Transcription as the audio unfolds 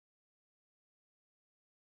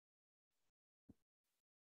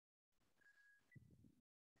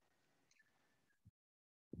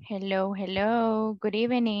Hello, hello. Good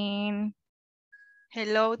evening.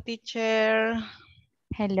 Hello, teacher.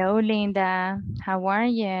 Hello, Linda. How are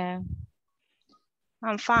you?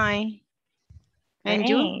 I'm fine. And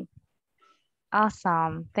you? Great.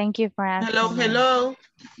 Awesome. Thank you for Hello, asking me. hello.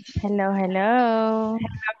 Hello, hello.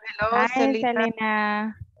 Hello, Hi, Celina.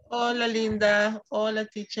 Selena. Hola, Linda. Hola,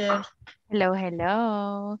 teacher. Hello,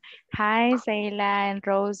 hello. Hi, Seila and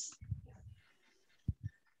Rose.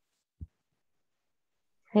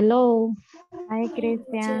 Hello. Hi,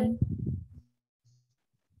 Christian.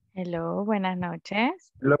 Hello, buenas noches.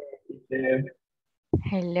 Hello, teacher.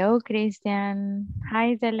 Hello, Christian.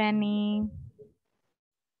 Hi, Zelani.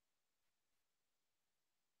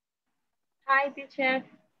 Hi, teacher.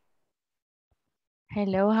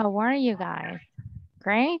 Hello, how are you guys?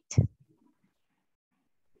 Great.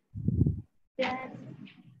 Yes.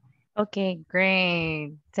 Okay,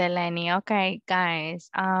 great, Seleni. Okay, guys,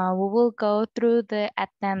 we will go through the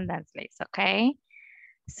attendance list, okay?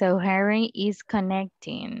 So Henry is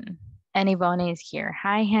connecting and Yvonne is here.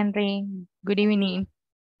 Hi, Henry. Good evening.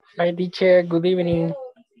 Hi, teacher. Good evening.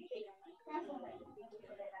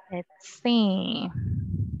 Let's see.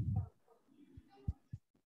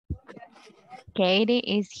 Katie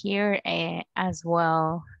is here as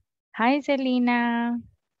well. Hi, Selena.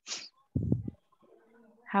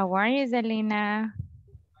 How are you, Selena?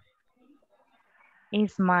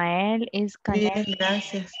 Ismael is Bien, connecting.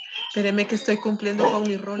 gracias. Espéreme que estoy cumpliendo con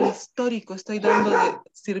mi rol histórico. Estoy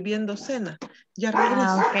sirviendo cena. Ya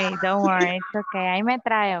regreso. Okay, don't worry. It's okay. Ahí me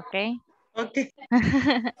trae, okay? Ok.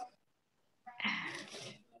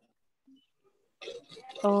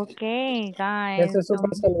 Okay, guys. Eso es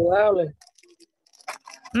súper saludable.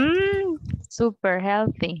 Super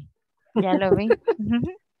healthy. Ya lo vi.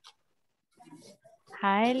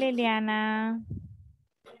 Hi, Liliana.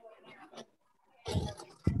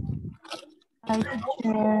 Hi,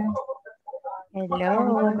 teacher.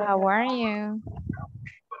 Hello, how are you?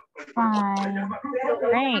 Fine.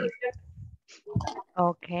 Great.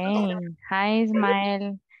 Okay. Hi,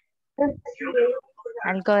 Ismael.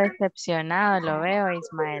 Algo decepcionado lo veo,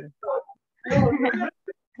 Ismael.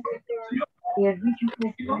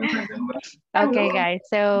 Okay, guys.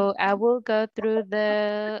 So I will go through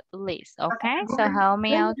the list, okay? So help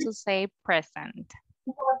me out to say present.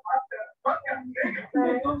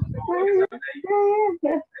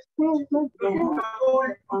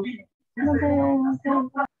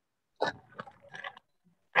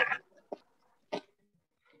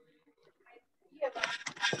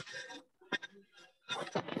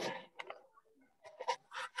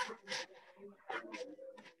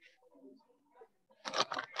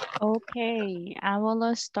 Okay, I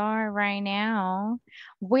will start right now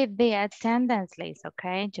with the attendance list,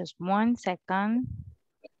 okay? Just 1 second.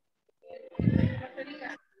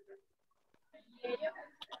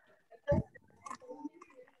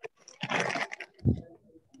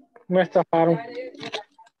 Me estafaron.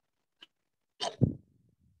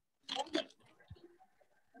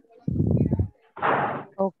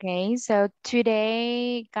 Okay, so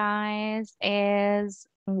today, guys, is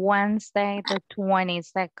Wednesday the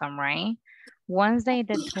 22nd, right? Wednesday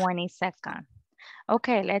the 22nd.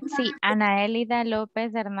 Okay, let's see. Ana Elida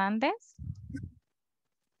López Hernández.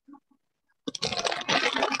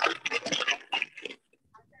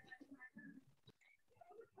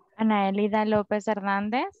 Ana Elida López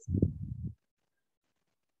Hernández.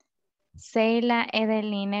 Seila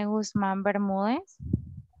Edeline Guzmán Bermúdez.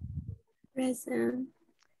 Present.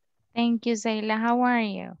 Thank you, Seila. How are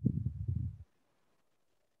you?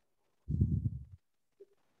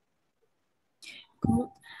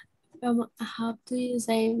 How do you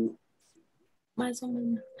say más o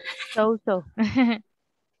menos? So.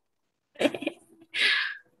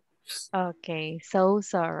 Okay, so,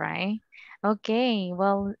 right? Okay,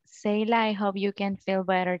 well, Seila, I hope you can feel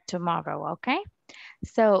better tomorrow, okay?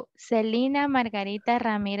 So, Celina Margarita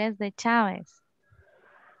Ramírez de Chávez.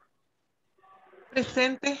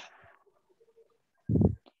 Presente.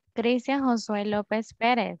 Cristian Josué López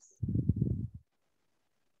Pérez.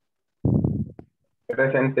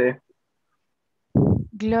 Presente.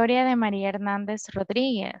 Gloria de María Hernández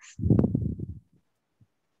Rodríguez.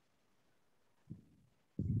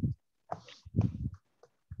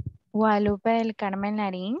 Guadalupe del Carmen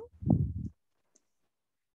Larín.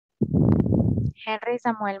 Henry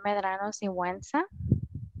Samuel Medrano Sigüenza.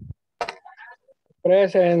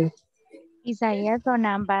 Present. Isaías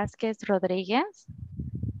Donán Vázquez Rodríguez.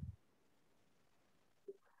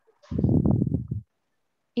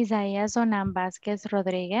 Isaías Donán Vázquez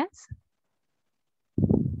Rodríguez.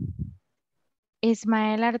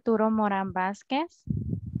 Ismael Arturo Morán Vázquez.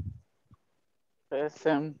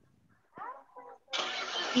 Present.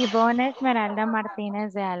 Ivonne Esmeralda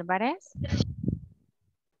Martínez de Álvarez.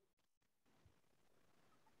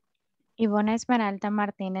 Ivonne Esmeralda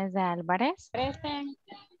Martínez de Álvarez. Present.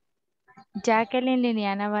 Jacqueline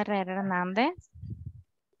Liliana Barrera Hernández.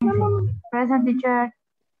 Present, teacher.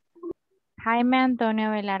 Jaime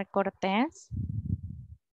Antonio Velar Cortés.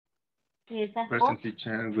 Present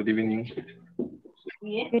teacher, good evening.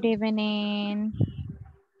 Good evening.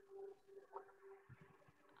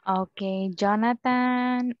 Okay,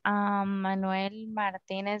 Jonathan Manuel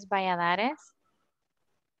Martínez Valladares.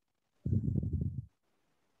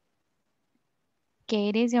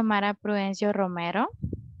 Katie Xiomara Prudencio Romero.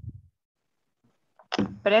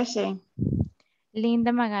 Present.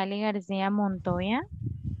 Linda Magali García Montoya.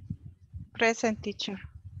 Present, teacher.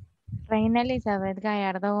 Reina Elizabeth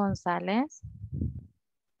Gallardo González.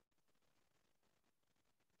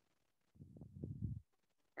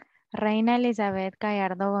 Reina Elizabeth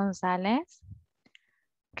Gallardo González.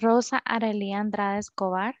 Rosa Arelía Andrade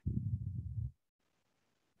Escobar.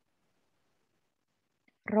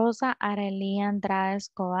 Rosa Arelía Andrade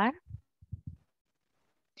Escobar.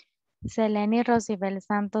 Seleni Rosibel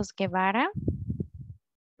Santos Guevara.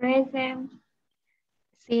 Present.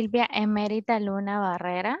 Silvia Emérita Luna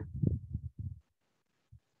Barrera.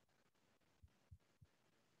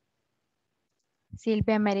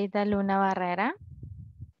 Silvia Emérita Luna Barrera.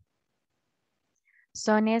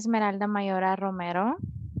 Sonia Esmeralda Mayora Romero.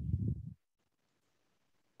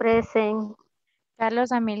 Present.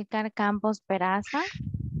 Carlos Amílcar Campos Peraza.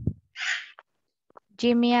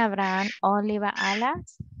 Jimmy Abraham Oliva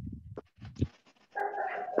Alas.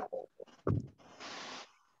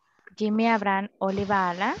 Jimmy Abraham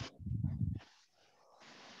Oliva Ala.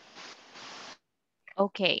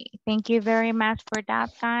 Okay, thank you very much for that,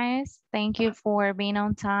 guys. Thank you for being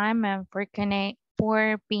on time and for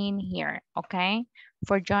being here, okay?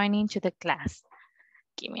 For joining to the class.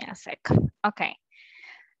 Give me a second. Okay.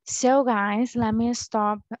 So guys, let me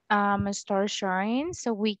start sharing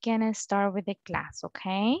so we can start with the class,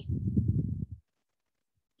 okay?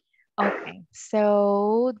 Okay,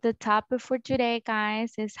 so the topic for today,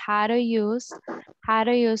 guys, is how to use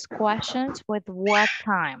questions with what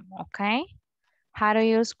time, okay? How to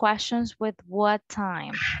use questions with what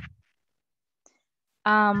time.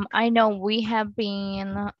 I know we have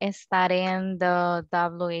been studying the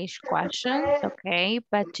WH questions, okay?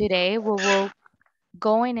 But today we will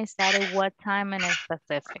go and study what time in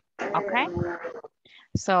specific, okay?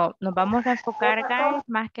 So, nos vamos a enfocar, guys,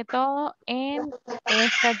 más que todo en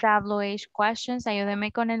esta WH questions.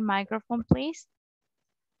 Ayúdenme con el microphone, please.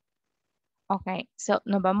 Okay, so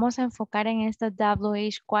nos vamos a enfocar en esta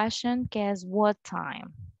WH question que es what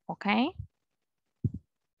time, okay?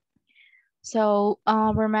 So,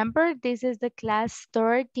 remember this is the class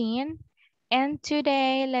 13 and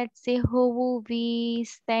today let's see who will be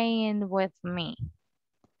staying with me.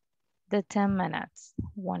 The 10 minutes,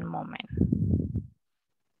 one moment.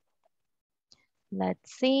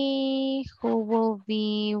 Let's see who will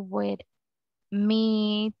be with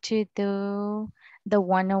me to do the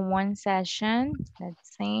one-on-one session.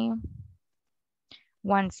 Let's see.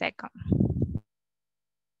 1 second.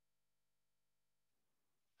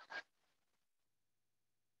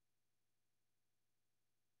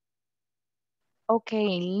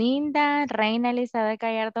 Okay, Linda, Reina Elizabeth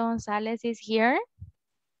Gallardo González is here.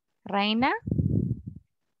 Reina?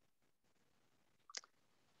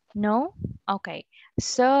 No? Okay.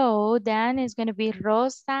 So then it's going to be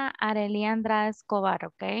Rosa Areliandra Escobar,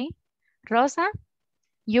 okay? Rosa,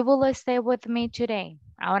 you will stay with me today.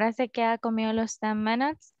 Ahora se queda conmigo los 10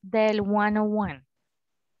 minutes del 101.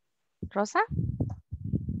 Rosa?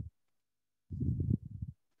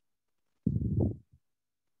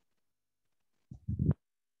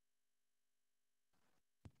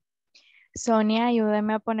 Sonia,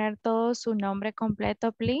 ayúdeme a poner todo su nombre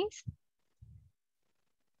completo, please.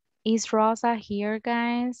 Is Rosa here,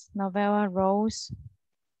 guys? No veo a Rose.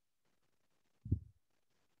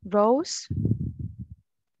 Rose?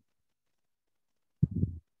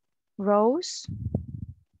 Rose?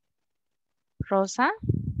 Rosa?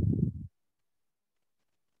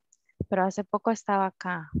 Pero hace poco estaba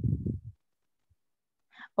acá.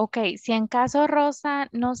 Ok, si en caso Rosa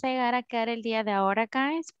no se llegara a quedar el día de ahora,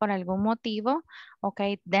 guys, por algún motivo, ok,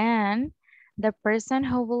 then the person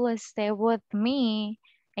who will stay with me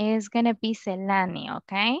is gonna be Selani,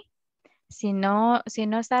 ok? Si no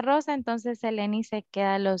está Rosa, entonces Seleni se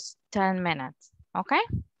queda los 10 minutes, ok?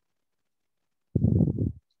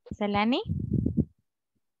 Seleni?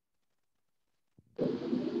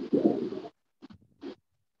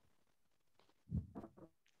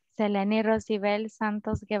 Seleni Rosibel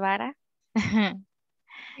Santos Guevara.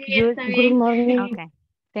 Good morning. Okay.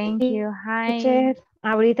 Thank you. Hi. Teacher,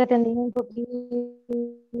 ahorita tendría un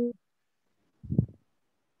poquito.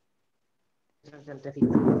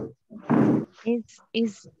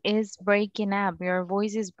 It's breaking up. Your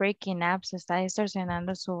voice is breaking up. Se está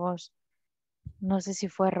distorsionando su voz. No sé si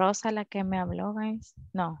fue Rosa la que me habló, guys.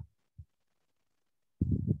 No.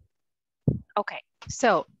 Okay.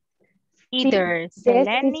 So, either Yes,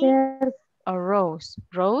 Seleni teacher. or Rose.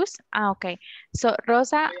 Rose? Ah, ok. So,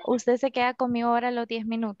 Rosa, usted se queda conmigo ahora los 10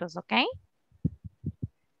 minutos, ¿ok?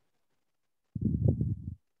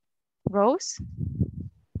 Rose?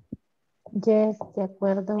 Yes, de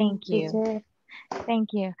acuerdo, Thank you. teacher.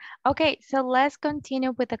 Thank you. Okay, so let's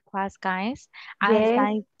continue with the class, guys. As Yes,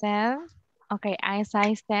 I said, okay, as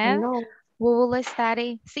I I said, know. we will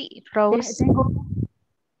study. Sí, Rose. Tengo.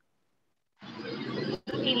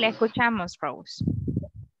 Sí, le escuchamos, Rose.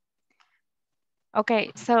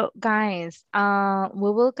 Okay, so guys,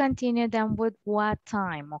 we will continue then with what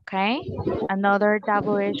time, okay? Another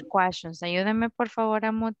double-edged questions. Ayúdenme por favor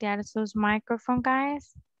a mutear sus microphone,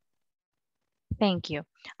 guys. Thank you.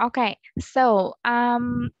 Okay, so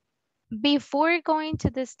before going to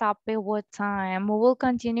this topic, what time, we will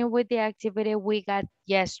continue with the activity we got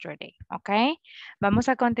yesterday, okay? Vamos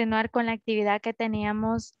a continuar con la actividad que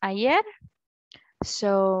teníamos ayer.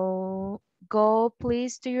 So go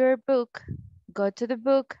please to your book, go to the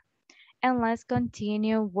book, and let's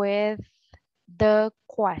continue with the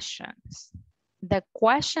questions. The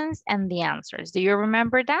questions and the answers. Do you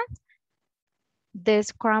remember that? The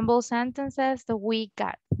scrambled sentences that we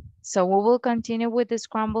got. So we will continue with the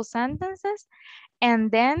scrambled sentences.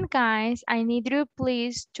 And then, guys, I need you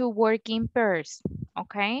please to work in pairs,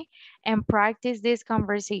 okay? And practice this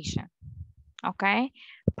conversation, okay?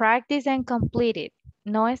 Practice and complete it.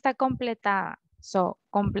 No está completada. So,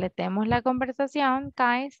 completemos la conversación,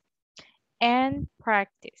 guys, and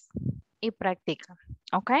practice. Y practica,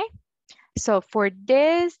 okay? So, for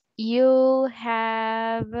this, you'll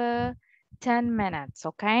have 10 minutes,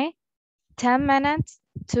 okay? 10 minutes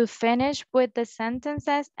to finish with the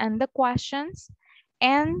sentences and the questions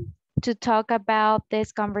and to talk about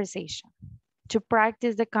this conversation, to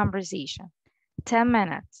practice the conversation. 10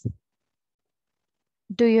 minutes.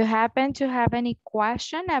 Do you happen to have any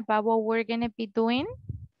question about what we're going to be doing?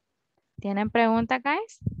 ¿Tienen pregunta,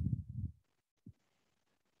 guys?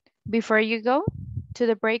 Before you go to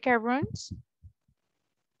the breakout rooms?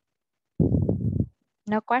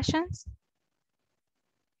 No questions?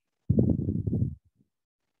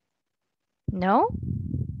 No?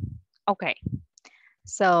 Okay.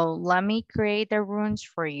 So let me create the rooms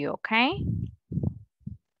for you, okay?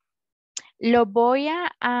 Lo voy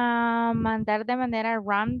a mandar de manera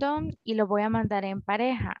random y lo voy a mandar en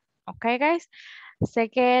pareja. ¿Ok, guys? Sé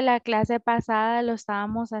que la clase pasada lo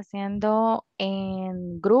estábamos haciendo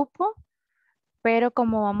en grupo, pero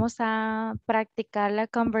como vamos a practicar la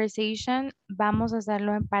conversation, vamos a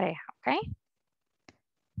hacerlo en pareja, ¿ok?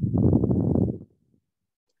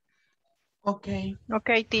 Ok.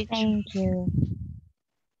 Okay, teacher. Thank you.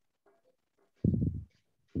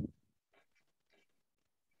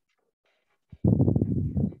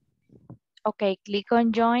 Okay, click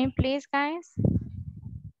on join, please, guys.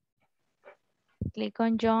 Click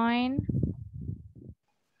on join.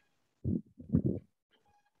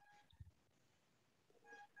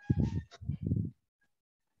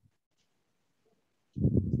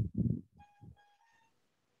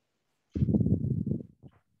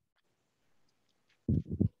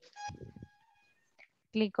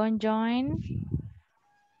 Click on join.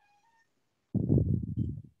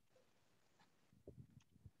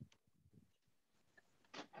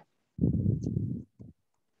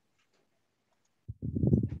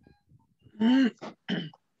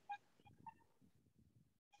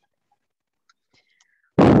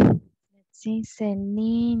 Let's see,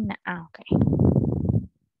 Selena. Ah, okay.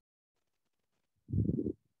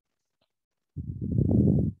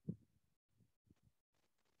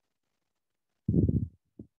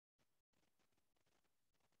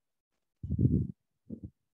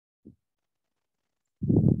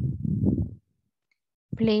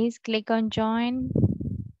 Please click on join.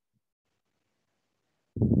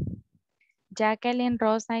 Jacqueline,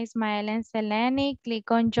 Rosa, Ismael, and Selene,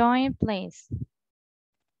 click on join, please.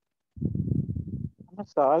 ¿Cómo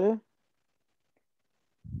sale?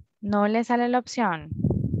 No le sale la opción.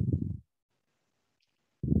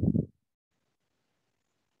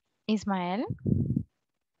 Ismael,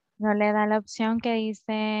 no le da la opción que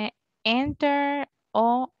dice enter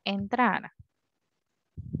o entrar.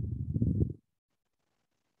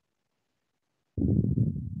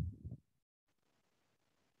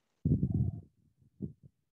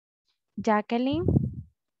 Jacqueline.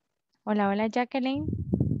 Hola, hola, Jacqueline.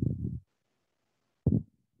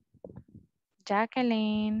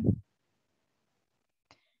 Jacqueline.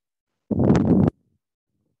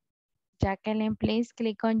 Jacqueline, please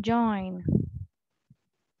click on join.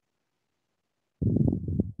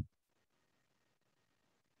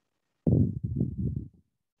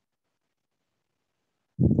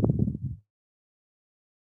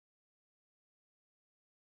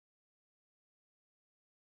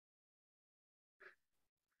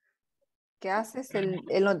 ¿Qué haces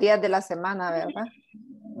en los días de la semana, verdad?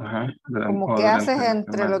 Ajá. Como qué haces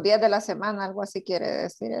entre los días de la semana, algo así quiere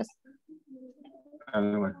decir eso.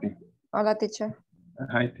 Algo así. Hola, teacher.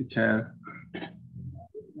 Hi, teacher.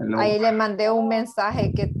 Hello. Ahí le mandé un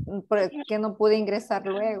mensaje que no pude ingresar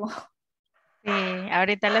luego. Sí,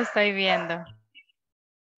 ahorita lo estoy viendo.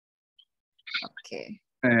 Ok.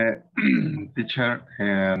 Teacher,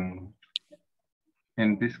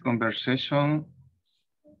 in this conversation,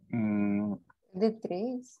 The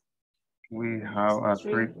trees. we have a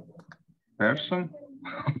three person.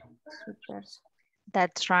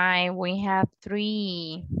 That's right. We have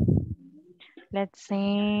 3. Let's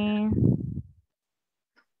see.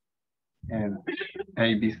 And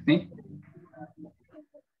ABC.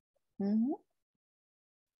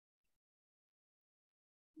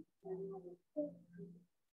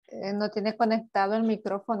 No tiene conectado el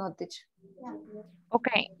micrófono, teacher. Ok,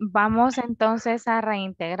 vamos entonces a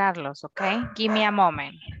reintegrarlos, ok? Give me a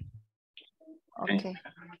moment. Ok.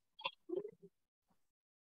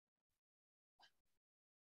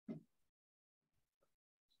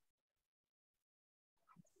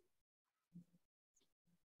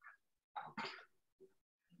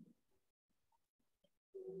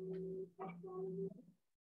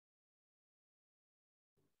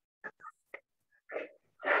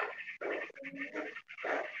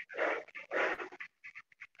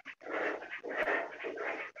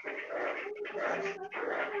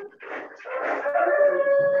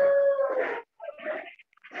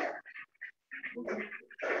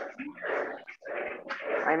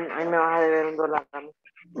 Ahí me vas a deber $1 a mí.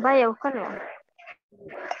 Vaya, búscalo.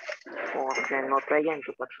 Porque no traía en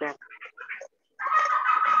tu cartera.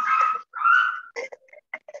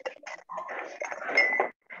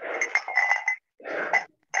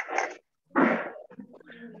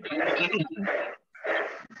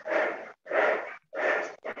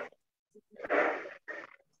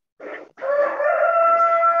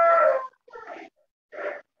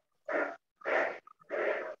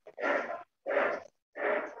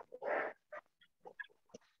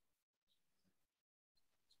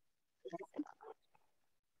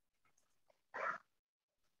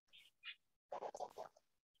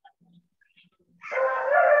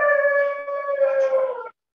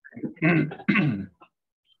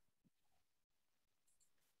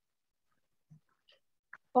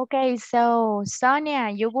 Okay, so Sonia,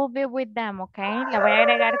 you will be with them, okay? La voy a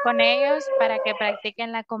agregar con ellos para que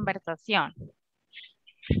practiquen la conversación.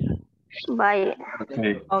 Vaya.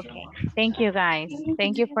 Okay. Okay, thank you guys.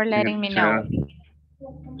 Thank you for letting me know.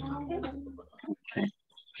 Okay.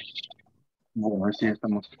 Bueno, así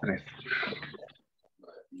estamos 3.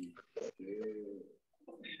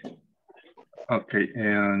 Ok,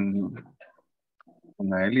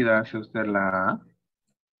 una Elida, hace usted la A.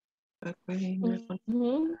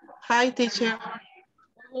 Hi, teacher.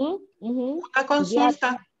 Una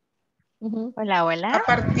consulta. Hola, hola.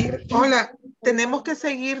 Hola, tenemos que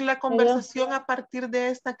seguir la conversación a partir de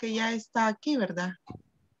esta que ya está aquí, ¿verdad?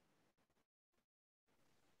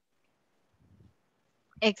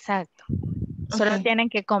 Exacto. Solo Ok. tienen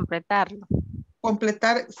que completarlo.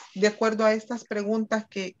 Completar de acuerdo a estas preguntas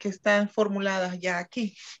que están formuladas ya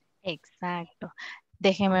aquí. Exacto.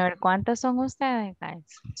 Déjenme ver cuántos son ustedes, guys.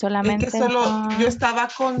 Es Solamente que solo son... yo estaba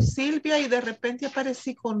con Silvia y de repente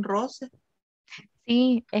aparecí con Rose.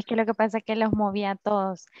 Sí, es que lo que pasa es que los moví a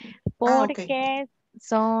todos. Ah, ok. Porque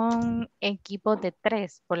son equipos de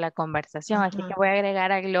 3 por la conversación. Así que Ajá. voy a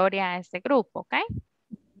agregar a Gloria a este grupo, ¿ok?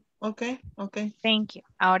 Ok, ok. Thank you.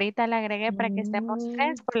 Ahorita la agregué para que estemos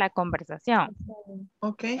 3 por la conversación.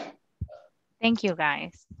 Ok, Thank you,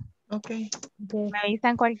 guys. ok. Me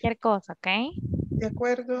avisan cualquier cosa, ¿ok? De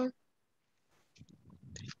acuerdo.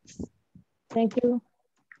 Thank you.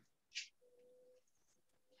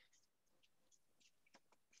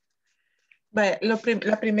 Vaya,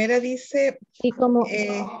 la primera dice, Y como,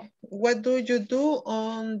 what do you do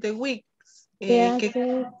on the weeks? ¿qué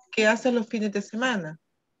hace? ¿Qué haces los fines de semana?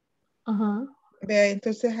 Ajá. Vea,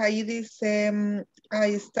 entonces ahí dice,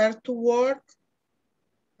 I start to work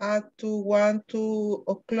at 2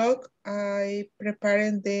 o'clock. I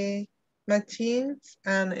prepare the machines.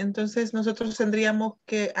 And entonces nosotros tendríamos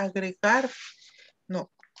que agregar,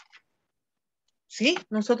 no. Sí,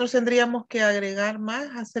 nosotros tendríamos que agregar más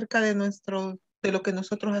acerca de nuestros de lo que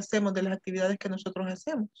nosotros hacemos, de las actividades que nosotros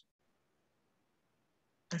hacemos.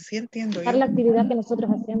 Así entiendo yo. La actividad que nosotros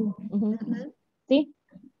hacemos. Ujú. Ujú. Sí,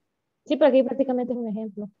 sí, pero aquí prácticamente es un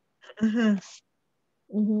ejemplo. Ujú.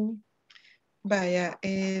 Ujú. Vaya,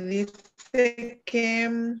 dice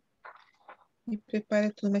que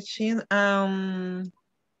prepare tu machine.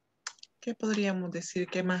 ¿Qué podríamos decir?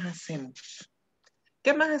 ¿Qué más hacemos?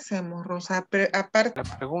 ¿Qué más hacemos, Rosa? Aparte.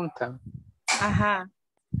 La pregunta. Ajá.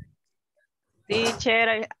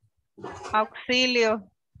 Teacher, auxilio,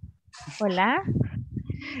 Hola.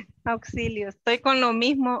 auxilio. Estoy con lo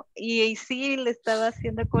mismo y sí le estaba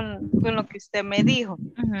haciendo con lo que usted me dijo,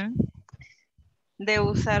 Ujú. de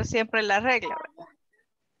usar siempre la regla, ¿verdad?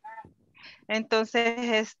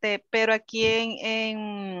 Entonces, pero aquí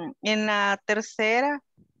en la tercera,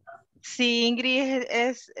 si Ingrid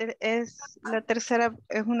es la tercera,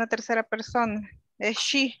 es una tercera persona, es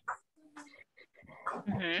she,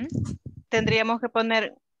 Ujú. tendríamos que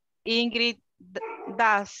poner Ingrid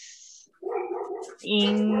does.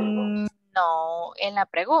 No, en la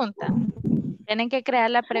pregunta. Tienen que crear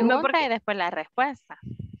la No, pregunta y porque, después la respuesta.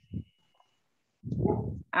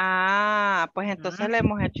 pues entonces le Ujú.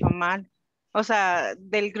 hemos hecho mal. O sea,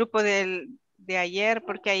 del grupo de ayer,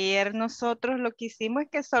 porque ayer nosotros lo que hicimos es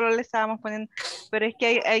que solo le estábamos poniendo, pero es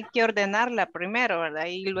que hay que ordenarla primero, ¿verdad?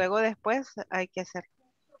 Y luego después hay que hacer.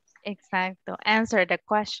 Exacto. Answer the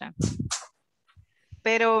question.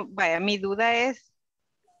 Pero vaya, mi duda es,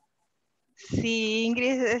 si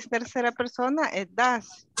Ingrid es tercera persona, es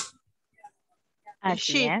das, es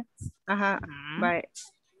Así she. es. Ajá, Ujú. vaya.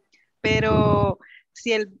 Pero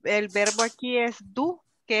si el verbo aquí es do,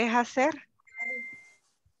 ¿qué es hacer?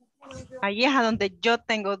 Ahí es a donde yo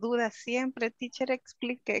tengo dudas siempre. Teacher,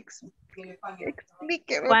 explíqueme,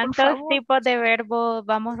 por ¿Cuántos favor. tipos de verbos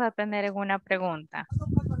vamos a tener en una pregunta?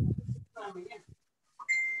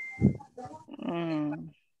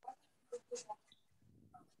 Mm,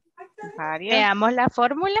 varios. Veamos la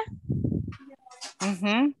fórmula.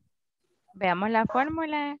 Ujú. Veamos la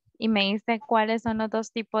fórmula y me dice cuáles son los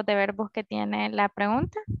dos tipos de verbos que tiene la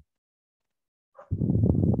pregunta.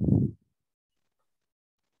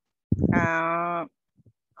 Ah,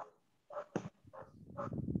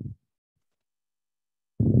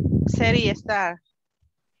 ser y estar.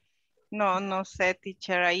 No, no sé,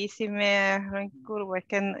 teacher. Ahí sí me recurvo. Es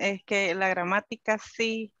que la gramática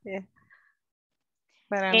sí,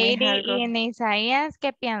 para mí es Katie algo. y Isaías,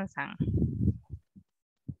 ¿qué piensan?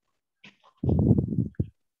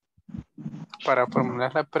 Para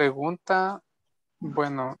formular la pregunta,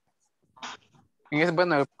 bueno,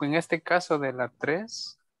 en este caso de la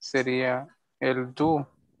 3 sería el do,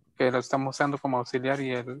 que lo estamos usando como auxiliar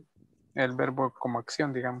y el verbo como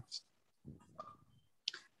acción, digamos.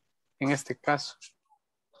 En este caso.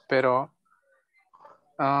 Pero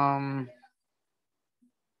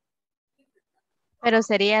Pero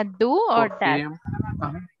sería do or that. podríamos,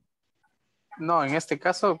 ajá. No, en este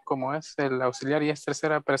caso, como es el auxiliar y es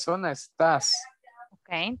tercera persona, estás. Ok,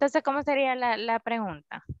 entonces, ¿cómo sería la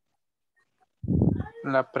pregunta?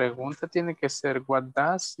 La pregunta tiene que ser, what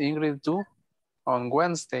does Ingrid do on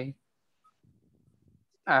Wednesday?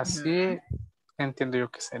 Así entiendo yo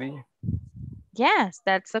que sería. Yes,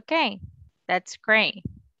 that's okay. That's great.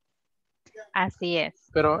 Así es.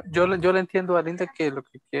 Pero yo le entiendo a Linda que lo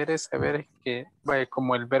que quiere saber es que, vaya,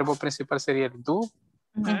 como el verbo principal sería el do,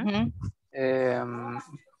 Ujú.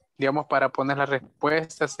 digamos, para poner la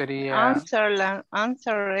respuesta sería Answer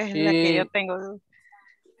es la que yo she, tengo.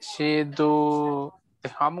 she do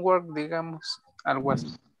the homework, digamos, algo así,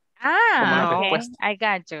 como la Ah, No. ok, respuesta. I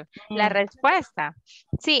got you. La Mm, respuesta.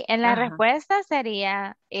 Sí, en la ajá. respuesta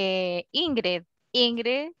sería Ingrid.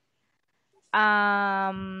 Ingrid,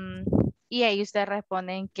 am, y ahí ustedes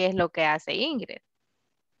responden qué es lo que hace Ingrid.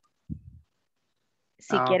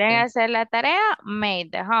 Si Ah, quieren ok. hacer la tarea, make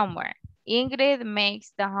the homework. Ingrid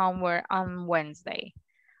makes the homework on Wednesday.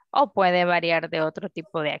 O puede variar de otro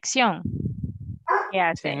tipo de acción. ¿Qué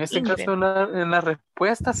Sí, en hace este Ingrid? caso en la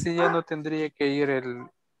respuesta sí ya no tendría que ir el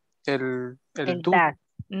El do, that.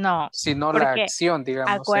 No, sino la porque acción,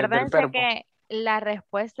 digamos, del acuérdense verbo. que la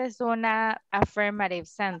respuesta es una affirmative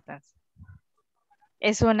sentence.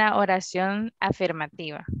 Es una oración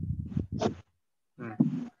afirmativa.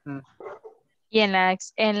 Mm, mm. Y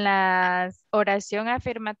en la oración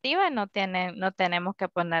afirmativa no tenemos que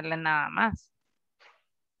ponerle nada más.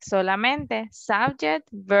 Solamente subject,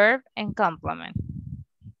 verb, and complement.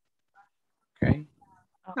 Ok.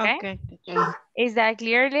 Okay? Ok. Is that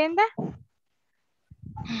clear, Linda?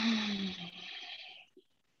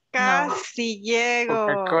 No. Casi llego.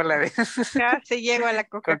 Coca-Cola. Casi llego a la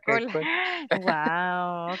Coca-Cola. Coca-Cola.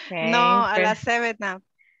 Wow, okay. No, a la 7-Up.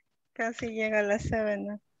 Casi llega a las 7,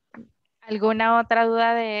 ¿no? ¿Alguna otra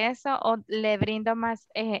duda de eso o le brindo más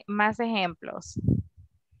ejemplos?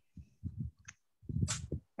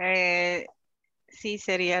 Sí,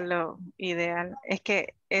 sería lo ideal. Es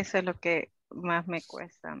que eso es lo que más me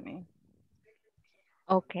cuesta a mí.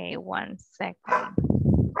 Ok, 1 second.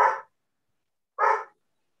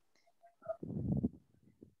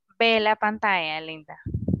 Ve la pantalla, Linda.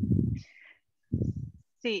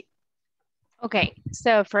 Sí. Okay,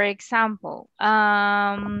 so for example,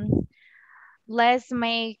 let's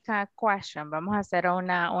make a question. Vamos a hacer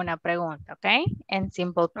una pregunta, ¿ok? En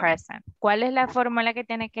simple present. ¿Cuál es la fórmula que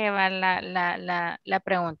tiene que llevar la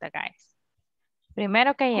pregunta, guys?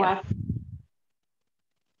 Primero que lleva.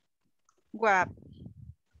 What?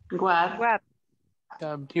 What? What?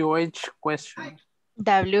 WH question.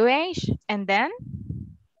 WH, and then?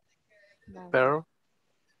 Verb.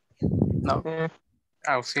 No.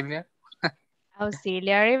 Auxiliar.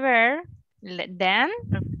 Auxiliary verb. Then?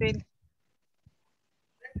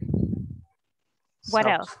 What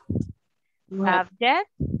else? Subject.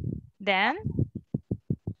 Then?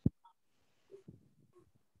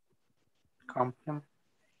 Complement.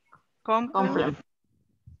 Complement.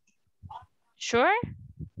 Sure?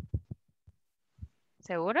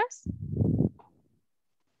 ¿Seguros?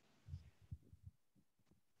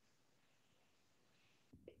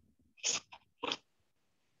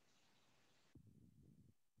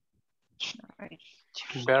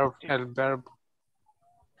 Verb, el verbo.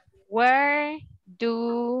 Where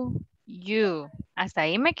do you? Hasta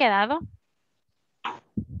ahí me he quedado.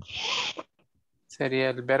 Sería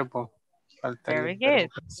el verbo. Faltaría Very el verbo good.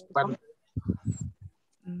 principal.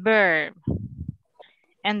 Verb.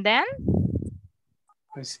 And then?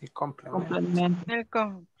 Pues sí, complemento.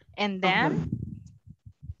 And then?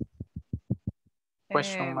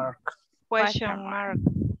 Question mark. Question mark.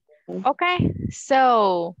 Okay,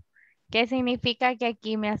 so, ¿qué significa que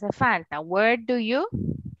aquí me hace falta? Where do you?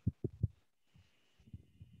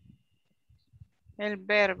 El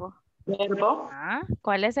verbo. Verbo. Ah,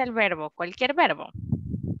 ¿cuál es el verbo? Cualquier verbo.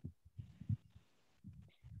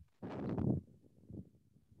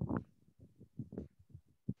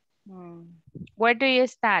 Where do you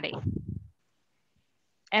study?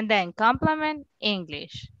 And then complement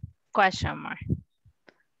English. Question mark.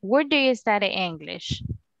 Where do you study English?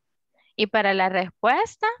 Y para la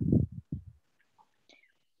respuesta,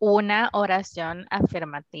 una oración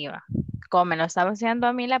afirmativa. Como me lo estaba haciendo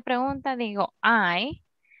a mí la pregunta, digo, I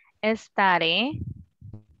study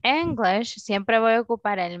English. Siempre voy a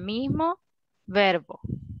ocupar el mismo verbo.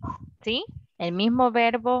 ¿Sí? El mismo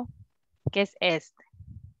verbo que es este.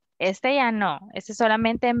 Este ya no. Este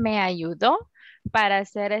solamente me ayudó para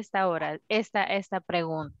hacer esta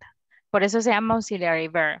pregunta. Por eso se llama auxiliary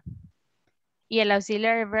verb. Y el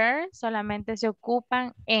auxiliary verb solamente se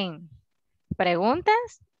ocupan en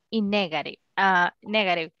preguntas y negative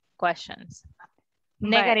questions.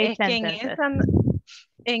 Negative Es que sentences.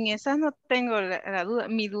 en esas no tengo la duda.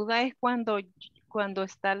 Mi duda es cuando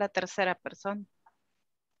está la tercera persona.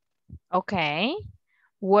 Okay.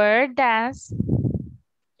 Where does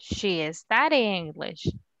she study English?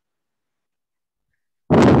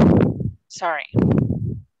 Sorry.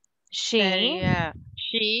 She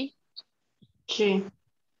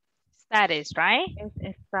studies, right?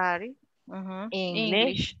 Study.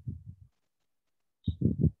 English.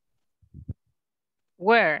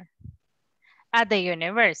 Where? At the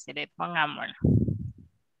university, pongámoslo.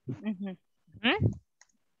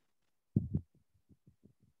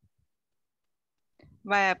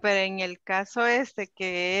 Vaya, pero en el caso este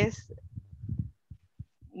que es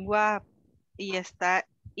WAP y está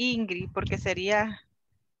Ingrid, porque sería,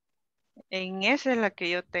 en esa es la que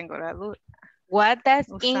yo tengo la duda. What does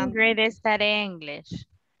Ingrid study English?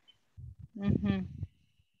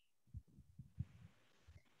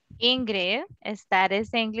 Ingrid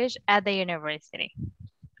studies English at the university.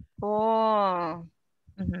 Oh.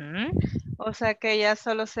 O sea que ya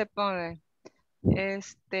solo se pone, ¿cómo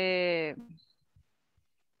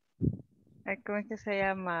es que se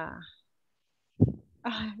llama?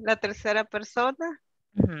 La tercera persona,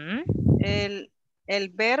 el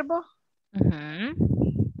verbo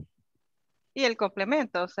y el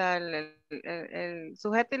complemento, o sea, el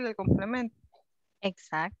sujeto y el complemento.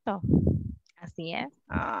 Exacto, así es.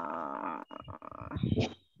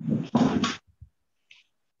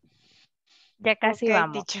 Ya casi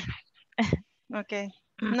vamos. Teacher. Ok.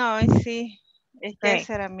 No, sí, es que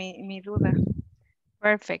esa era mi duda.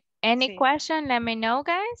 Perfect. Any question, let me know,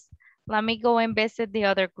 guys. Let me go and visit the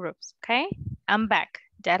other groups, okay? I'm back.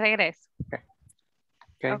 Ya regreso.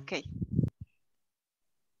 Okay.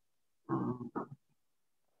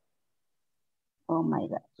 Oh my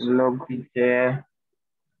God. Hello, teacher.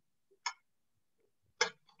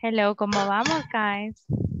 Hello, ¿cómo vamos, guys?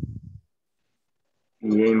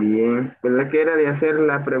 Bien, bien. Pues que era de hacer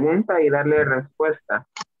la pregunta y darle respuesta.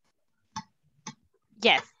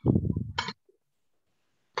 Yes.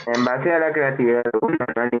 En base a la creatividad de uno,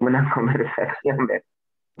 no hay ninguna conversación. ¿Verdad?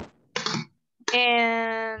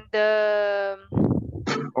 And the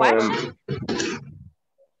question?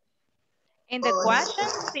 In the question,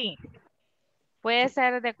 sí. Puede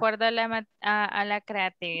ser de acuerdo a la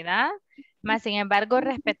creatividad, más sin embargo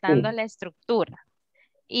respetando la estructura.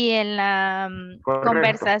 Y en la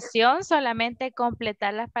conversación solamente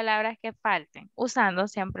completar las palabras que falten, usando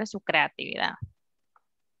siempre su creatividad.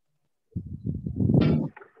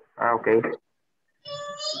 Ah, ok.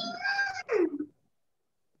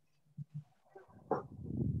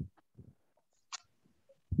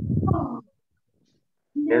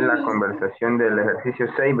 Es la conversación del ejercicio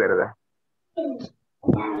 6, ¿verdad?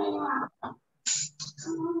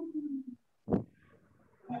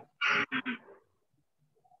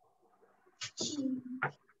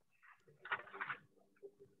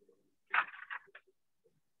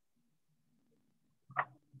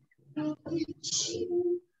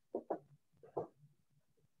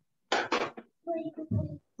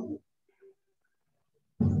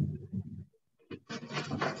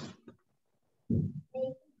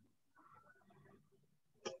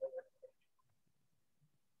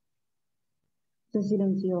 Se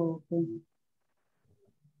silenció. Ok.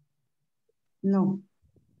 No.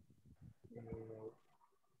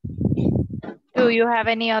 Do you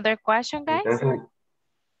have any other question, guys? Entonces,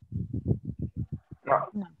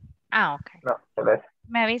 no. Ah, ok. No, solo eso.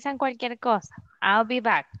 Me avisan cualquier cosa. I'll be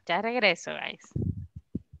back. Ya regreso, guys.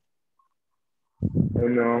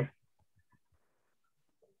 No.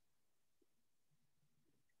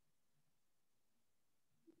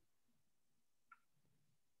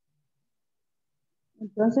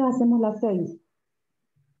 Entonces hacemos las 6.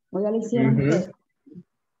 ¿O ya le hicieron ustedes?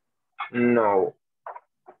 No.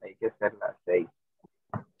 Hay que hacer las 6.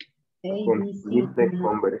 Complete the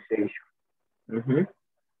conversation.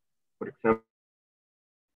 Por ejemplo.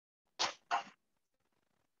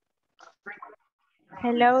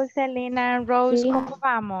 Hello, Selena and Rose, Sí. ¿cómo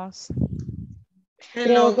vamos?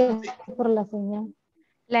 Creo que es por la señal.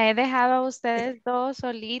 La he dejado a ustedes dos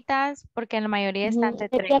solitas porque la mayoría están de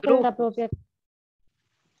 3 Ella con la grupos. propia.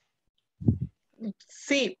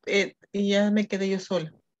 Sí, y ya me quedé yo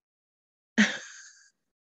sola.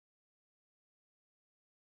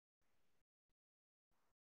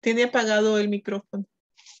 Tiene apagado el micrófono.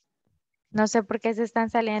 No sé por qué se están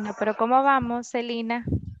saliendo, pero ¿cómo vamos, Selena?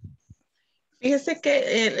 Fíjese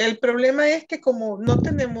que el problema es que como no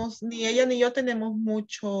tenemos, ni ella ni yo tenemos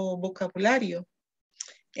mucho vocabulario.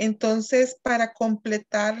 Entonces, para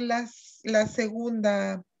completar la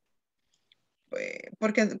segunda,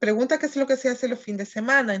 porque pregunta qué es lo que se hace los fines de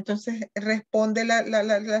semana. Entonces, responde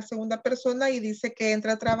la segunda persona y dice que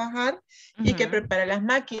entra a trabajar y que prepara las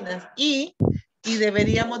máquinas. Y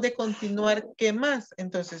deberíamos de continuar, ¿qué más?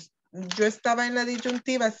 Entonces, yo estaba en la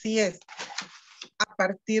disyuntiva, si es a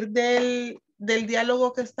partir del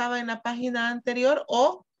diálogo que estaba en la página anterior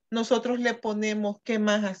o nosotros le ponemos qué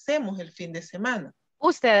más hacemos el fin de semana.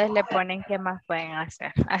 Ustedes le ponen qué más pueden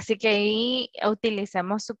hacer. Así que ahí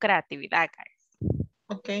utilicemos su creatividad, guys.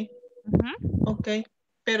 Ok. Ok.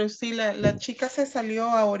 Pero sí, la chica se salió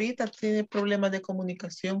ahorita, tiene problemas de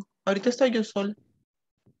comunicación. Ahorita estoy yo sola.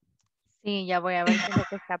 Sí, ya voy a ver qué es lo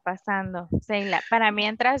que está pasando. Seila, para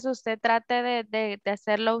mientras usted trate de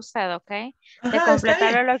hacerlo usted, ¿ok? De Ajá,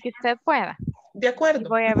 completarlo lo que usted pueda. De acuerdo. Y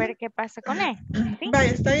voy a ver qué pasa con él. ¿Sí?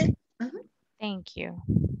 Vaya, está bien. Thank you.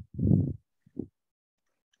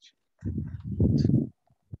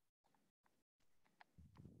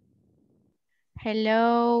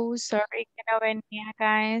 Hello, sorry que no venía,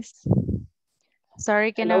 guys.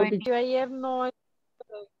 Sorry que no venía. Yo ayer no,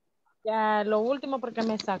 ya lo último porque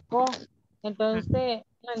me sacó, entonces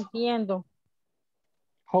no entiendo.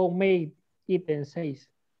 Homemade ítem 6.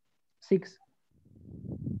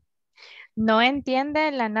 No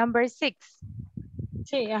entiende la number 6.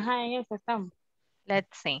 Sí, ajá, en eso estamos.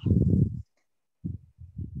 Let's see.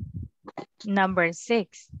 Number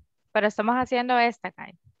 6. Pero estamos haciendo esta,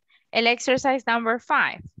 guys. El exercise number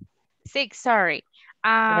 5. 6, sorry.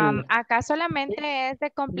 Acá solamente es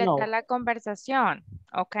de completar la conversación,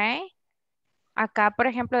 ¿ok? Acá, por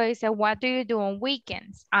ejemplo, dice, what do you do on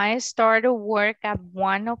weekends? I start to work at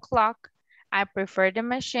 1 o'clock. I prefer the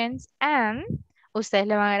machines and ustedes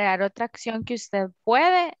le van a agregar otra acción que usted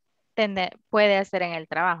puede hacer en el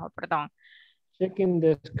trabajo, perdón. Checking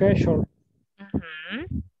the schedule.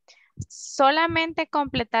 solamente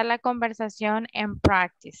completar la conversación en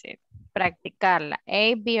practice it. Practicarla.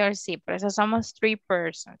 A, B or C. Por eso somos 3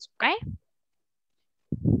 persons, ¿ok?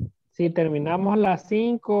 Si terminamos las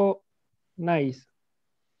 5, nice.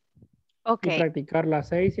 Ok. Y practicar las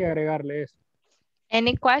 6 y agregarle eso.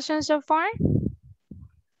 Any questions so far?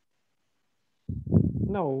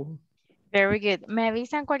 No. Very good. Me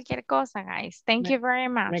avisan cualquier cosa, guys. Thank you very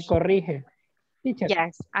much. Me corrige. Teacher.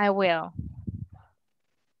 Yes, I will.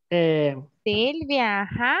 Silvia,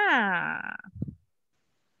 ajá.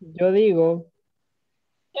 Yo digo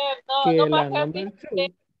que no la pasa number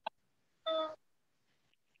así.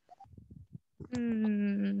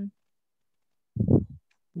 2.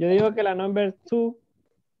 Yo digo que la number 2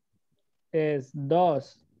 es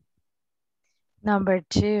 2. Number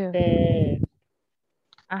 2. Yeah,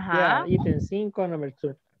 Ajá. ítem 5, number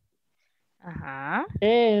 2. Ajá.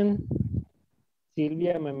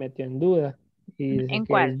 Silvia me metió en duda y dice ¿En que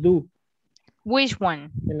cuál? es do. Which one?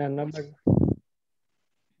 En la number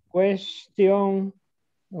question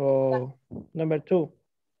o number 2.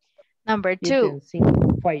 Number 2. Ítem 5.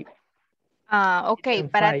 Ok, Ítem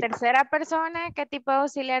para 5. tercera persona, ¿qué tipo de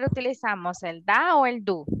auxiliar utilizamos? ¿El da o el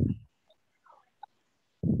do?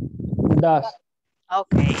 Does.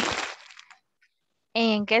 Ok.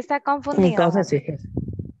 ¿En qué está confundido? Entonces sí es.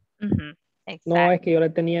 Exacto. No, es que yo le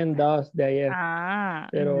tenía en does de ayer.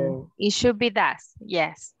 Pero. It should be does.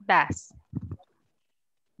 Yes, does.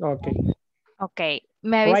 Ok. Ok.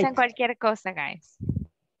 Me avisan Right. cualquier cosa, guys.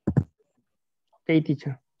 Ok,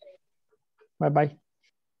 teacher. Bye bye.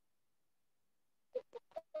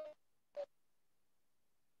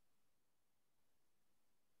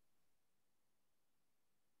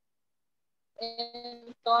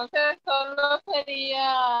 Entonces solo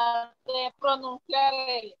sería de pronunciar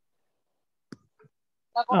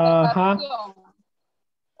la conversación.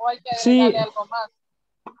 O hay que agregarle algo más.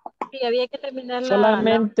 Sí, había que terminar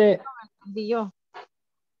solamente yo.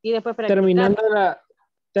 Y después practicar.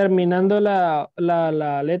 terminando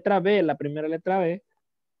la letra B, la primera letra B,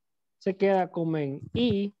 se queda como en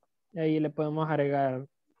I, y ahí le podemos agregar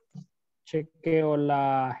chequeo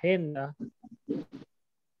la agenda.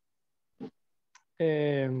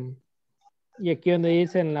 Y aquí donde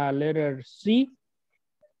dicen la letter C,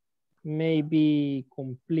 may be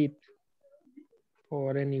complete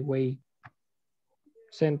or anyway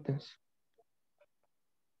sentence.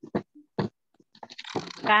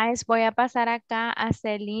 Guys, voy a pasar acá a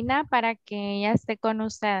Celina para que ella esté con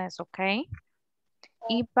ustedes, ¿ok?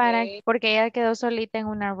 Y porque ella quedó solita en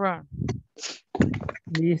una room.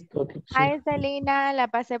 Listo. Hi, Celina, la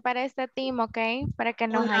pasé para este team, ¿ok? Para que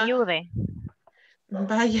nos ayude.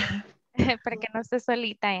 Vaya. Para que no esté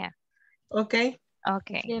solita ya. Ok.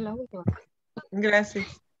 Ok.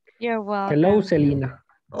 Gracias. You're welcome. Hello, Celina.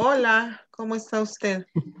 Hola, ¿cómo está usted?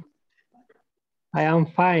 I am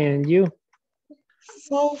fine, and you?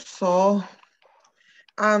 So. So.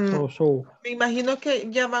 Me imagino que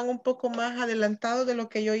ya van un poco más adelantados de lo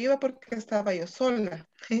que yo iba porque estaba yo sola.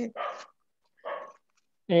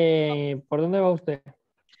 ¿Por dónde va usted?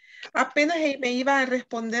 Apenas me iba a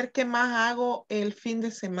responder qué más hago el fin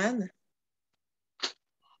de semana.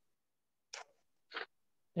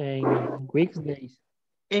 En weekdays.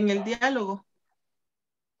 En el diálogo.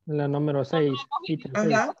 La número 6.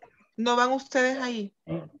 Ajá. ¿No van ustedes ahí?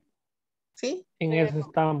 ¿Sí? En eso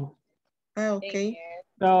estamos. Ah, ok.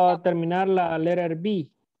 Pero terminar la letter B.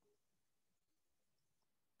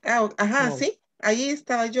 Ajá, No. sí. Ahí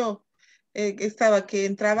estaba yo. Estaba que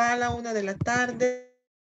entraba a la 1 de la tarde.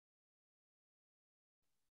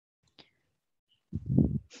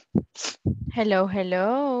 Hello,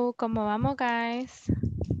 hello. ¿Cómo vamos, guys?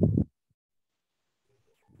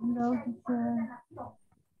 No,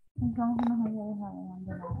 pensamos que nos había dejado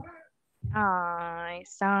abandonado. Ay,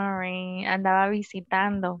 sorry. Andaba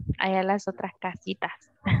visitando allá las otras casitas.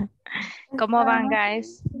 ¿Cómo van,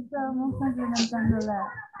 guys? Estábamos complementando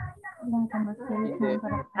la conversación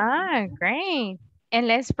para... Great. And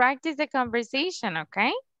let's practice the conversation,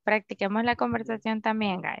 okay? Practiquemos la conversación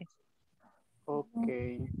también, guys. Ok.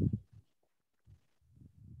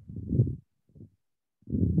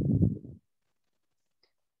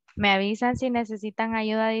 Me avisan si necesitan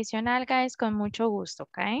ayuda adicional, guys, con mucho gusto,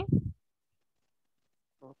 ¿ok?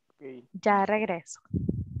 Ok. Ya regreso.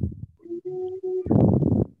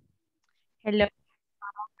 Hello,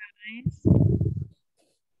 guys.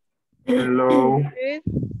 Hello.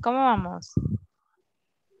 ¿Cómo vamos?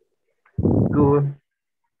 Good.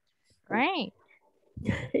 Great.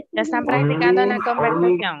 ¿Ya están practicando la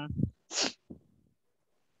conversación?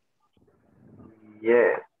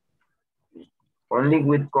 Yes. Only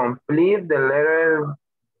with complete the letter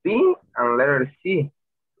B and letter C.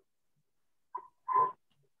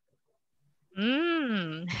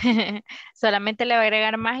 Solamente le va a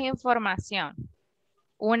agregar más información.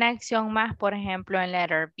 Una acción más, por ejemplo, en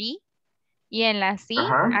letter B. Y en la C,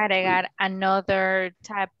 Ajá. agregar another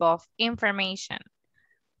type of information.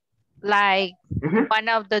 Like Ujú. one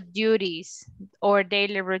of the duties or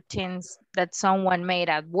daily routines that someone made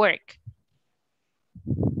at work.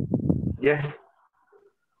 Yes.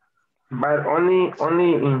 But only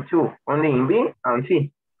in two. Only in B and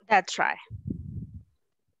C. That's right.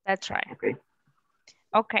 That's right. Okay.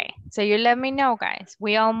 Okay, so you let me know, guys.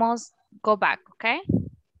 We almost go back, okay?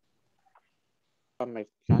 A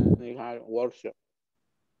mechanical workshop.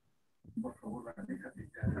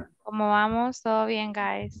 ¿Cómo vamos? ¿Todo bien,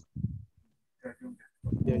 guys?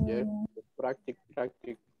 Yeah. Practice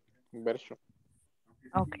version.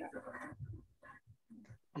 Okay.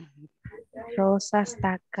 Rosa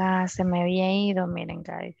hasta acá. Se me había ido, miren,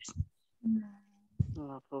 guys.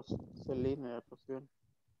 Rosa, Celina, Rocío.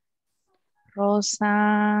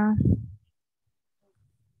 Rosa.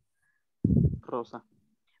 Rosa.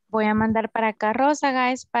 Voy a mandar para acá Rosa,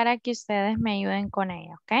 guys, para que ustedes me ayuden con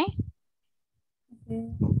ella, ¿ok?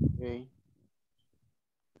 Okay.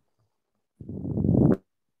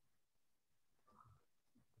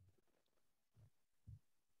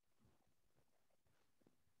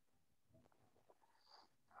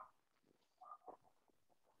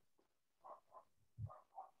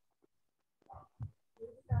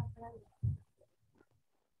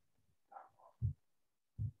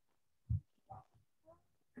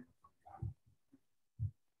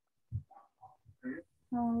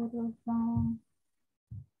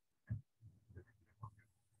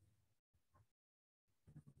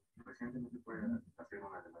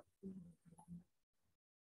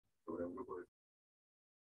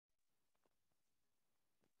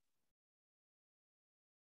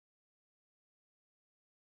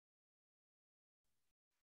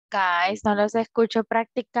 Guys, no los escucho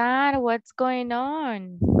practicar. What's going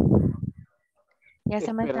on? Ya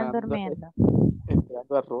se me están durmiendo.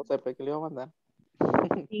 Esperando a Rosa, después que le iba a mandar.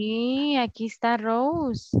 Sí, aquí está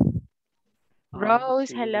Rose. Rose,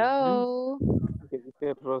 Sí. hello. ¿Qué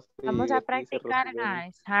dice Rosa? Vamos a Aquí dice practicar, Rosalena.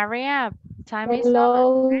 guys. Hurry up. Time is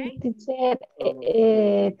Hello, over, okay? teacher.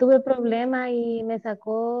 Tuve problema y me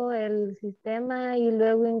sacó el sistema y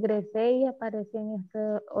luego ingresé y aparecí en este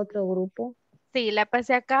otro grupo. Sí, la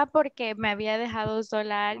pasé acá porque me había dejado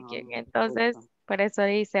sola alguien, entonces por eso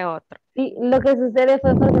hice otro. Sí, lo que sucede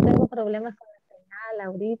fue porque tengo problemas con la señal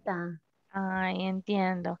ahorita. Ay,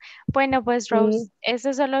 entiendo. Bueno, pues Rose, Sí,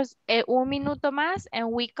 eso solo es un minuto más and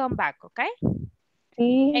we come back, ¿ok?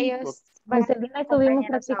 sí. Ellos van Con a ser Selena estuvimos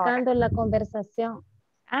compañeros ahora. practicando la conversación.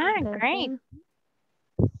 Ah, Entonces, great.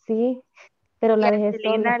 sí, pero Y la a dejé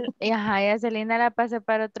Celina, sola. ajá, y a Celina la pasé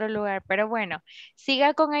para otro lugar, pero bueno,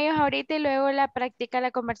 siga con ellos ahorita y luego la practica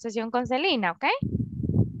la conversación con Celina, ¿ok?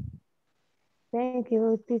 Thank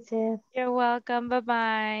you, teacher. You're welcome,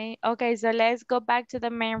 bye-bye. Okay, so let's go back to the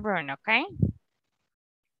main room, okay?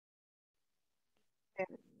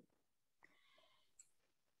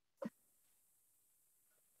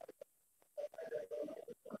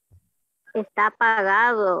 Está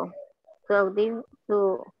apagado.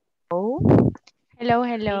 Hello,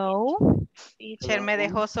 hello. Teacher me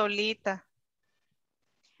dejó solita.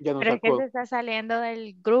 Ya nos Pero es que se sacó. está saliendo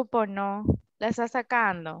del grupo, ¿no? ¿La está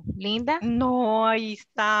sacando? ¿Linda? No, ahí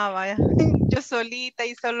estaba. Yo solita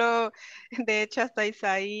y solo, de hecho, hasta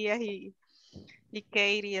Isaías y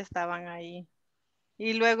Katie estaban ahí.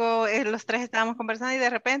 Y luego los tres estábamos conversando y de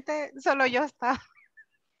repente solo yo estaba.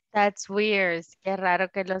 That's weird. Qué raro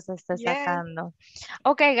que los esté Yes. sacando.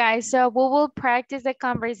 Okay, guys, so we will practice the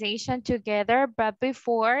conversation together, but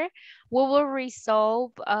before we will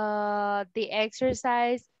resolve the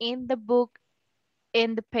exercise in the book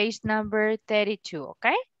in the page number 32,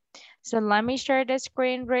 okay? So let me share the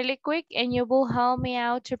screen really quick and you will help me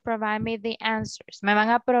out to provide me the answers. Me van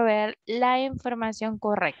a proveer la información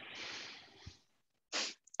correcta.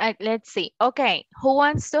 Let's see. Okay, who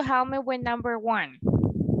wants to help me with number 1?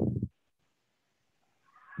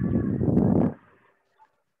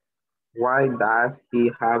 Why does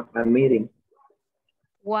he have a meeting?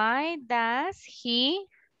 Why does he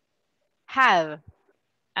have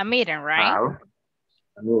a meeting, right?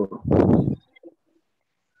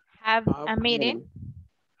 Have a meeting.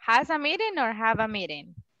 Has a meeting or have a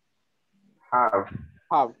meeting? Have.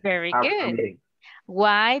 Very Have a good. meeting.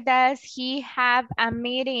 Why does he have a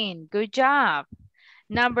meeting? Good job.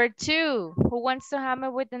 Number 2. Who wants to help me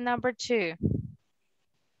with the number 2?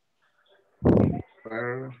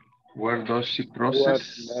 Where does she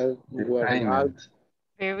process the payment?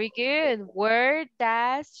 Very good. Where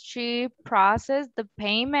does she process the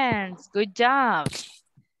payments? Good job.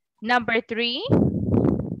 Number 3.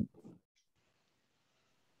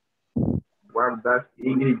 What does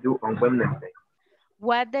English do on Wednesday?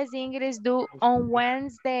 What does Ingrid do on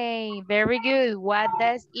Wednesday? Very good. What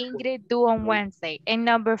does Ingrid do on Wednesday? And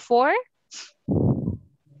number 4?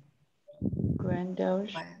 When does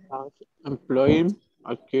Employee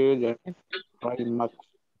acquire the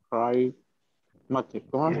right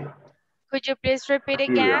matter. Could you please repeat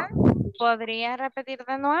again? ¿Podría repetir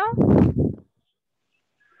de nuevo?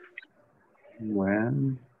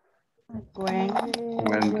 When do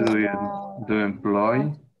you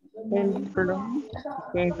employ?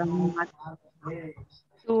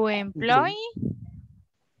 To employ?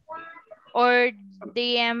 Or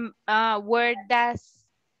the where does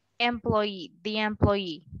employee, the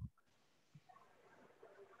employee?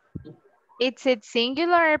 It's it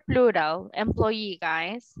singular or plural? Employee,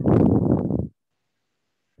 guys.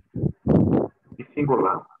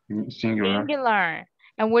 Singular. Singular.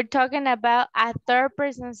 And we're talking about a third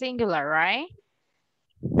person singular, right?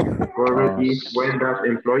 Correct is when does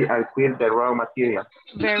employee acquire the raw material?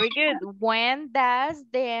 Very good. When does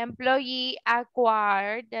the employee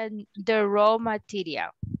acquire the raw material?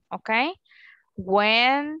 Okay.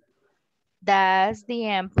 When does the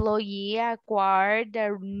employee acquire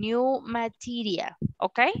the new material?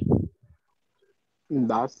 Okay.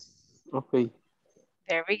 That's okay.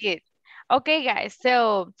 Very good. Okay, guys,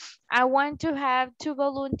 so I want to have 2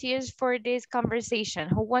 volunteers for this conversation.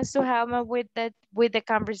 Who wants to help me with the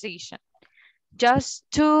conversation? Just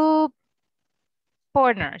 2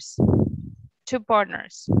 partners. 2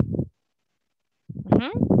 partners.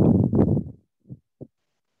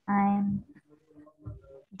 I'm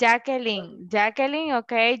Jacqueline. Jacqueline,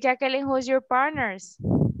 okay. Jacqueline, who's your partners?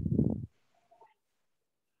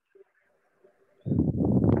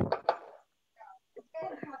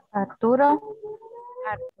 Arturo.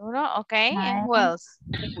 Arturo, okay. And I'm who else?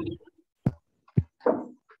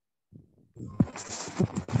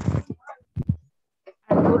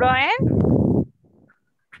 Arturo and?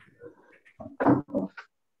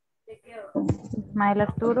 Ismael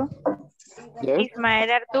Arturo. Yes.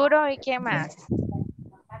 Ismael Arturo, ¿y quién más?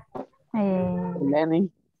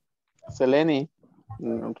 Seleni.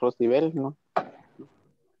 Rosibel, ¿no?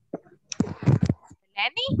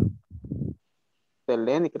 Lenny?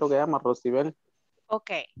 Seleni, creo que llama Rosibel.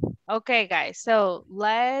 Okay. Okay, guys. So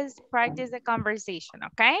let's practice the conversation,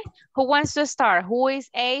 okay? Who wants to start? Who is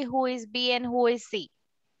A, who is B, and who is C?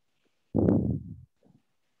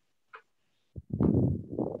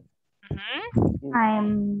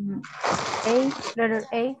 I'm A, letter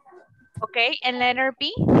A. Okay, and letter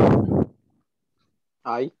B?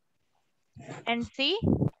 I. And C?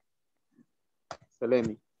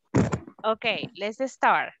 Seleni. Okay, let's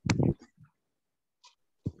start.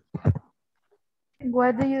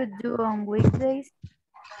 What do you do on weekdays?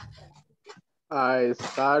 I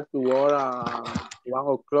start to work at 1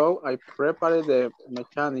 o'clock. I prepare the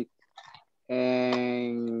mechanic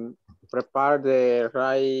and prepare the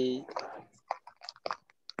right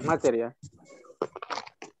material.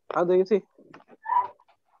 How do you see?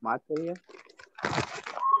 Material.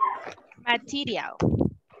 Material.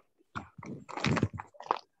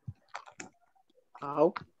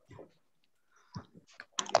 How?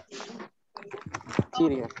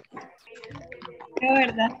 Material.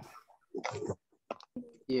 ¿Verdad?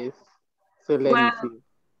 Yes. Seleni. Wow.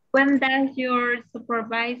 When does your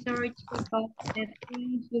supervisor check off the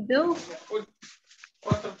things you do?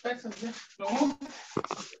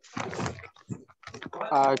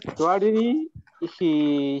 Actually,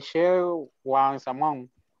 he share once a month.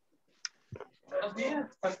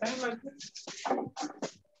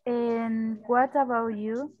 And what about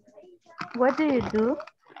you? What do you do?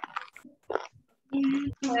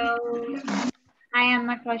 So I am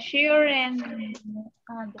a cashier and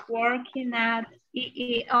working at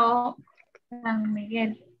EEO San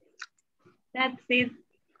Miguel. That's it.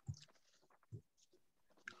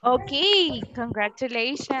 Okay,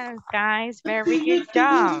 congratulations, guys. Very good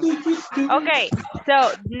job. Okay,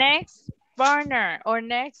 so next partner or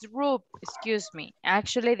next group, excuse me.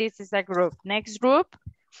 Actually, this is a group. Next group,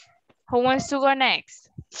 who wants to go next?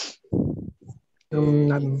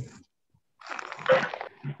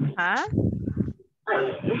 Huh?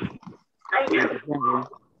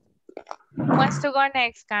 Who wants to go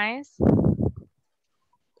next, guys?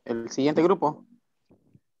 El siguiente grupo.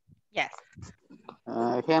 Yes.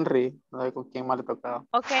 Henry, no sé con quién más le tocaba.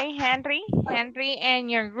 Okay, Henry and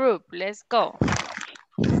your group, let's go.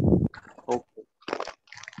 Okay.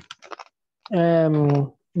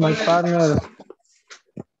 My partner.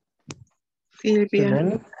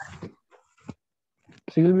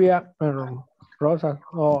 Silvia, perdón. Rosa,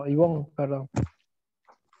 Ivonne, perdón.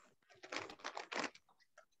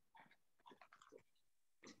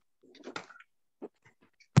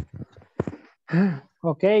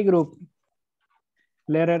 Okay, group.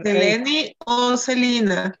 Letter A. ¿Seleni o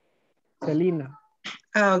Celina? Celina.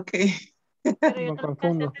 Ah, ok. Pero yo No no alcancé a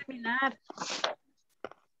confundo. terminar.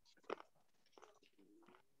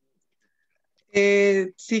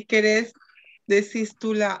 Si querés, decís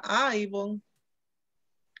tú la A, Ivonne.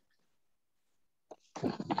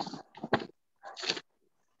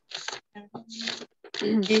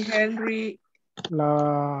 Y Henry.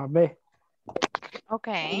 La B.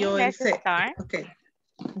 Okay, Yo el let's C. start. Ok.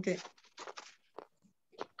 Ok.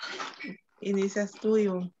 Inicias tú,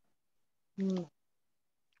 Ivonne.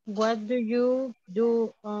 What do you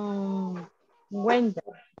do Wednesday?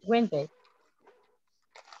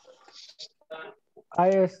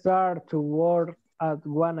 I start to work at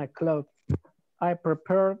 1 o'clock. I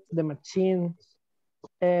prepare the machines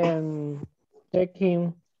and check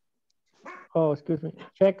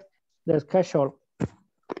the schedule.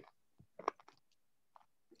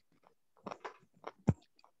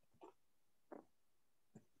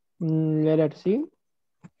 Letter C.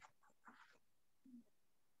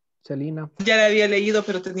 Celina. Ya la había leído,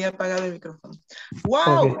 pero tenía apagado el micrófono.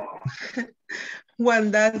 ¡Wow! Okay.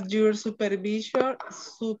 When does your supervisor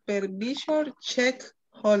check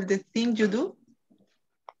all the things you do?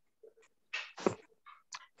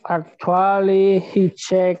 Actually, he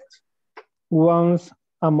checked once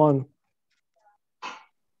a month.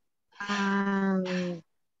 And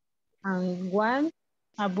what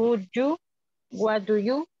about you? What do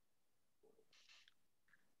you?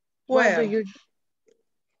 What do Well, you?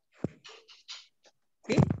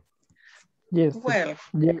 ¿sí? Yes. Well,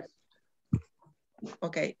 Yes.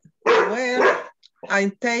 okay. Well,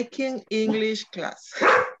 I'm taking English class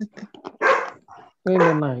In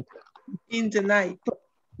the night. in the night.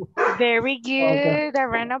 Very Okay. good. A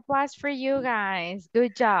round of applause for you guys.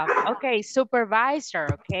 Good job. Okay, supervisor,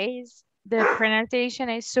 okay? The pronunciation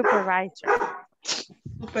is supervisor.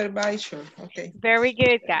 Supervisor, okay. Very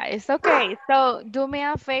good, guys. Okay, so do me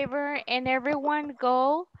a favor and everyone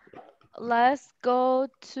go. Let's go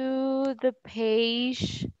to the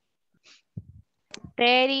page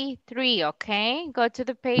 33, okay? Go to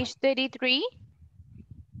the page 33.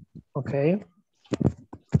 Okay.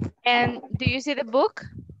 And do you see the book?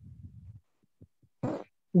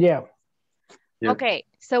 Yeah. Yes. Okay,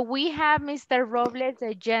 so we have Mr. Robles'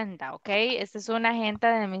 agenda, okay? Esta es una agenda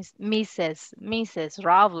de Mrs.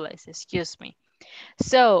 Robles, excuse me.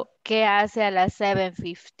 So, ¿qué hace a las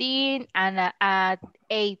 7:15, and at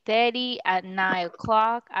 8:30, at 9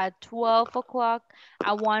 o'clock, at 12 o'clock,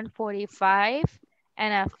 at 1:45,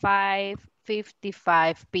 and at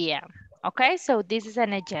 5:55 p.m.? Okay, so this is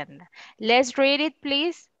an agenda. Let's read it,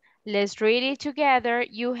 please. Let's read it together.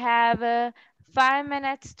 You have 5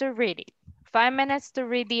 minutes to read it. 5 minutes to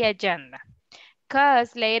read the agenda.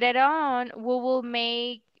 Because later on, we will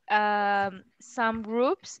make some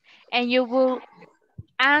groups and you will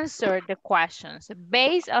answer the questions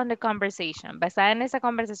based on the conversation. Basada en esa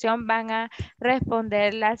conversación van a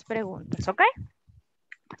responder las preguntas, ¿ok?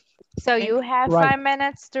 So you have Right. 5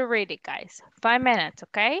 minutes to read it, guys. 5 minutes,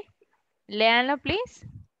 ¿ok? Léanlo, please.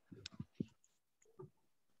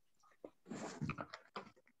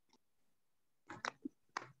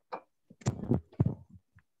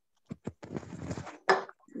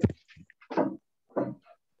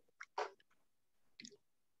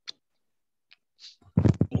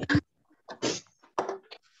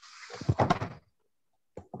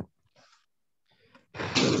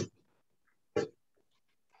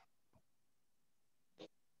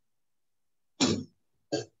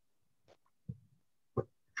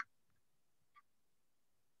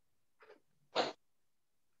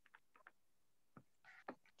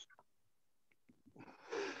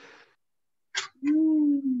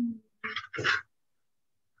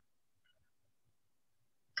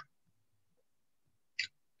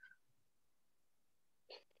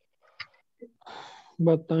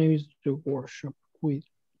 What time is the workshop with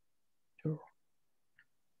your...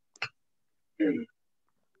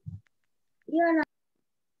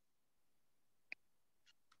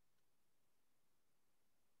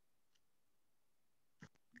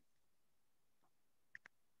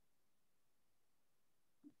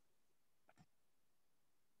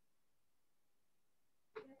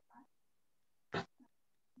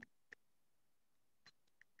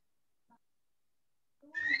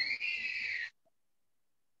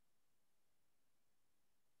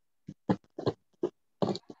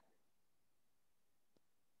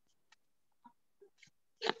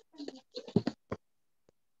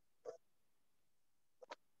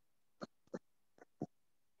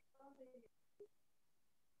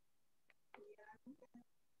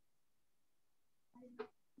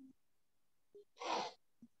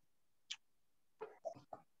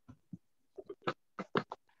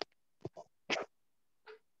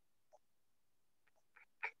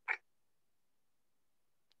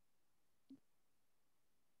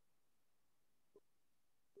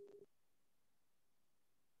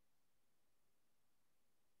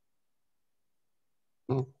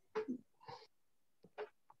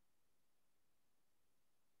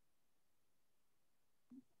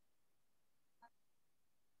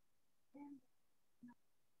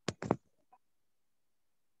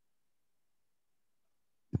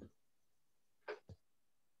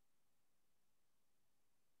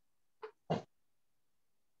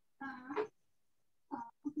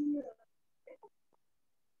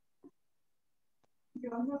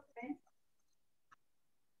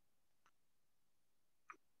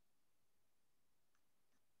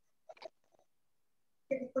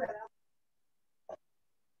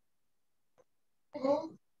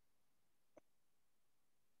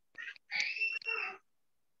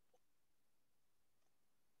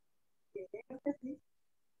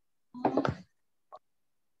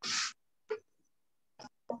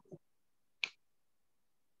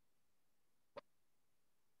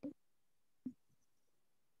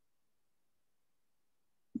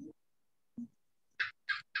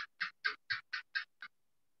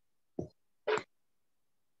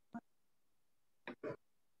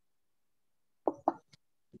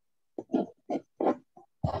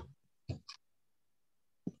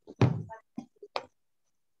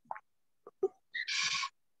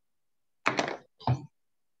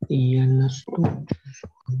 Y en las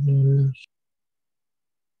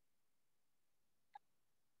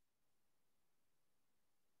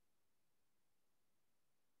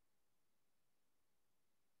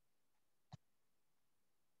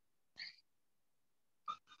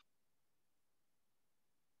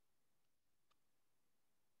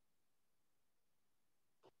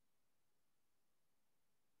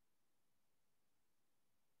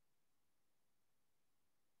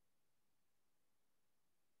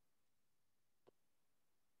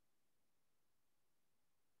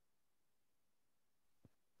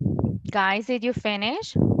Guys, did you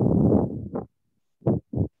finish?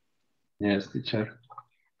 Yes, teacher.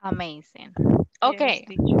 Amazing. Yes, Okay.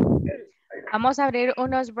 teacher. Vamos a abrir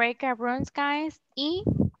unos breakout rooms, guys, y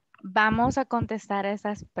vamos a contestar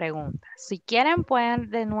esas preguntas. Si quieren, pueden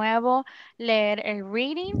de nuevo leer el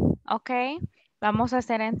reading, ¿ok? Vamos a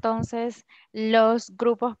hacer entonces los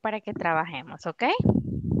grupos para que trabajemos, ¿ok?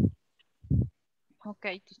 Ok,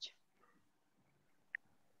 teacher.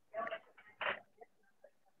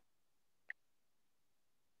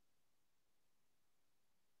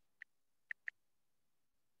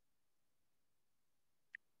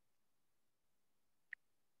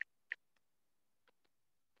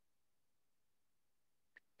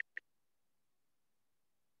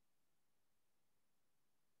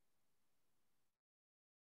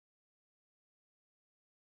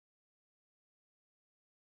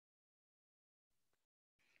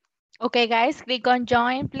 Okay, guys, click on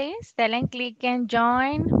join, please. Denle click en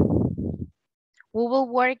join. We will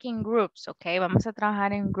work in groups, okay? Vamos a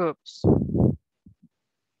trabajar en groups.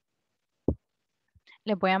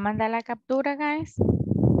 Les voy a mandar la captura, guys.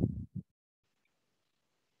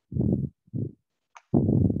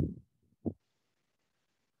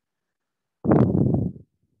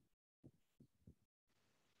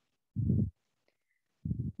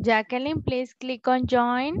 Jacqueline, please click on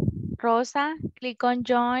join. Rosa, click on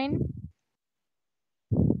join.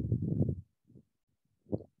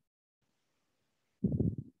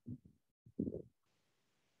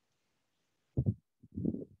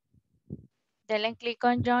 Denle click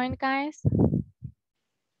on join, guys.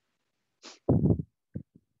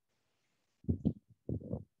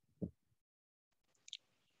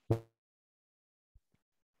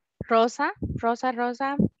 Rosa,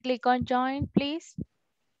 Rosa, click on join, please.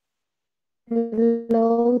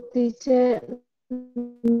 Hello, teacher.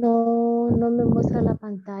 No me muestra la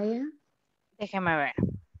pantalla. Déjeme ver.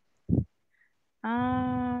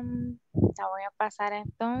 La voy a pasar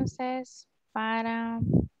entonces para...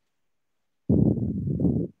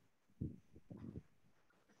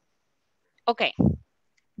 Ok.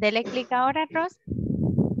 Dele clic ahora, Rosa.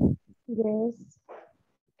 Yes.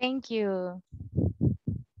 Thank you.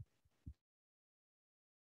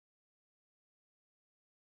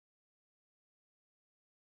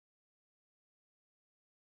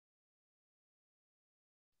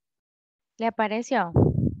 ¿Le apareció?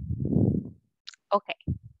 Ok.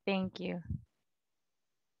 Thank you.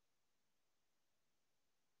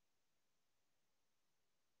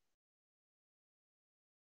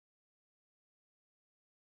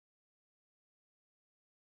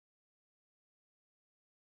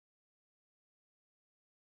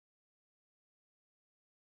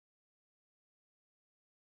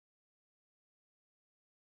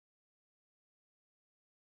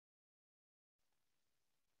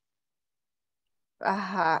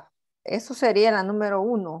 Ajá. Eso sería la número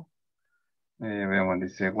 1. Veamos,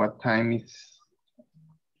 dice, what time is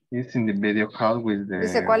It's in the video call with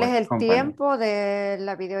Dice, the ¿cuál es web el company. tiempo de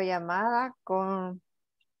la videollamada con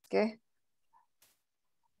qué?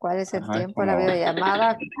 ¿Cuál es el Ajá, tiempo de la como-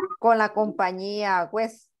 videollamada con la compañía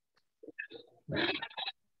West?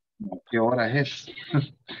 ¿Qué hora es?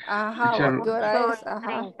 Ajá, ¿o Teacher, a qué hora es?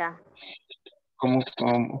 Ajá.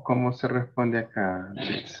 ¿Cómo se responde acá?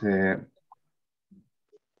 Dice,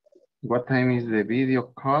 what time is the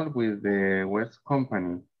video call with the West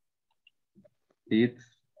company? It's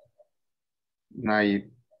night.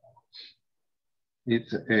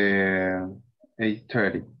 It's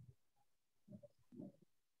 8:30.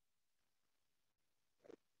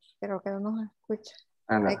 Creo que no nos escucha.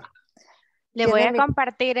 Ana. Le voy a mi-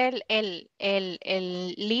 compartir el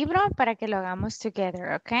libro para que lo hagamos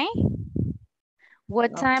together, ¿ok?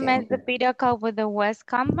 What time Okay. is the video call with the West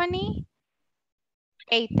Company?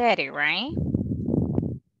 8:30, right?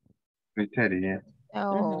 8:30, yeah.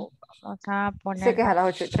 So, vamos a Dice poner... que es a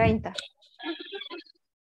las 8:30.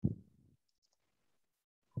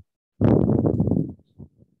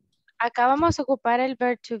 Acá vamos a ocupar el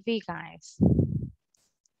verb to be, guys.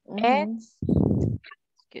 It's,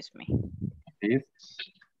 excuse me. It's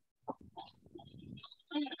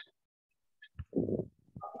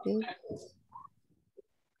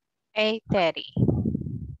 8:30.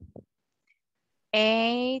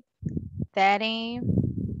 8:30.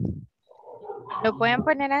 Lo pueden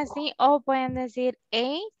poner así o pueden decir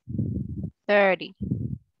 8:30.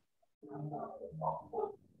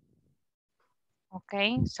 Ok,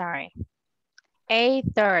 sorry.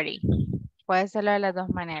 8:30. Puede serlo de las dos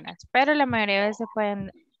maneras, pero la mayoría de veces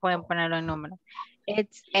pueden ponerlo en número.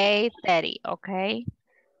 It's 8:30, ok.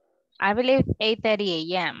 I believe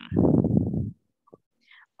 8:30 a.m.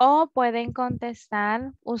 O pueden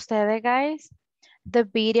contestar ustedes, guys. The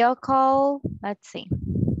video call, let's see.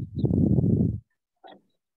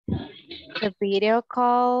 The video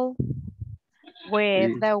call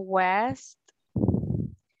with the West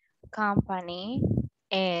Company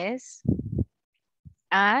is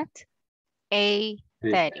at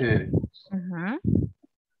 8:30.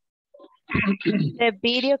 The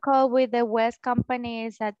video call with the West Company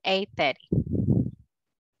is at 8:30.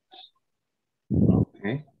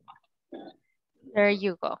 okay. There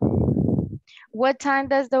you go. What time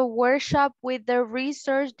does the workshop with the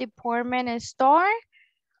research department start?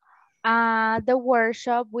 The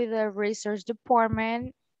workshop with the research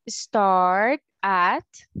department start at,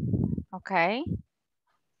 okay.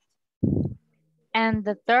 And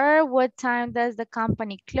the third, what time does the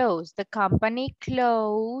company close? The company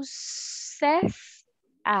closes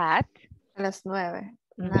at? A las 9.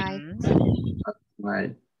 Night.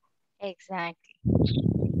 Night. Exactly.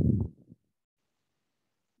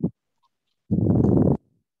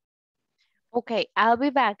 Okay, I'll be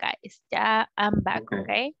back, guys. Yeah, I'm back,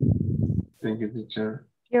 okay? Thank you, teacher.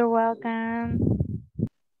 You're welcome.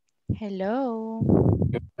 Hello.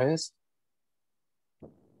 Pues,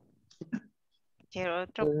 Quiero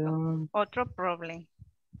otro problem.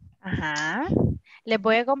 Ajá. Les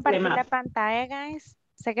voy a compartir la pantalla, guys.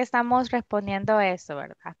 Sé que estamos respondiendo eso,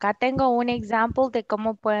 ¿verdad? Acá tengo un ejemplo de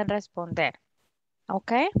cómo pueden responder.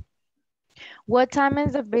 ¿Ok? What time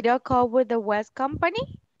is the video call with the West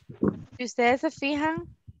Company? Si ustedes se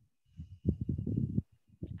fijan,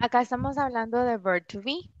 acá estamos hablando de verb to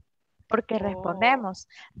be, porque respondemos.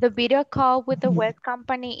 The video call with the West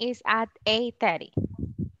Company is at 8:30.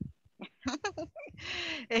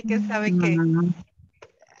 Es que sabe que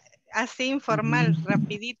así informal,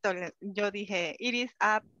 rapidito, yo dije, it is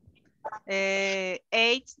at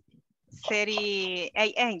 8:30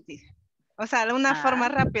 a.m. O sea, una forma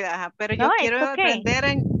rápida, ajá, pero No, yo quiero it's okay. aprender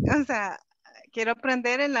quiero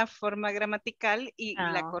aprender en la forma gramatical y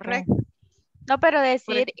la correcta. No, pero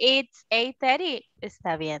decir it's 8:30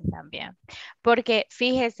 está bien también. Porque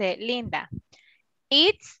fíjese, Linda,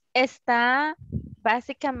 it's está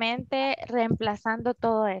básicamente reemplazando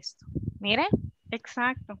todo esto. Miren.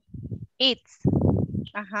 Exacto. It's.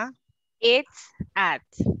 Ajá. It's at.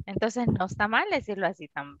 Entonces no está mal decirlo así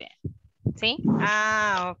también. ¿Sí?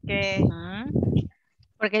 Ah, ok.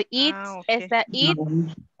 Porque it's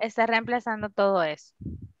está reemplazando todo eso.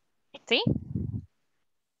 ¿Sí?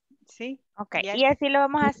 Sí. Ok. Y así lo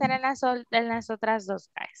vamos a hacer en las otras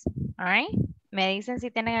dos, guys. All right. Me dicen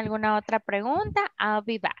si tienen alguna otra pregunta. I'll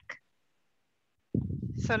be back.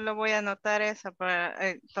 Solo voy a anotar esa para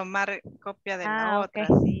tomar copia de la otra.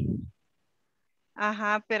 Ok. Sí.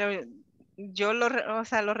 Ajá, pero yo lo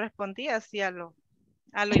respondí así a lo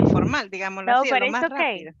informal, digámoslo así, a lo más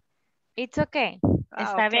rápido. It's okay.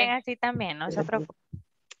 Está bien así también, no se preocupe.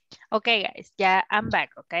 Ok, guys, ya I'm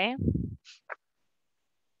back, ok.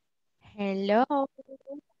 Hello.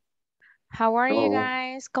 How are you Hello.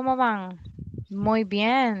 guys? ¿Cómo van? Muy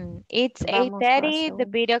bien. It's Vamos 8:30. The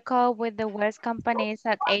fácil. video call with the West Company is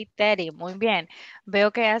at 8:30. Muy bien.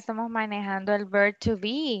 Veo que ya estamos manejando el verb to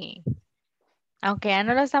be. Aunque ya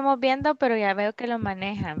no lo estamos viendo, pero ya veo que lo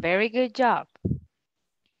manejan. Very good job.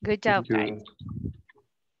 Good job, guys. Good.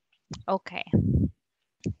 Okay.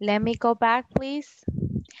 Let me go back, please.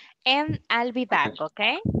 And I'll be back,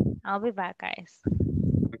 okay? I'll be back, guys.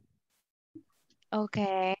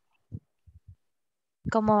 Okay.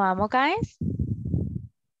 ¿Cómo vamos, guys?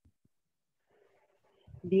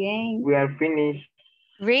 Bien. We are finished.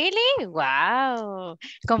 Really? Wow.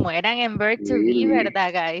 Como eran en verb to be, Really?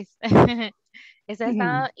 ¿verdad, guys? Eso ha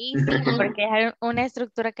estado easy porque es una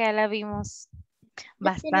estructura que ya la vimos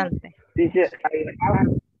bastante. Teacher,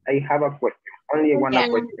 I have a question. Only one Yeah.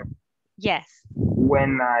 question. Yes.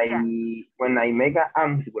 When I make an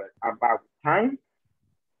answer about time,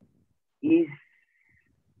 is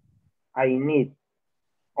I need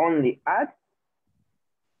only add,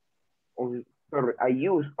 or sorry, I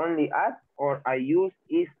use only add, or I use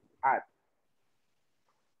is add.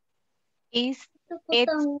 It's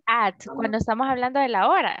at. Cuando estamos hablando de la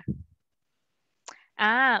hora.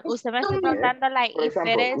 Ah, usted me está Yes. preguntando like For if it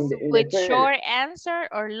example, is in with the first, short answer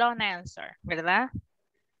or long answer, ¿verdad?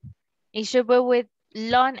 It should be with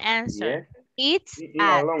long answer. yes, It's in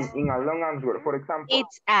at. a long answer. For example,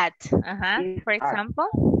 It's at. is For at. example.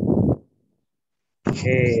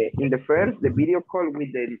 In the first, the video call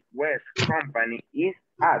with the West company is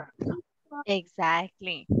at.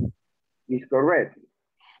 Exactly. Is correct.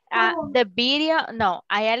 The video, no,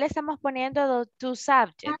 allá le estamos poniendo the two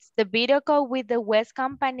subjects. The video call with the West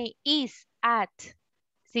Company is at,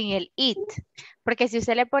 sin el it. Porque si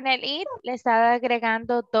usted le pone el it, le está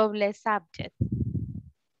agregando doble subject,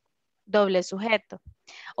 doble sujeto.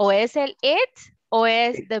 O es el it, o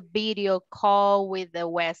es the video call with the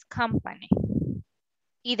West Company.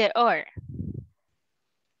 Either or.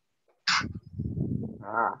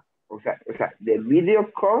 Ah, o sea, the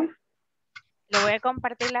video call. Le voy a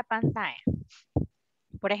compartir la pantalla.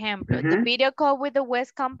 Por ejemplo, the video call with the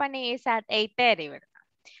West Company is at 8:30, ¿verdad?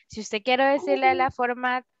 Si usted quiere decirle la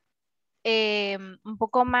forma un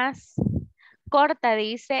poco más corta,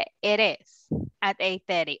 dice it is at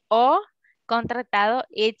 8:30 o contratado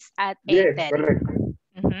it's at 8:30. Yes, correct.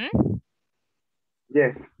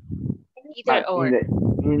 Yes. Either or.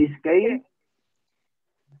 In this case,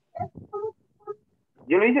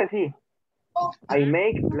 yo lo hice así. I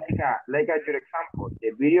make like a your example.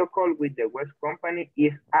 The video call with the West Company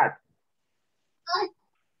is at.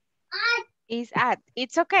 Is at.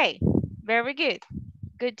 It's okay. Very good.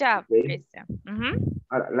 Good job, Okay. Christian.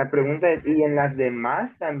 Ahora, la pregunta es, ¿y en las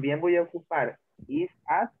demás también voy a ocupar is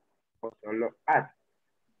at o solo at?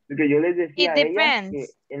 Porque yo les decía It a ellas depends.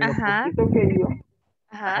 que en lo poquito que yo,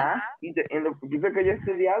 en lo poquito que yo he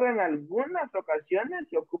estudiado, en algunas ocasiones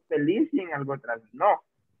se ocupa el is y en algo otras no.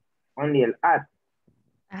 Only el at.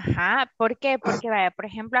 ¿Por qué? Porque vaya, por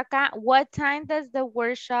ejemplo acá, what time does the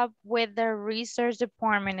workshop with the research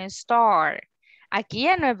department start? Aquí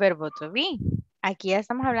ya no es verbo to be. Aquí ya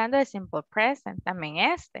estamos hablando de simple present, también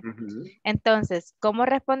este. Entonces, ¿cómo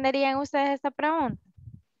responderían ustedes a esta pregunta?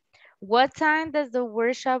 What time does the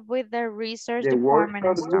workshop with the research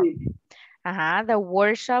department start? The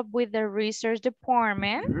workshop with the research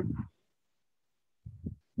department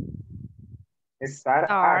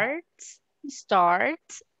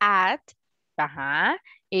starts at,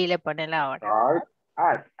 y le ponen la hora.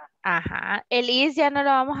 Start at. El is ya no lo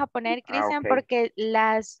vamos a poner, Cristian, porque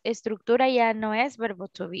la estructura ya no es verbo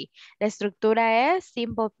to be. La estructura es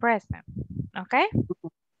simple present. ¿Ok?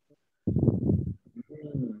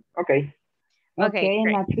 Ok,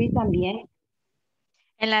 en la tree también.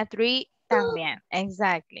 En la tree también,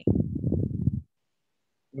 exactly.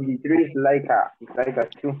 In the tree is like a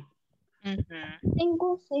two.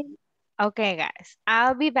 Okay, guys.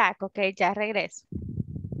 I'll be back, okay? Ya regreso.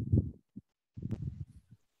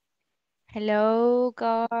 Hello,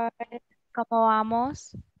 guys. ¿Cómo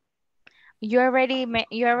vamos? You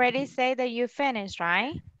already say that you finished,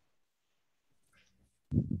 right?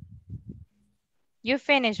 You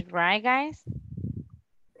finished, right, guys?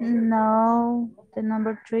 No, the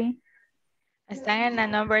number 3. Están en la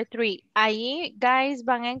number 3. Ahí, guys,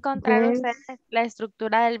 van a encontrar ustedes la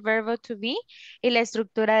estructura del verbo to be y la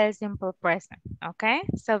estructura del simple present, ¿ok?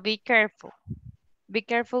 So, be careful. Be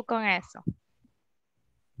careful con eso.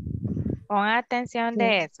 Pongan atención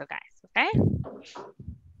de eso, guys, ¿ok?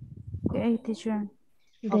 Okay, teacher.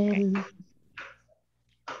 Okay.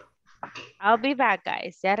 I'll be back,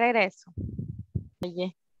 guys. Ya regreso.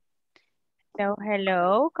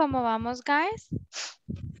 Hello, ¿cómo vamos, guys?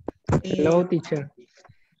 Hello, teacher.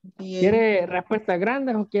 ¿Quiere respuestas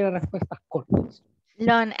grandes o quiere respuestas cortas?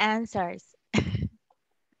 Long answers.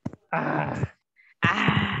 Ah.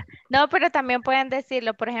 No, pero también pueden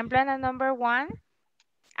decirlo. Por ejemplo, en el number one,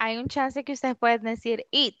 hay un chance que ustedes pueden decir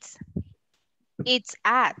it's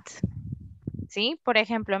at. ¿Sí? Por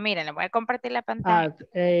ejemplo, miren, le voy a compartir la pantalla. At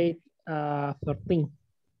 8:13.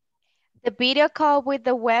 The video call with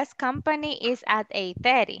the West Company is at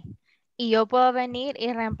 8:30. Y yo puedo venir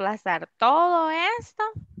y reemplazar todo esto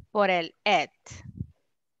por el it.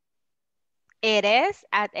 It is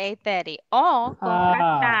at 8:30. O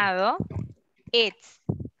contrastado, it's.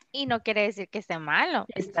 Y no quiere decir que esté malo.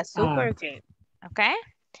 Está súper good. ¿Ok?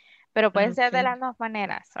 Pero puede ser de las dos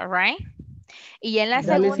maneras. ¿All right? Y en la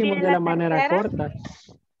Ya lo segunda y hicimos en de la la manera tercera. corta.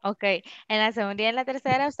 Ok. En la segunda y en la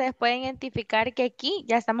tercera ustedes pueden identificar que aquí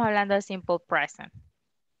ya estamos hablando de simple present.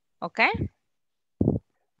 ¿Ok?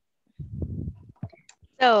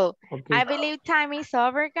 So, I believe time is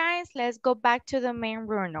over, guys. Let's go back to the main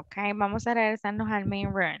room, okay? Vamos a regresarnos al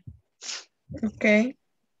main room. Okay.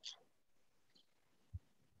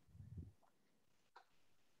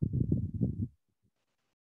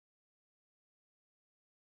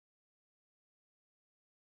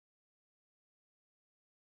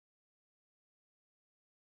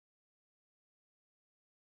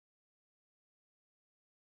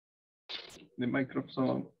 The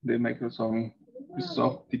Microsoft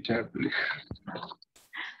teacher, please.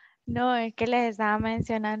 No, es que les estaba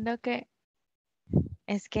mencionando que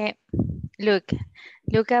es que, look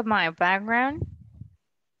at my background.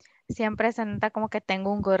 Siempre se nota como que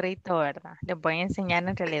tengo un gorrito, ¿verdad? Les voy a enseñar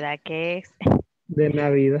en realidad qué es. De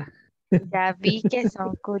Navidad. Ya vi que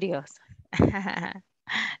son curiosos.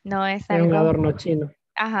 No es Es algo... un adorno chino.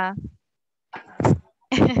 Ajá.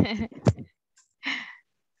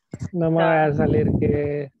 No me va a salir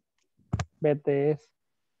que BTS.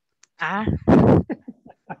 Ah.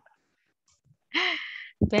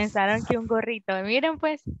 Pensaron que un gorrito. Miren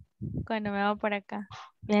pues, cuando me va por acá.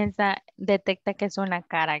 Detecta que es una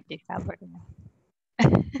cara quizá.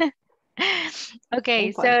 Ok,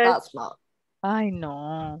 Un fantasma. Ay,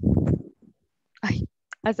 no. Ay,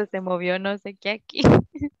 hasta se movió no sé qué aquí.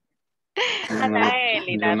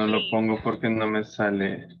 Yo no lo pongo porque no me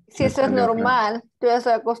sale. Si eso es normal, yo ya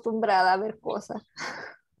estoy acostumbrada a ver cosas.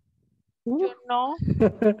 Yo no.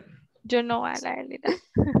 Yo no, a la Elena.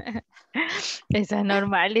 Eso es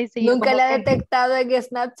normal. Nunca le he detectado en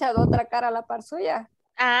Snapchat otra cara a la par suya.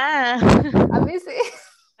 Ah. A mí sí.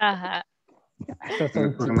 Ajá. Estos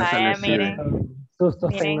son Vaya, miren.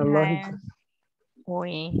 Sustos Miren, tecnológicos.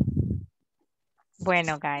 Uy.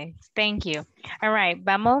 Bueno, guys, thank you. All right,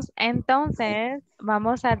 vamos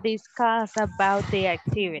a discuss about the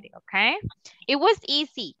activity, okay? It was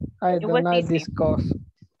easy. I do not discuss.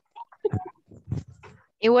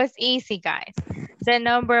 It was easy, guys. The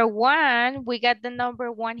number one, we got the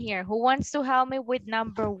number one here. Who wants to help me with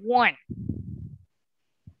number one?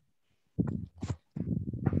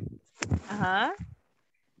 Ajá.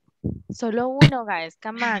 Solo uno, guys.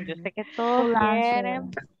 Come on. Yo sé que todos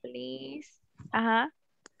quieren. Please. Ajá.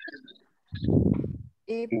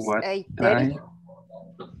 It's 8:30.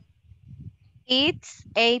 It's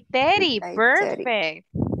 8:30. Perfect.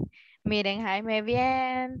 Miren, Jaime,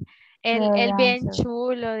 bien. Él bien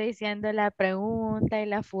chulo diciendo la pregunta y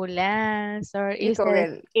la full answer. Y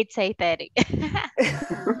usted, it's 8:30.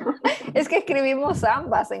 Es que escribimos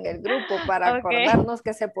ambas en el grupo para acordarnos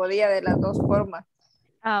que se podía de las dos formas.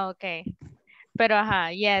 Ah, ok. Pero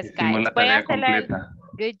ajá, yes, guys. La tarea completa.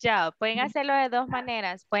 Good job. Pueden hacerlo de dos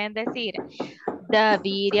maneras. Pueden decir, the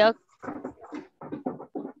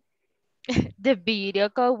video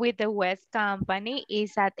call with the West Company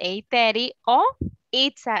is at 8:30 o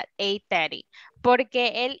it's at 8:30.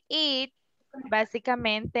 Porque el it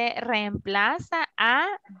básicamente reemplaza a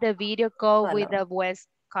the video call with the West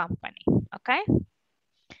Company. Okay?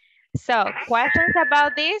 So, questions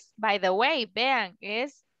about this? By the way, vean,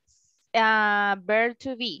 es verb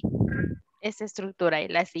to be. Esa estructura. Y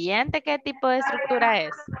la siguiente, ¿qué tipo de estructura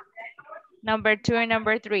es? Number 2 y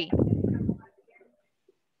number 3.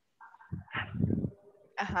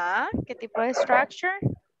 Ajá, ¿qué tipo de structure?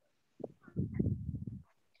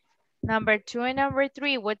 Number 2 and number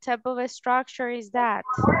 3, what type of a structure is that?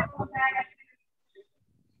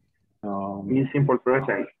 Simple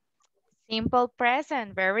present. Simple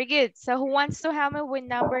present, very good. So who wants to help me with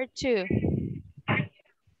number 2?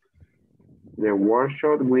 The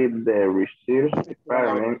workshop with the research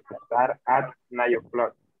department start at 9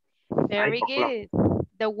 o'clock. Very good.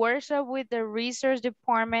 The workshop with the research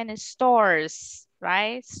department stores,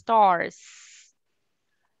 right? Stores.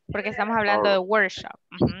 Porque estamos hablando de workshop.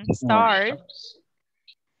 Stars.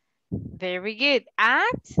 Very good.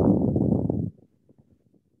 At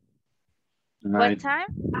what time?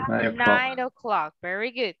 9 o'clock. 9 o'clock.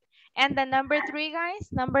 Very good. And the number 3,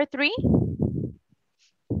 guys? Number 3?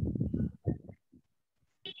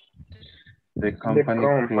 The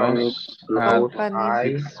company close at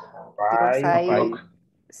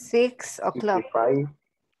 6 o'clock.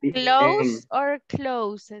 Close or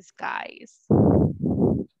closes, guys?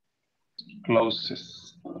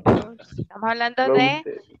 Closes. Estamos hablando de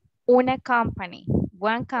una company,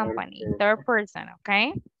 one company, third person,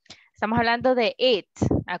 ¿ok? Estamos hablando de it.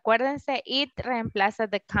 Acuérdense, it reemplaza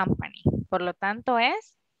the company. Por lo tanto,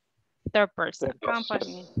 es third person.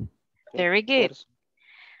 Company. Very good.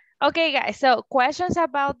 Okay, guys, so questions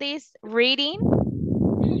about this reading?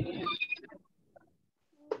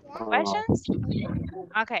 Questions?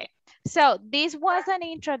 Okay, so this was an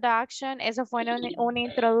introduction. Eso fue una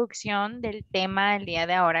introducción del tema del día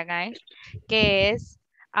de ahora, guys, que es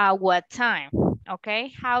what time,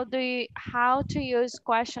 okay? How to use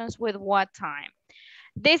questions with what time?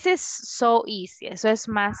 This is so easy. Eso es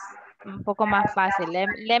un poco más fácil.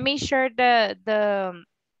 Let me share the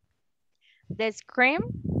screen,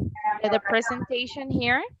 the presentation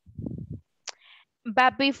here.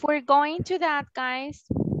 But before going to that, guys,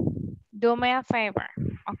 do me a favor,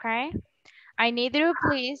 okay? I need you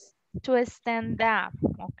please to stand up,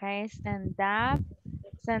 okay? Stand up,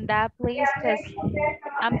 please, because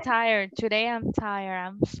I'm tired. Today I'm tired.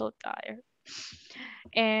 I'm so tired.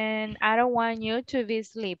 And I don't want you to be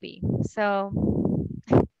sleepy. So,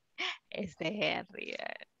 Henry.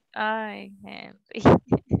 Ay, Henry.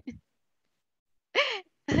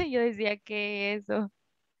 Yo decía que eso.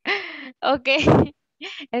 Okay.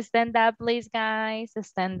 Stand up, please, guys.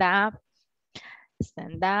 Stand up.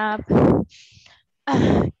 Stand up.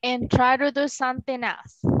 And try to do something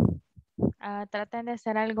else. Traten de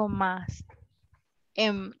hacer algo más.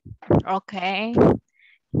 Okay.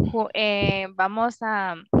 Vamos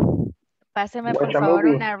a... Páseme por favor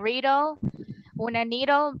una riddle. Una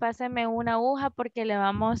needle, páseme una aguja porque le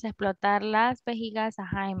vamos a explotar las vejigas a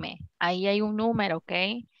Jaime. Ahí hay un número, ¿ok?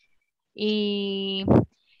 Y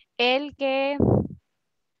el que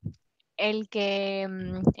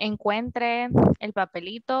encuentre el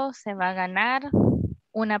papelito se va a ganar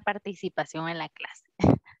una participación en la clase.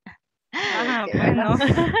 Bueno.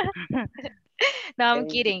 No, I'm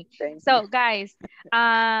kidding. So, guys,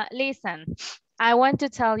 listen. I want to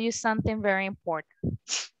tell you something very important.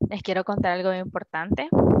 Les quiero contar algo importante.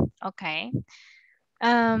 Ok.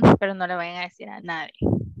 Pero no le vayan a decir a nadie.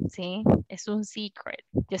 ¿Sí? Es un secret.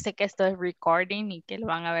 Yo sé que esto es recording y que lo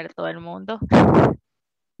van a ver todo el mundo.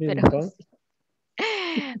 Pero...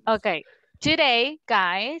 Ok. Today,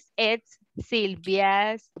 guys, it's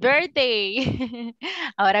Silvia's birthday.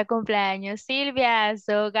 Ahora cumpleaños Silvia.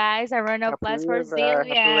 So, guys, a round of applause for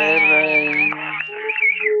Silvia.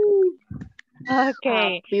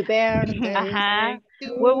 Okay. Happy birthday.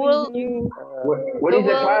 Where is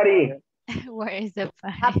the party? Where is the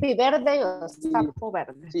party? Happy birthday o sapo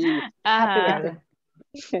verde. Happy birthday.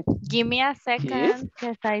 Give me a second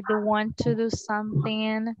because I do want to do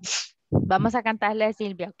something. Vamos a cantarle a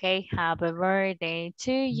Silvia, okay? Happy birthday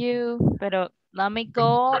to you. Pero let me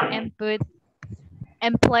go and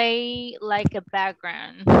play like a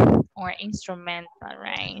background or instrumental,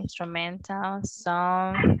 right? Instrumental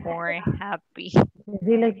song for happy.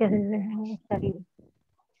 Dile que se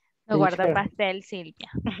No guarda pastel, Silvia.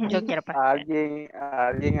 Yo quiero pastel.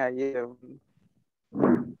 Alguien ayer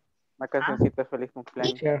una cancioncita feliz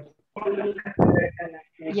cumpleaños.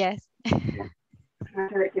 Yes.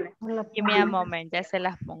 Give me a moment, ya se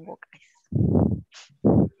las pongo, guys.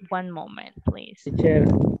 One moment, please. Teacher.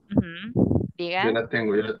 Diga. Yo la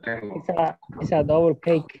tengo. Esa double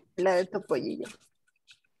cake. La de topollillo.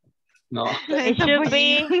 No. It should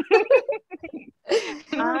be.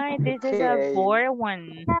 This is a board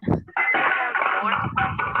one.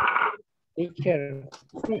 Teacher.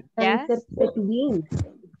 Yes.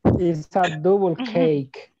 It's a double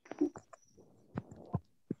cake.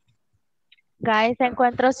 Guys,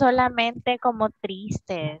 encuentro solamente como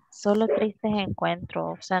tristes. Solo tristes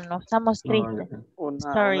encuentro. O sea, no estamos tristes.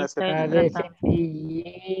 Sorry, estoy tratando. De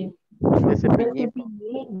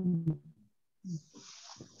cepillín.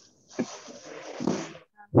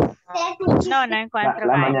 No encuentro.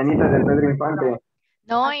 La mañanita de Pedro Infante.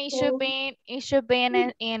 No, it should be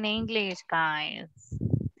in English, guys.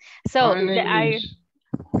 So I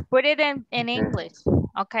put it in English.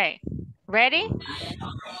 Okay, ready?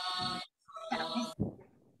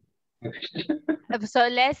 So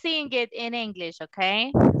let's sing it in English,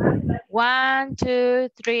 okay? 1, 2,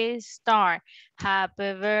 3, start.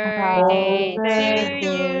 Happy birthday to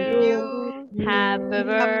you. Happy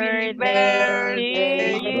birthday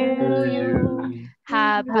birthday to you.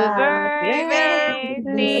 Happy birthday,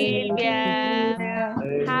 Silvia.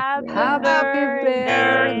 Happy Happy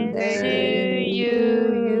birthday to birthday you.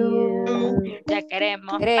 Ya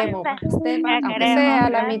queremos Queremos pastel. pastel, Ya aunque queremos sea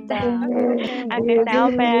la pastel. mitad. Aunque sea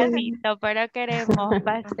un pedacito, pero queremos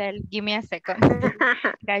pastel. Give me a second.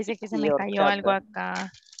 Guys, es que se me Y cayó algo horchata.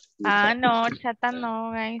 acá. Ah, no, horchata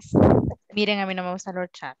no, guys. Miren, a mí no me gusta la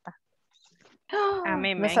horchata. A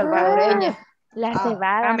mí No me es encanta. salvadoreña. La A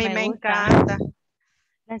cebada mí me me gusta. encanta.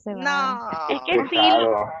 La cebada.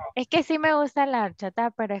 No. Es que sí me gusta la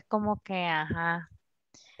horchata, pero es como que, ajá.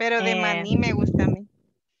 Pero de maní me gusta a mí.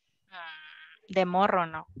 De morro,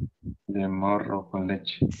 ¿no? De morro con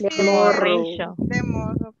leche. Sí, Morrillo. de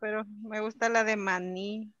morro, pero me gusta la de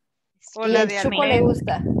maní. O ¿Y la el de chuco le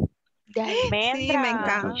gusta? De almendra. Sí, me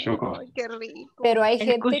encanta. Choco. Ay, qué rico. Pero hay El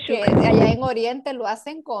gente que cuchuco. allá en Oriente lo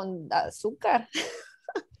hacen con azúcar.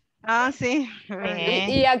 Ah, sí.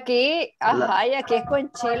 Y aquí, ajá, y aquí es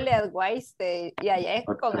con chile, guayste, y allá es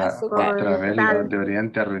con azúcar. Otra vez los de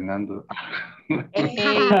Oriente arruinando. Ey,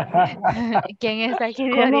 ¿quién está aquí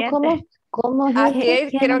de Oriente? ¿Cómo? Aquí ¿Quién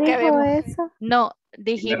creo que dijo habíamos... eso? No, Primero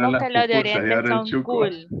dijimos las que los de pupusas y Oriente ahora el son chuco.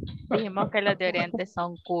 cool. Dijimos que los de Oriente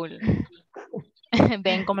son cool.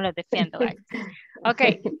 Ven cómo los defiendo, guys.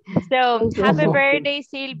 Okay, so happy birthday,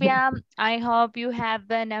 Silvia. I hope you have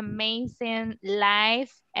an amazing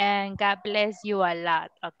life and God bless you a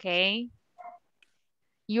lot, okay?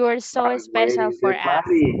 You are so special for us.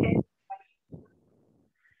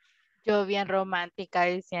 Yo bien romántica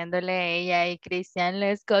diciéndole a ella y Cristian,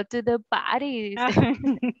 let's go to the party.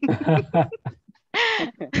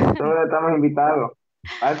 Todos estamos invitados.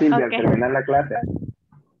 Silvia, Okay. al terminar la clase.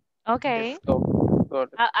 Okay.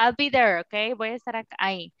 I'll be there, okay? Voy a estar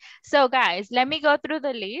ahí. So, guys, let me go through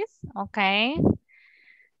the list, okay?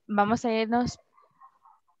 Vamos a irnos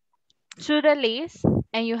to the list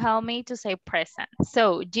and you help me to say present.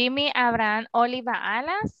 So, Jimmy, Abraham, Oliva,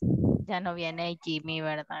 Alas. Ya no viene Jimmy,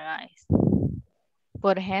 ¿verdad, guys?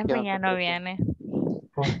 Por Henry ya no viene.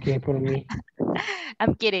 ¿Por qué? Por mí.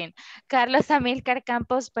 I'm kidding. Carlos Amílcar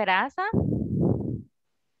Campos Peraza.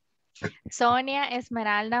 Sonia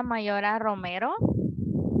Esmeralda Mayora Romero.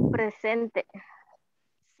 Presente.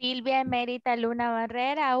 Silvia Emérita Luna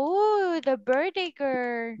Barrera. The birthday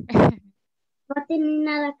girl. No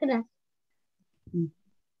terminada clase.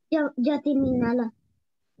 Ya terminada.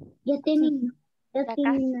 Ya terminada.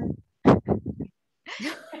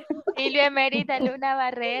 Silvia Emérita Luna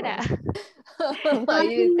Barrera.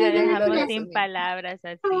 Ahí La tiene dejamos Gloria sin Sumir. palabras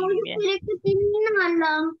a Silvia.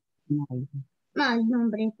 Ay,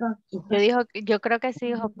 nombre, Yo creo que sí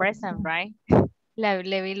dijo present, right?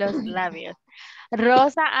 Le vi los labios.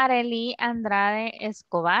 Rosa Arely Andrade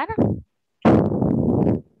Escobar.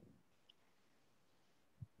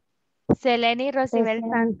 Seleni Rosibel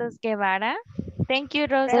Santos Guevara. Thank you,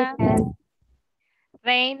 Rosa.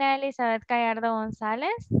 Reina Elizabeth Gallardo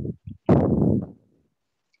González.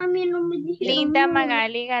 A mí no me dijeron Linda nada.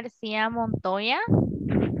 Magali García Montoya.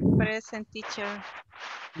 Present teacher.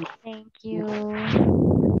 Thank you.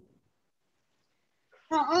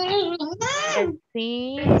 Let's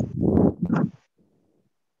see.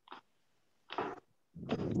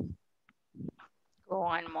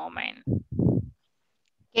 One moment.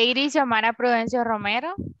 Katie Xiomara Prudencio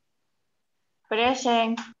Romero.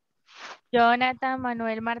 Present. Jonathan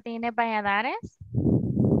Manuel Martínez Valladares.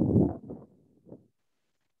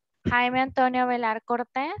 Jaime Antonio Velar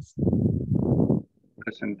Cortés.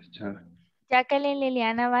 Present teacher. Jacqueline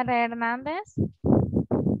Liliana Barrera Hernández.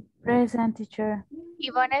 Present teacher.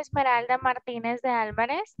 Ivonne Esmeralda Martínez de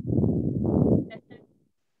Álvarez.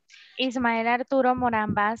 Ismael Arturo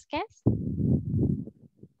Morán Vázquez.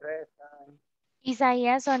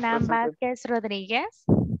 Isaías Onán Vázquez Rodríguez.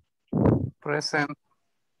 Present.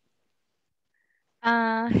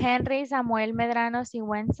 Henry Samuel Medrano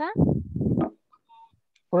Sigüenza.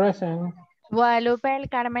 Present. Guadalupe del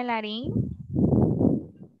Carmen Larín.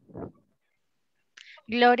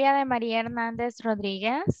 Gloria de María Hernández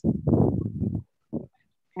Rodríguez.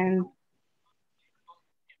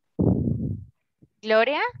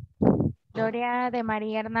 Gloria de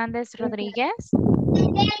María Hernández Rodríguez.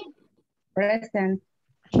 Present.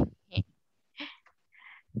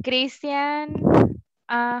 Cristian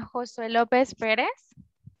Josué López Pérez.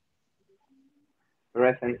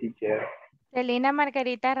 Present teacher. Celina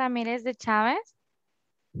Margarita Ramírez de Chávez.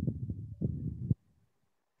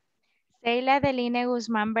 Seila Deline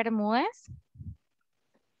Guzmán Bermúdez.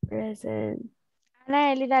 Present.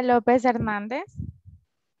 Ana Elida López Hernández.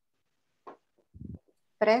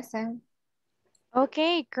 Present.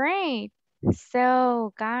 Okay, great.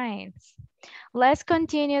 So, guys, Let's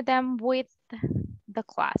continue them with the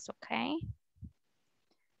class, okay?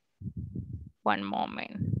 One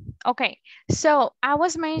moment. Okay, so I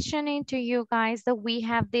was mentioning to you guys that we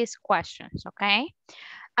have these questions, okay?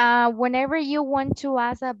 Whenever you want to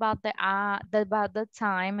ask about the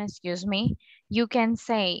time, excuse me, you can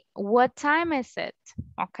say, what time is it?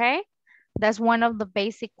 Okay, that's one of the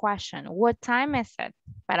basic questions. What time is it?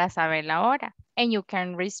 Para saber la hora. And you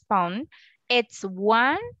can respond, it's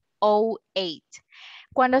 1:08.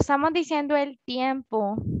 Cuando estamos diciendo el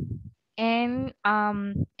tiempo en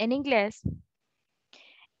inglés,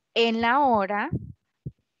 en la hora,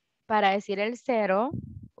 para decir el 0,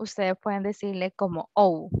 ustedes pueden decirle como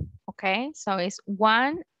O, okay? So it's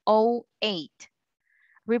 1:08.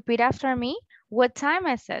 Repeat after me. What time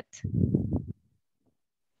is it?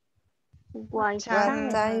 What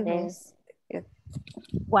time is it?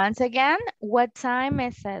 Once again, what time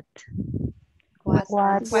is it? What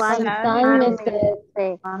time is it?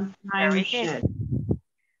 Very good.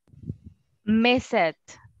 Miss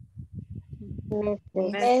it. Miss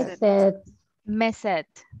it. Miss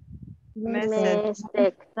it. Miss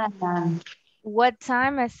it. What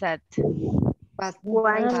time is it?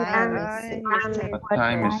 What time is it? What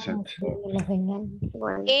time is it?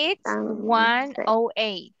 It's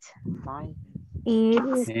 1:08.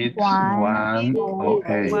 It's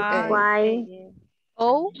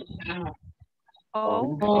 1:08.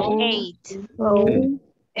 Oh, eight.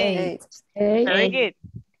 Very good.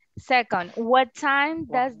 Second, what time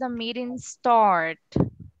does the meeting start?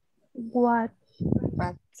 What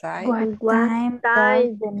time? time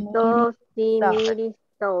does the meeting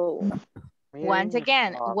start? Once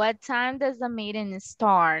again, what time does the meeting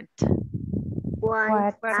start?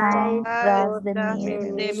 What time does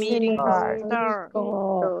the meeting start?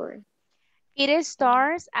 It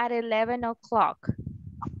starts at 11 o'clock.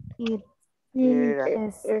 It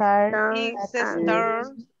Starts starts at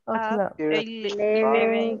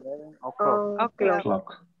 11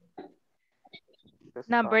 o'clock.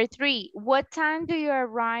 Number 3, what time do you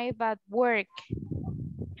arrive at work?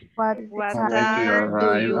 What time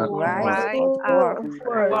do you arrive at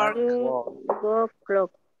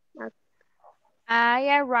work?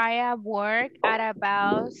 I arrive at work at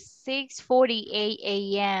about 6:48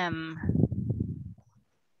 a.m.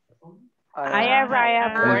 I arrive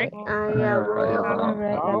at work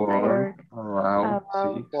around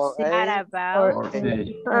at about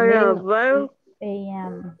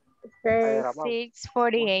a.m.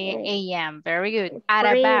 6:48 a.m. Very good. At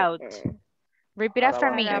about. Repeat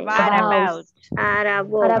after me. At about.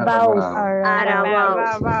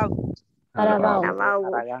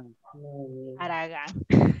 Aragán.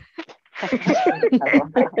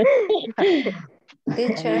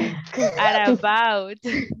 Teacher. At about.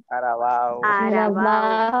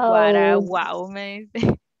 Guarauau, me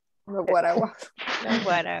dice. No, guaragua. No,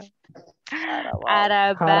 guarau. At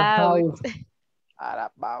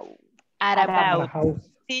about.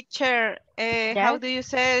 Teacher, how do you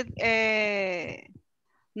say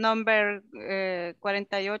number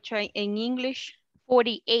 48 in English?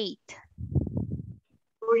 48.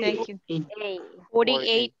 Thank you.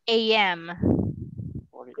 48 a.m.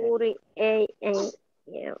 48 a.m.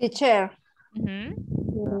 Teacher.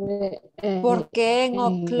 ¿Por qué en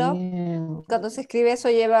o'clock, cuando se escribe eso,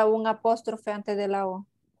 lleva un apóstrofe antes de la O?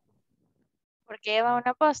 ¿Por qué lleva un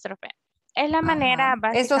apóstrofe? Es la manera,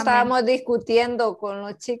 básicamente. Eso estábamos discutiendo con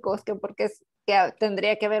los chicos, que porque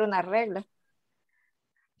tendría que haber una regla.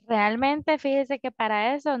 Realmente, fíjese que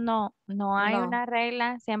para eso no hay una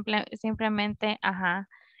regla, simplemente,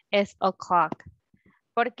 es o'clock.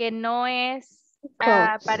 Porque no es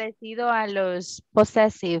parecido a los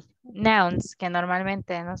possessive nouns que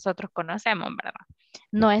normalmente nosotros conocemos, ¿verdad?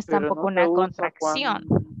 No es tampoco una contracción.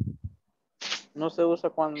 No se usa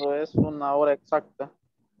cuando es una hora exacta.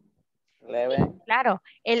 Claro,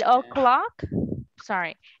 el o'clock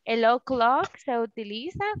se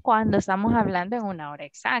utiliza cuando estamos hablando en una hora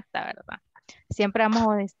exacta, ¿verdad? Siempre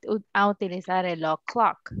vamos a utilizar el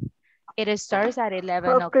o'clock. It starts at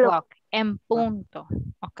 11 o'clock, en punto,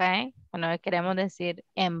 ¿ok? Cuando queremos decir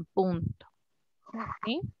en punto.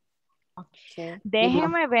 ¿Sí? Okay.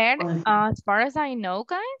 Déjenme ver, as far as I know,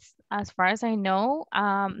 guys,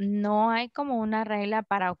 no hay como una regla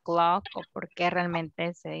para o'clock o por qué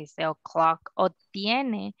realmente se dice o'clock o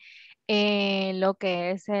tiene lo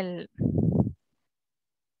que es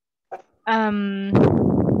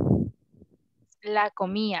la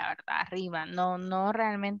comida, ¿verdad? Arriba. No,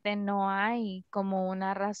 realmente no hay como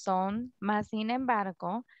una razón, más sin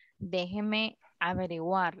embargo, déjenme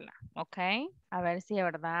averiguarla, ¿ok? A ver si de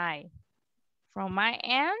verdad hay. From my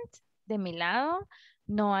end, de mi lado,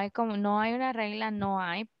 No hay como, no hay una regla, no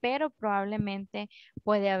hay, pero probablemente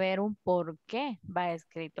puede haber un por qué va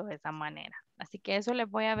escrito de esa manera. Así que eso les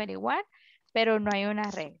voy a averiguar, pero no hay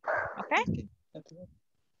una regla, ¿ok?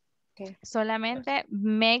 Solamente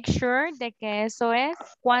make sure de que eso es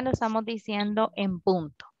cuando estamos diciendo en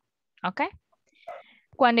punto, ¿ok?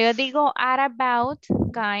 Cuando yo digo at about,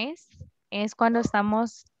 guys, es cuando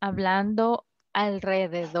estamos hablando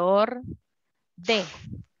alrededor de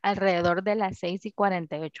las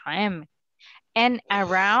 6:48 am. And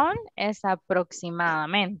around es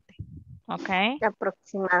aproximadamente, ¿ok?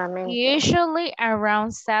 Aproximadamente. Usually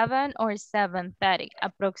around 7 or 7:30,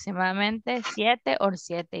 aproximadamente 7 o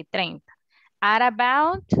 7:30. At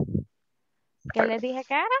about, ¿qué les dije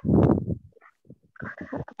que era?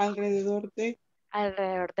 Alrededor de.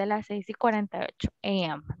 Alrededor de las 6:48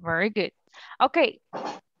 am. Very good. Okay,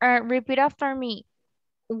 repeat after me.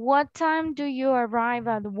 What time do you arrive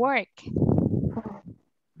at work?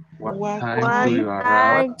 What time do you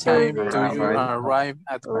arrive? What time do you arrive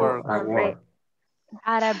at work?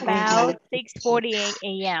 At about 6:48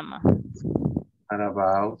 a.m. At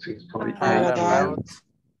about 6:48 At about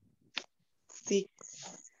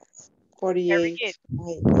 6:48.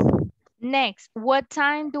 Next, what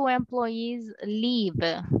time do employees leave?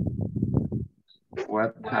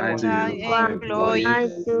 What time do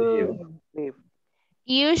employees leave?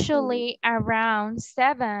 Usually around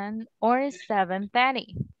 7 or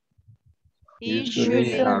 7:30.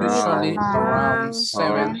 Usually around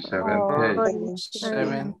 7 or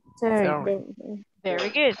 7:30.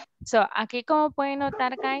 Very good. So, aquí como pueden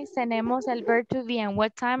notar, guys, tenemos el verb to be and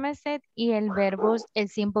what time is it y el verbo, el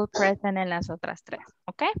simple present en las otras tres,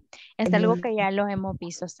 ¿ok? Es algo que ya lo hemos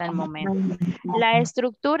visto hasta el momento. La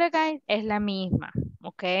estructura, guys, es la misma,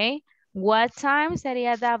 ¿ok? What time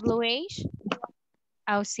sería WH,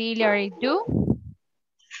 auxiliary do,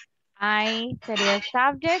 I sería el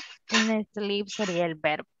subject, and sleep sería el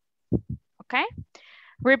verbo, ¿ok?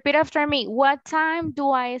 Repeat after me. What time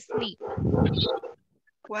do I sleep?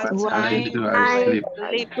 What time do I sleep?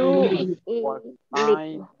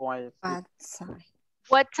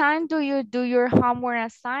 What time do you do your homework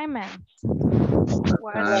assignment?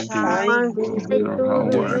 What time Do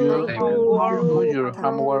your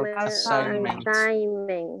homework assignment?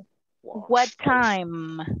 What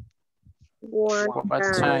time? What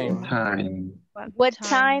time? What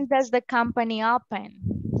time does the company open?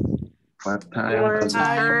 What time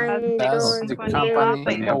does the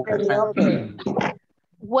company open?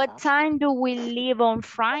 What time do we leave on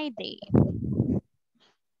Friday?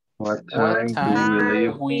 What time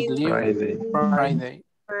do we leave Friday?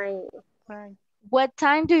 What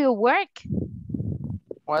time do you work?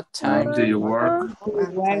 What time do you work?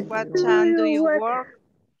 What time do you work?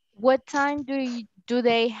 What time do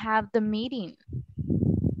they have the meeting?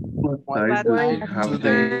 What time do they have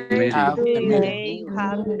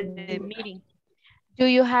the meeting? Do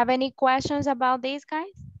you have any questions about these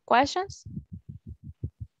guys? Questions?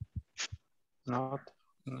 No.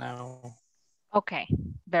 Okay,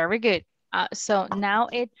 very good. So now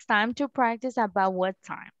it's time to practice about what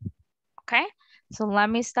time. Okay, so let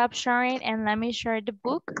me stop sharing and let me share the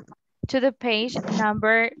book to the page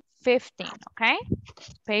number 15, okay?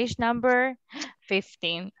 Page number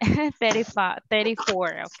 15,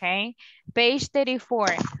 34, okay? Page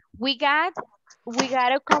 34. We got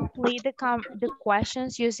to complete the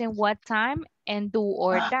questions using what time and do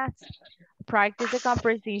or does. Practice the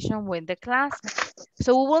conversation with the classmates.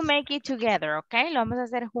 So we will make it together, okay? Lo vamos a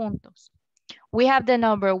hacer juntos. We have the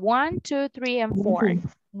number 1, 2, 3, and 4.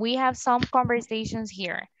 We have some conversations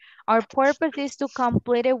here. Our purpose is to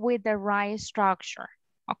complete it with the right structure,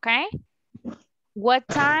 okay? What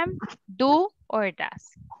time, do, or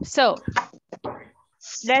does. So,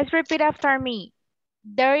 let's repeat after me.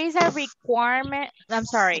 There is a recruitment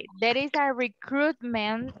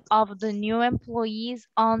of the new employees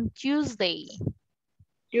on Tuesday.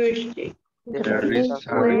 There is a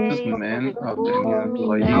recruitment of the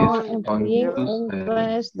new employees on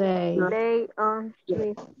Tuesday.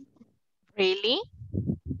 Really?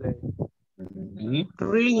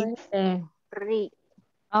 Really.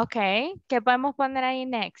 Okay, ¿qué podemos poner ahí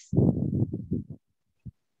next?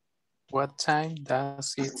 What time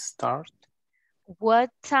does it start?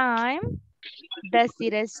 What time does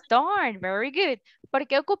it start? Very good. ¿Por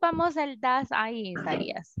qué ocupamos el does ahí,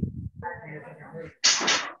 Isaías?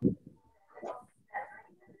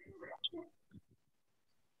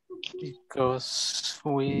 Because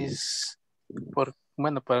por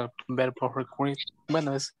verbo recruit,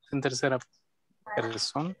 es en tercera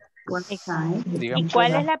persona. ¿Y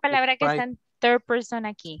cuál es la palabra que está en third person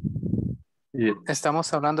aquí?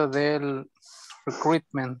 Estamos hablando del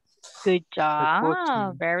recruitment. Good The job.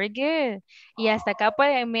 cotton. Very good. Y hasta acá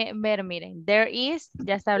pueden ver, miren. There is,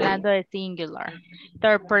 ya está hablando de singular.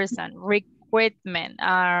 Third person. Recruitment.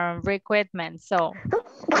 Recruitment. So,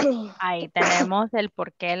 ahí tenemos el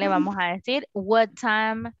por qué le vamos a decir. What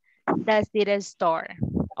time does it start?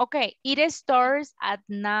 Okay, it starts at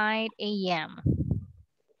 9 a.m.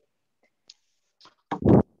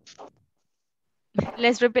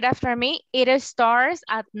 Let's repeat after me. It starts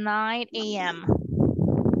at 9 a.m.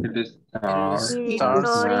 It Starts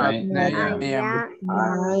starts at 9 9 a.m.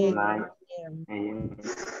 a.m.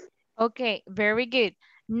 Okay, very good.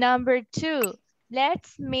 Number 2,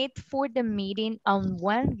 let's meet for the meeting on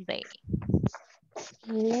Wednesday.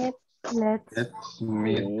 Let's Let's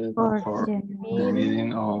meet for for the the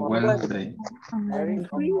meeting on Wednesday.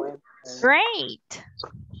 Great.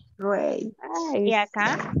 Great. Y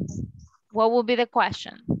acá, what will be the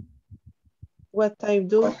question? What time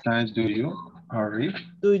do What time do you arrive?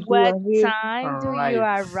 What time do you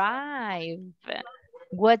arrive?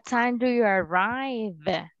 What time do you arrive?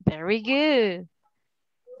 Very good.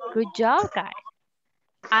 Good job, guys.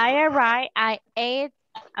 I arrive at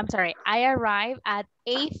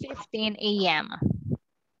 8:15 a.m.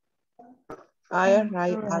 I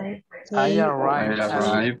arrive at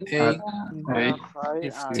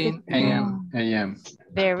 8:15 a.m.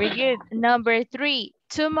 Very good. Number 3,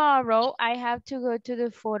 tomorrow I have to go to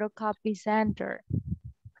the photocopy center.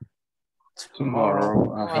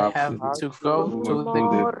 Tomorrow I have to go to the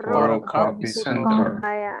photocopy center.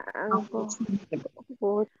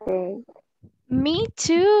 Me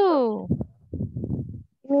too.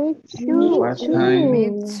 What time?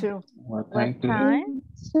 Me too. What time to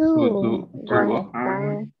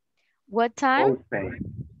What time?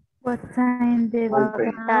 What time the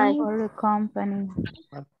for the company?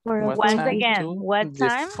 Once again, what the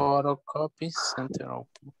time? photocopy center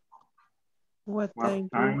open? What time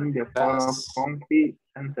time the photocopy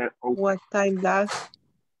center open? What time does?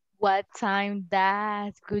 What time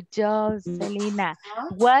does? Good job, Selena.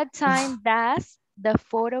 What time does the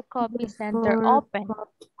photocopy center open?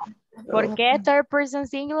 ¿Por qué third person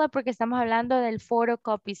singular? Porque estamos hablando del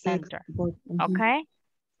photocopy center. Okay?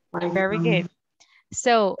 Very good.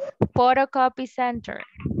 So, photocopy center.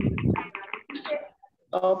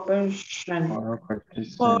 Photocopy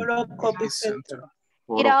center.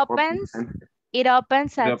 It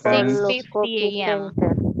opens at 6:50 a.m.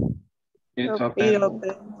 It's open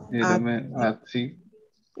at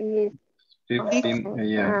 6:15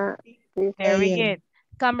 a.m. Very good.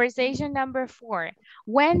 Conversation number 4.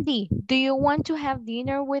 Wendy, do you want to have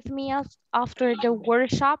dinner with me after the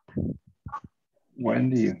workshop?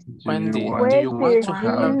 Wendy, do you want to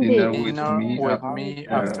have dinner with me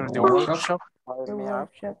after the workshop?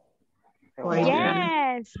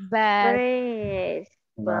 Yes, but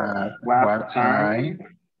what time?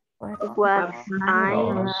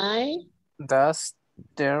 Does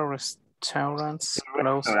the restaurants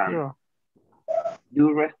close here?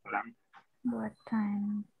 Do restaurant. What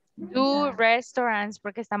time? Do restaurants,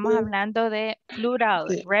 porque estamos hablando de plural,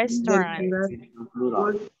 restaurant.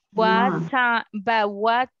 What time,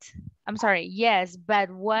 yes, but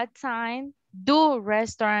what time do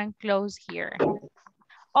restaurant close here?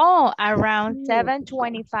 Oh, around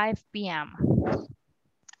 7:25 p.m.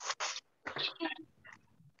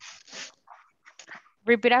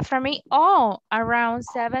 Repeat after me. Oh, around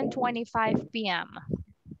 7:25 p.m.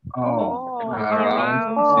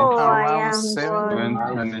 Around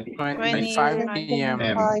 7:25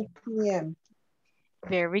 p.m.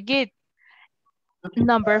 Very good.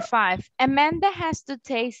 Number 5. Amanda has to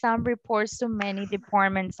take some reports to many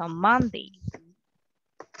departments on Monday.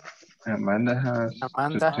 Amanda has to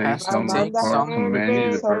take some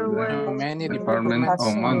reports to many departments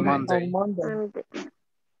on Monday.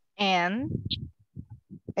 And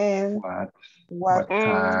what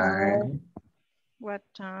time? What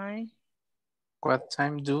time? What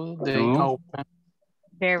time do they open?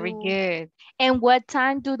 Very good. And what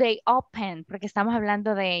time do they open? Porque estamos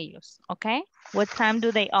hablando de ellos, okay? What time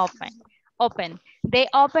do they open? They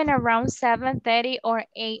open around 7:30 or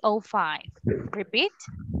 8:05. Repeat.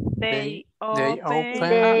 They open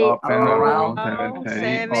around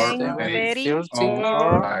 7:30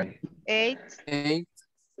 or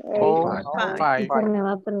 8:05.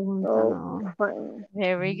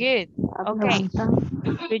 Very good. Okay.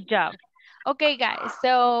 Good job. Okay, guys.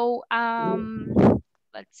 So,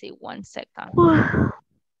 let's see, 1 second.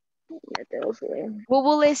 We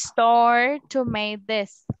will start to make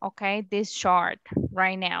this, okay, this chart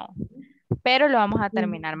right now. Pero lo vamos a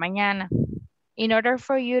terminar mañana. In order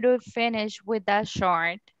for you to finish with that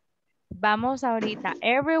chart, Vamos ahorita.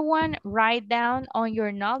 Everyone write down on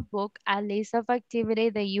your notebook a list of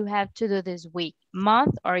activities that you have to do this week,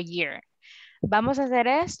 month or year. Vamos a hacer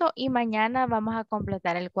esto y mañana vamos a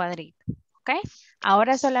completar el cuadrito. ¿Ok?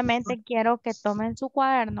 Ahora solamente quiero que tomen su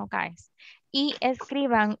cuaderno, guys, y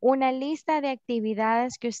escriban una lista de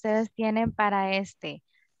actividades que ustedes tienen para este.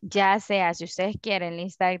 Ya sea, si ustedes quieren,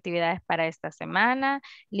 lista de actividades para esta semana,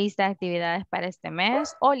 lista de actividades para este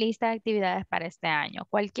mes o lista de actividades para este año.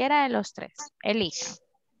 Cualquiera de los tres. Elijan.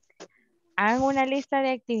 Hagan una lista de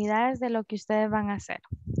actividades de lo que ustedes van a hacer.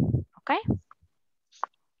 ¿Ok?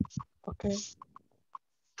 Ok.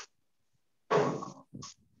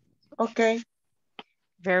 Ok.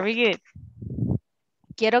 Very good.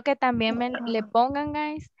 Quiero que también le pongan,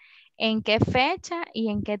 guys, en qué fecha y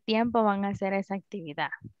en qué tiempo van a hacer esa actividad.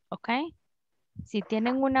 ¿Ok? Si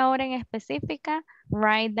tienen una hora en específica,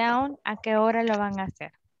 write down a qué hora lo van a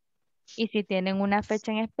hacer. Y si tienen una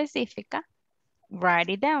fecha en específica,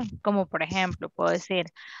 write it down. Como por ejemplo, puedo decir,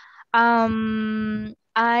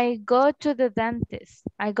 I go to the dentist.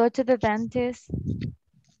 I go to the dentist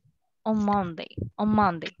on Monday. On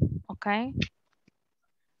Monday, okay?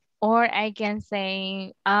 Or I can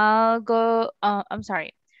say, I'm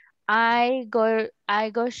sorry. I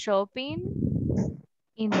go shopping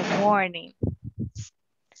in the morning.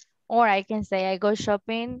 Or I can say I go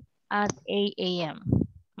shopping at 8 a.m.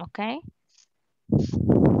 Okay?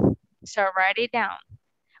 So write it down.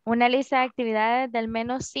 Una lista de actividades de al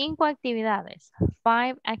menos 5 actividades.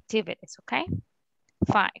 5 activities, okay?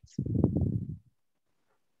 5.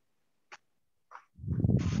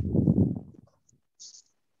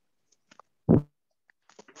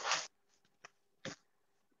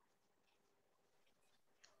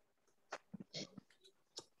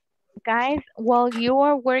 Guys, while you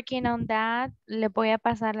are working on that, le voy a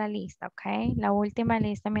pasar la lista, okay? La última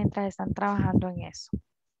lista mientras están trabajando en eso.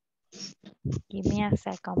 Give me a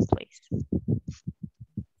second, please.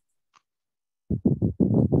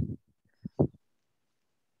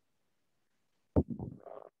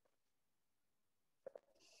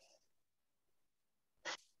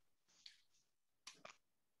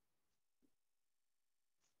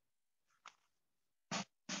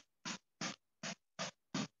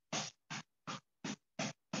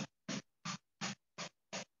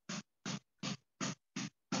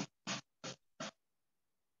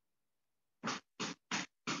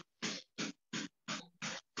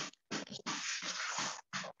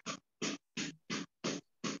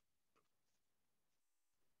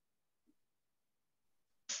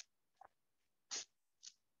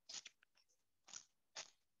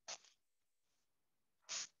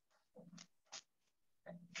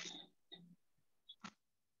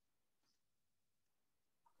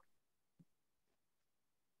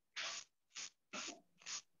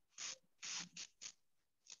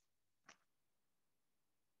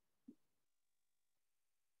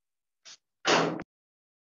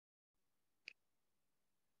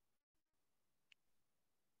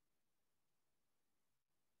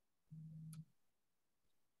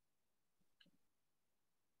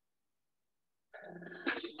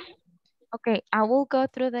 Okay, I will go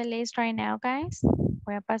through the list right now, guys.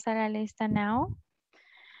 Voy a pasar la lista now.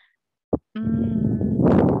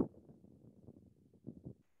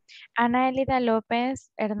 Ana Elida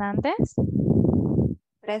López Hernández.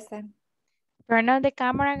 Present. Turn on the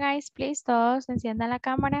camera, guys, please. Todos enciendan la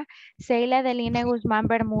cámara. Seila Adeline Guzmán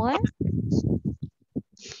Bermúdez.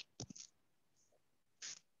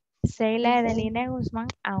 Seila Adeline Guzmán.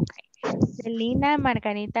 Ah, ok. Celina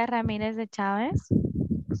Margarita Ramírez de Chávez.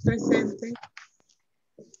 Presente.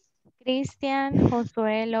 Cristian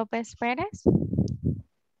Josué López Pérez.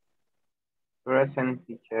 Present,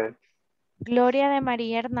 teacher. Gloria de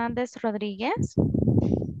María Hernández Rodríguez.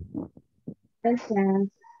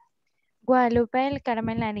 Present. Guadalupe del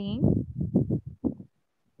Carmen Larín.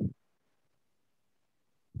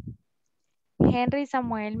 Henry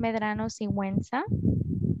Samuel Medrano Sigüenza.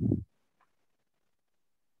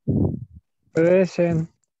 Present.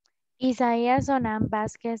 Isaías Onán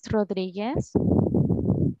Vázquez Rodríguez.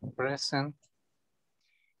 Present.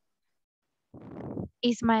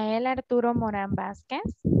 Ismael Arturo Morán Vázquez.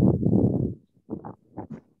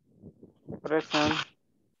 Present.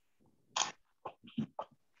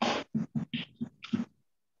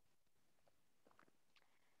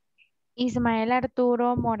 Ismael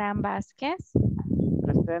Arturo Morán Vázquez.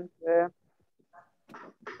 Presente.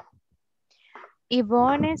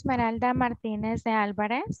 Ivonne Esmeralda Martínez de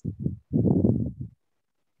Álvarez.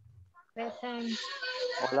 Present.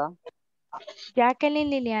 Hola. Jacqueline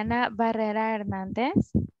Liliana Barrera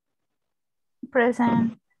Hernández.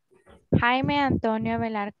 Present. Jaime Antonio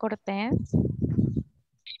Velar Cortés.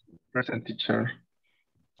 Present teacher.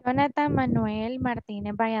 Jonathan Manuel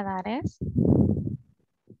Martínez Valladares.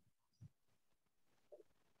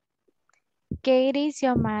 Katie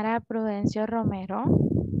Xiomara Prudencio Romero.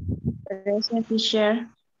 Present teacher.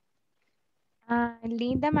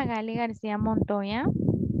 Linda Magali García Montoya.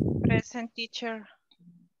 Present teacher.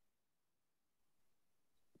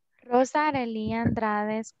 Rosa Arelia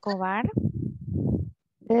Andrade Escobar.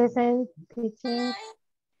 Present teacher.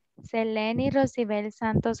 Seleni Rosibel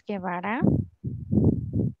Santos Guevara.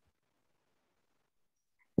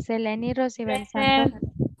 Seleni Rosibel Santos.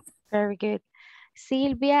 Very good.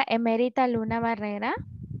 Silvia Emerita Luna Barrera.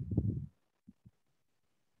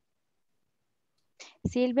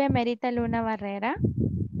 Silvia Emerita Luna Barrera.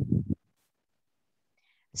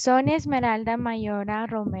 Sonia Esmeralda Mayora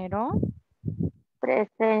Romero.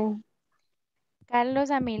 Present.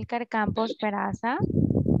 Carlos Amílcar Campos Peraza.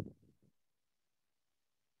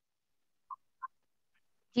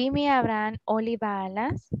 Jimmy Abraham Oliva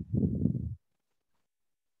Alas.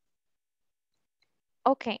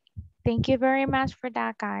 Okay, thank you very much for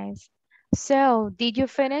that, guys. So, did you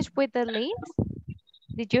finish with the list?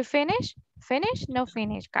 Did you finish? Finish? No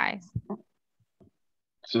finish, guys.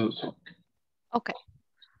 So. Okay,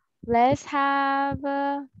 let's have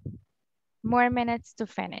more minutes to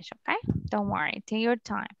finish, okay? Don't worry, take your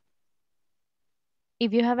time.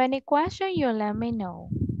 If you have any question, you let me know.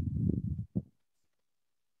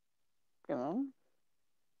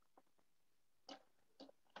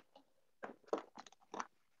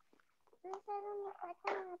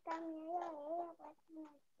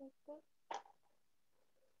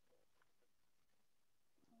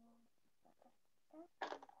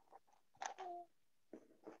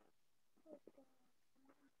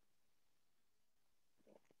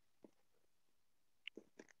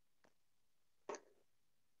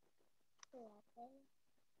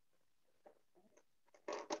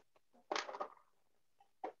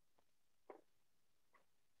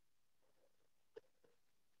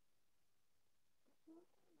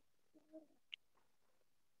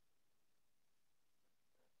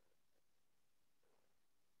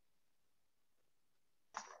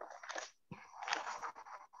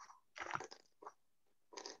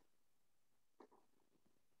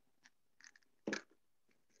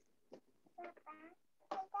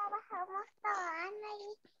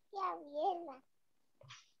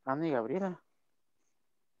 Ana y Gabriela.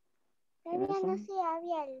 Todavía no se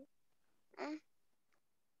Gabriel.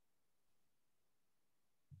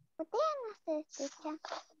 Usted no se escucha.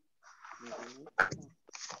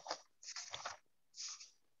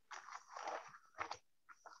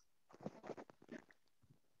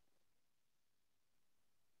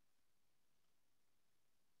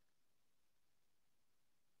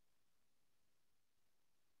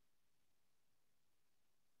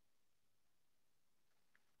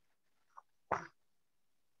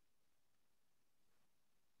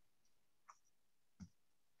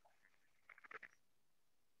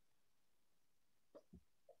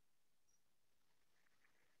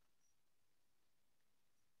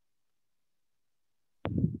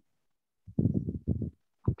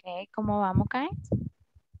 Okay, ¿cómo vamos, guys?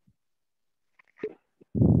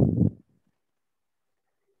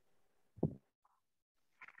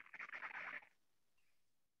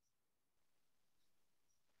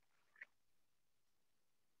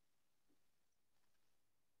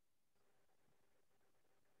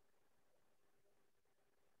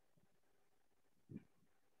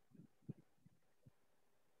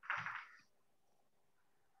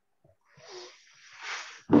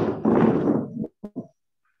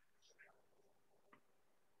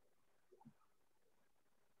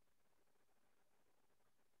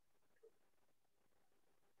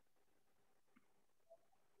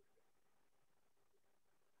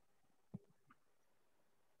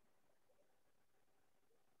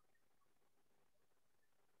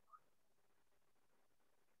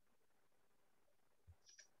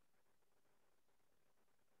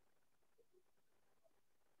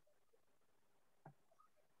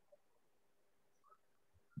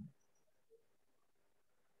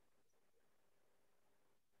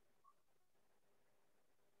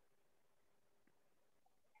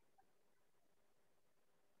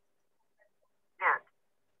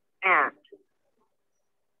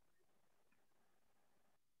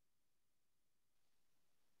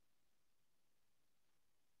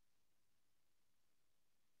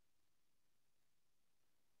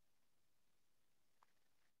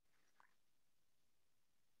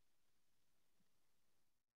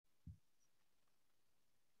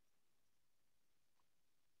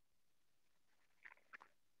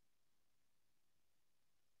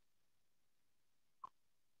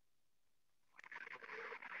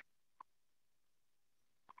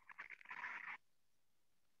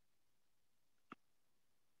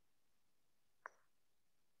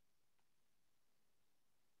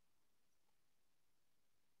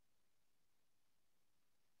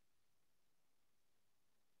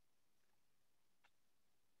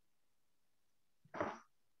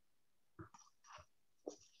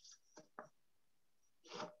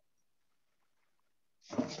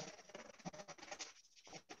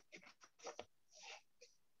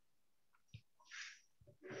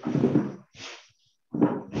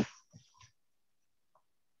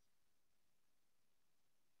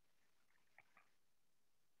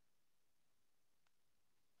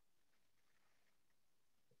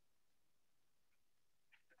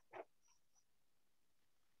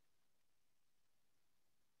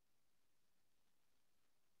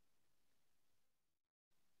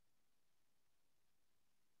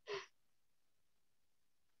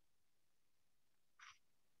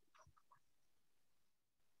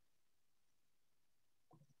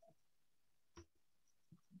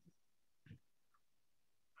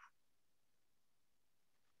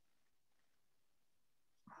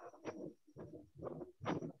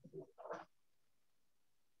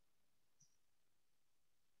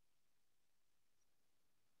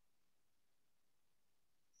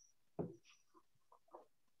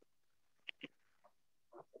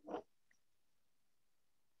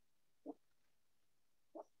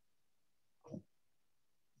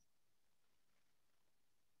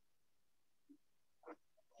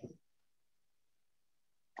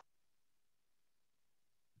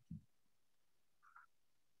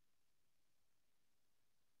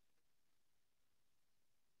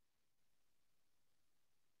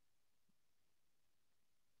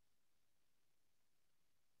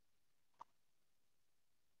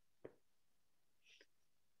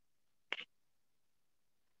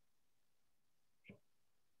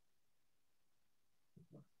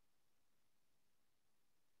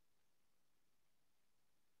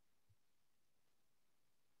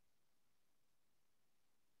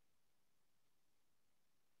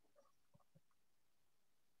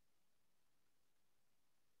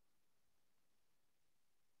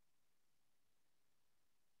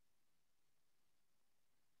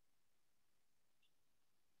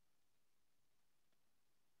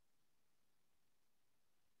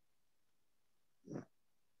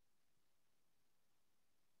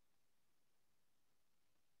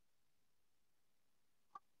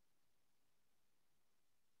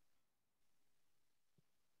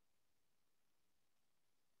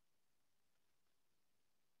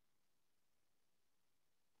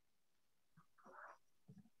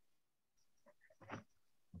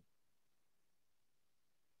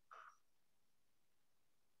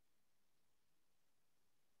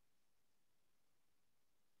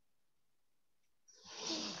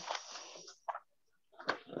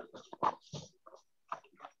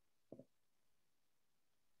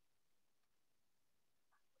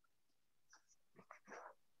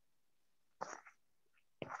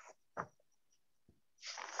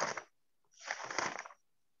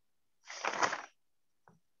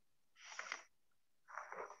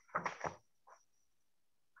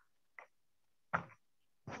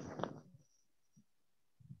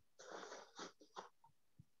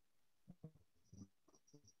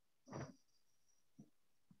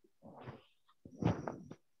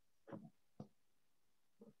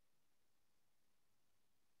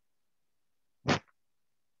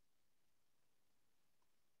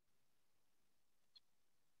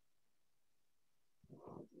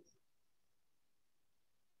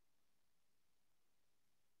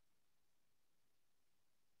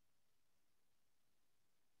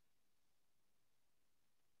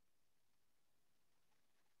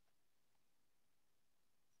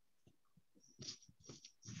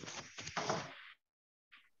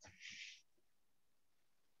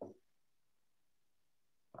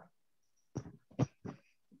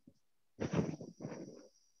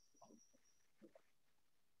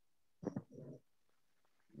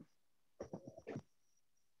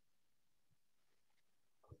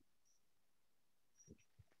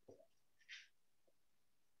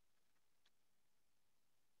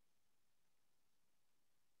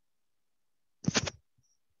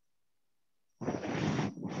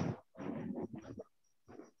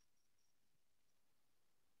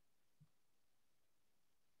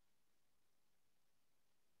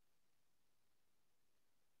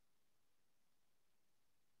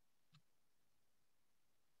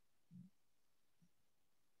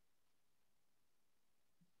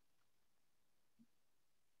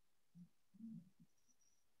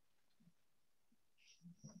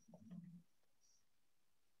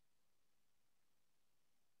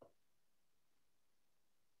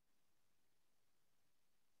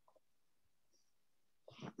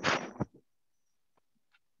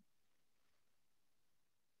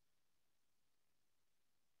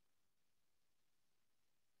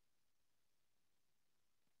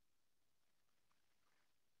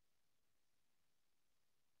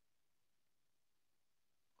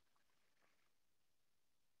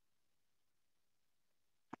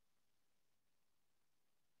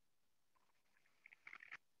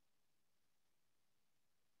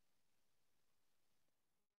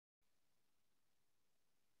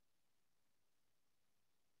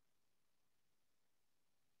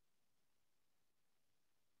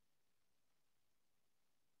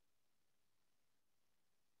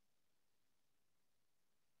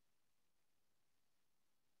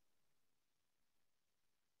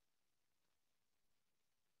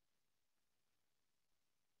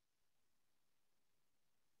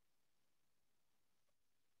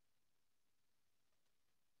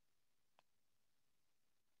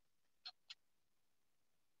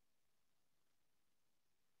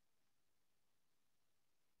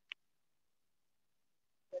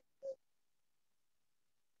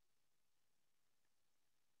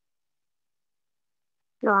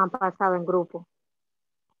 Lo han pasado en grupo.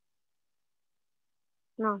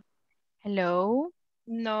 No. Hello.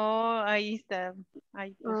 No, ahí está.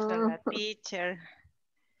 Ahí puso la teacher.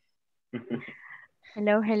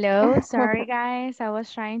 Hello, hello. Sorry, guys. I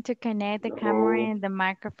was trying to connect the camera and the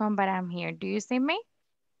microphone, but I'm here. Do you see me?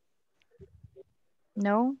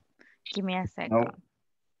 No? Give me a second. No.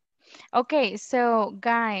 Okay, so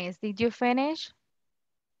guys, did you finish?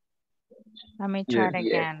 Let me try Yes. it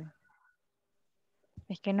again.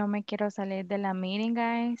 Es que no me quiero salir de la meeting,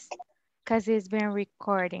 guys, because it's been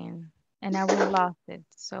recording and I will lost it,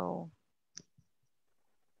 so.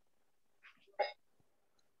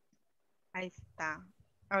 Ahí está.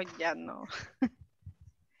 Oh, ya no.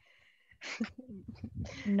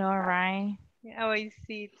 No, right? Hoy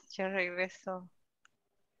sí, teacher regresó.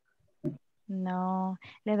 No,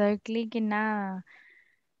 le doy clic y nada.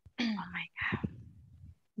 Oh my God.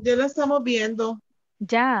 Ya la estamos viendo.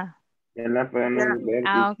 Ya. Ya la podemos ver,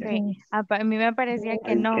 Ah, teacher. okay. A mí me parecía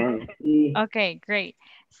que I no. can see. Okay, great.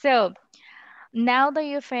 So, now that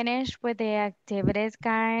you finished with the activities,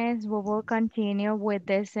 guys, we will continue with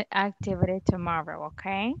this activity tomorrow,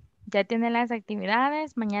 okay? Ya tienen las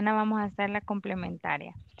actividades, mañana vamos a hacer la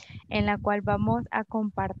complementaria, en la cual vamos a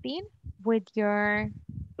compartir with your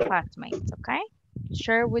classmates, okay?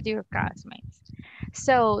 Share with your classmates.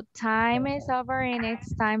 So, time is over and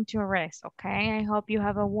it's time to rest, okay? I hope you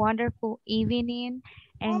have a wonderful evening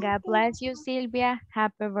and God bless you, Silvia.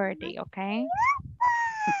 Happy birthday, okay?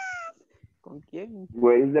 ¿Con quién?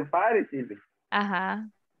 Where is the party, Silvia? Ajá.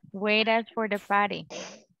 Wait us for the party.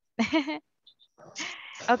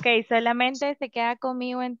 Ok, solamente se queda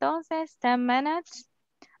conmigo entonces 10 minutes.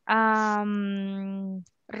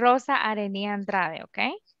 Rosa Arenia Andrade, ¿ok?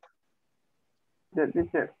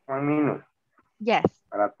 Teacher, 1 minute Yes.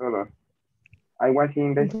 para todos. I was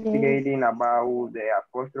investigating about the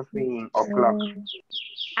apostrophe in o'clock.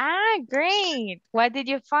 Ah, great. What did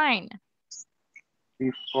you find?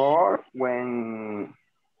 Before, when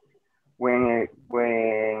I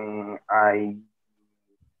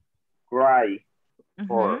cry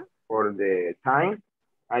for the time,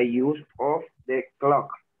 I use of the clock.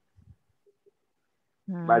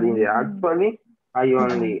 But in the actually, I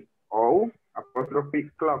only apostrophe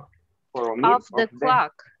clock for omit Of the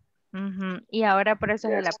clock. Y ahora por eso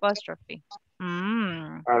es el apostrophe.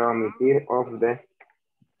 Para omitir of the.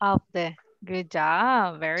 Of the. Good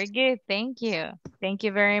job. Very good. Thank you. Thank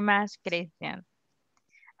you very much, Christian.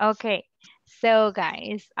 Okay. So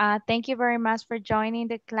guys, thank you very much for joining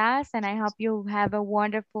the class and I hope you have a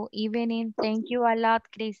wonderful evening. Thank you a lot,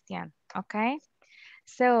 Christian. Okay.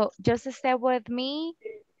 So just stay with me,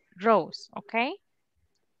 Rose. Okay.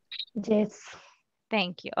 Yes.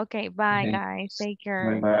 Thank you. Okay. Bye, Okay. guys. Take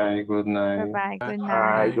care. Bye-bye. Good night. Bye-bye. Good Bye,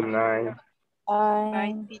 night. good night.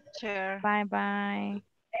 Bye, teacher. Bye-bye.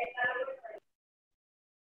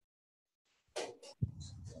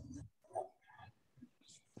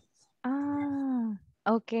 Ah,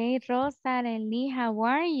 okay, Rosa, Arely, how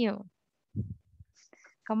are you?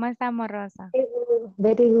 ¿Cómo estamos, Rosa?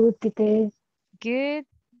 Very good, teacher. Good.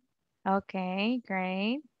 Okay,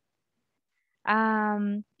 great.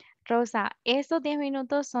 Rosa, estos 10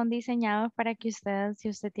 minutos son diseñados para que usted, si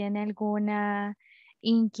usted tiene alguna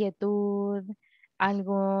inquietud,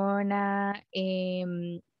 alguna,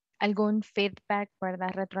 algún feedback, ¿verdad?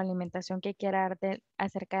 Retroalimentación que quiera dar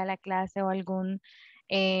acerca de la clase o algún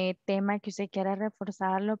tema que usted quiera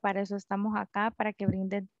reforzarlo, para eso estamos acá, para que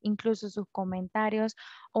brinden incluso sus comentarios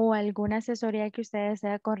o alguna asesoría que usted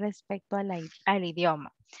desea con respecto al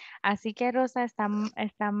idioma. Así que Rosa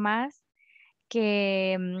está más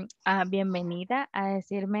que bienvenida a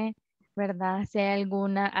decirme, ¿verdad? Si hay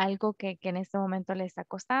algo que en este momento le está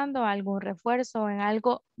costando, algún refuerzo en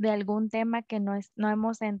algo de algún tema que no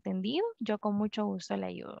hemos entendido, yo con mucho gusto le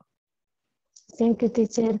ayudo. Thank you,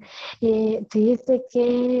 teacher. Fíjese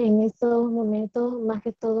que en estos momentos, más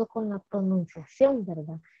que todo con la pronunciación,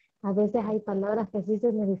 ¿verdad? A veces hay palabras que sí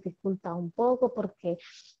se me dificulta un poco porque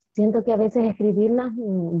siento que a veces escribirlas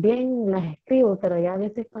bien las escribo, pero ya a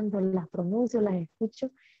veces cuando las pronuncio, las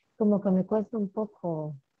escucho, como que me cuesta un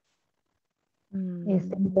poco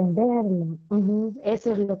entenderlo.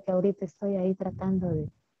 Eso es lo que ahorita estoy ahí tratando de.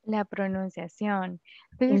 La pronunciación.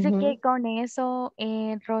 Fíjese que con eso,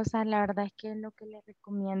 Rosa, la verdad es que lo que le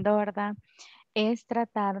recomiendo, ¿verdad? Es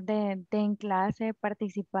tratar de en clase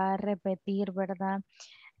participar, repetir, ¿verdad?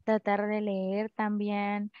 Tratar de leer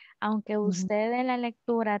también, aunque usted en la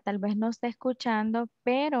lectura tal vez no esté escuchando,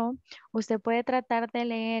 pero usted puede tratar de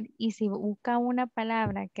leer y si busca una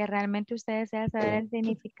palabra que realmente usted desea saber el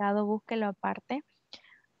significado, búsquelo aparte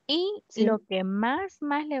Y Sí. lo que más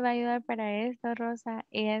le va a ayudar para esto, Rosa,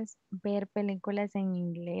 es ver películas en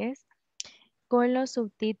inglés con los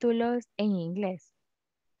subtítulos en inglés.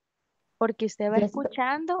 Porque usted va Ya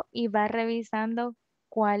escuchando y va revisando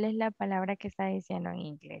cuál es la palabra que está diciendo en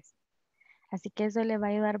inglés. Así que eso le va a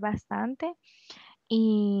ayudar bastante.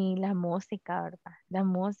 Y la música, ¿verdad? La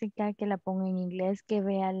música que la ponga en inglés, que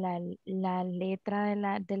vea la letra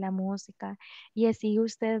de la música y así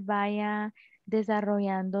usted vaya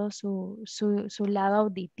desarrollando su lado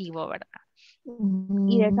auditivo, ¿verdad?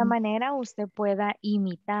 Y de esa manera usted pueda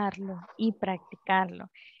imitarlo y practicarlo.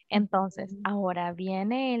 Entonces, ahora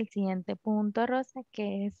viene el siguiente punto, Rosa,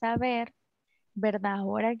 que es saber, ¿verdad?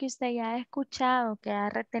 Ahora que usted ya ha escuchado, que ha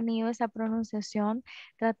retenido esa pronunciación,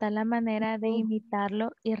 tratar la manera de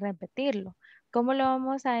imitarlo y repetirlo. ¿Cómo lo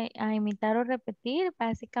vamos a imitar o repetir?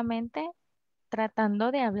 Básicamente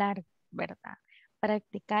tratando de hablar, ¿verdad?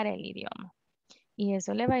 Practicar el idioma. Y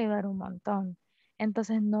eso le va a ayudar un montón.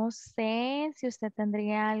 Entonces, no sé si usted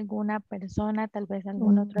tendría alguna persona, tal vez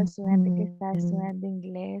algún otro estudiante que está estudiando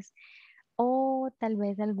inglés o tal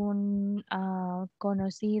vez algún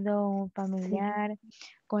conocido o familiar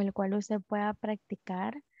con el cual usted pueda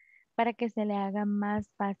practicar para que se le haga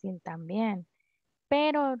más fácil también.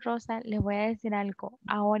 Pero Rosa, le voy a decir algo.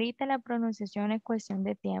 Ahorita la pronunciación es cuestión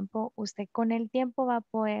de tiempo. Usted con el tiempo va a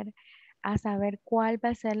poder a saber cuál va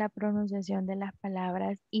a ser la pronunciación de las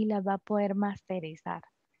palabras y las va a poder masterizar.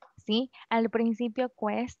 ¿Sí? Al principio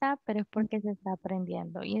cuesta, pero es porque se está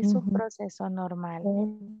aprendiendo y es un proceso normal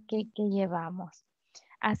que llevamos.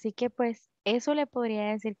 Así que pues eso le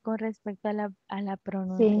podría decir con respecto a la Sí.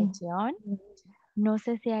 pronunciación. No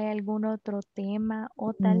sé si hay algún otro tema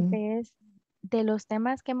o tal vez de los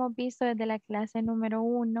temas que hemos visto desde la clase número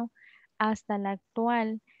 1 hasta la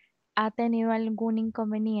actual, ¿ha tenido algún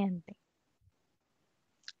inconveniente?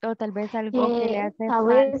 O tal vez algo que le hace A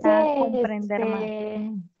falta veces, comprender más.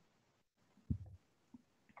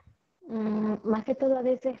 Más que todo a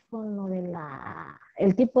veces con lo de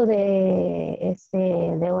el tipo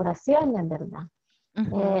de oraciones, ¿verdad?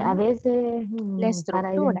 A veces La para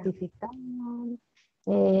estructura. identificar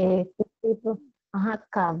qué tipo,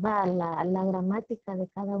 cabal, la gramática de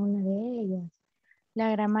cada una de ellas. La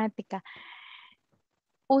gramática.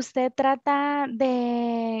 Usted trata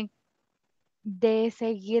de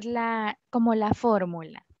seguir como la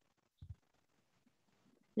fórmula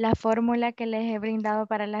que les he brindado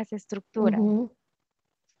para las estructuras.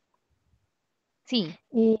 Sí.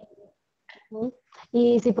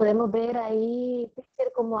 Y si podemos ver ahí,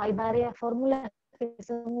 como hay varias fórmulas que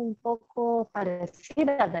son un poco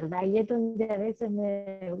parecidas, ¿verdad? Y es donde a veces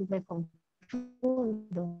me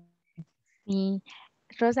confundo. Sí.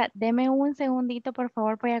 Rosa, deme un segundito, por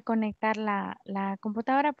favor, voy a conectar la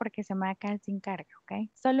computadora porque se me va a quedar sin carga, ¿ok?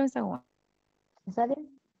 Solo un segundo. ¿Está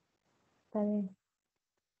bien? Está bien.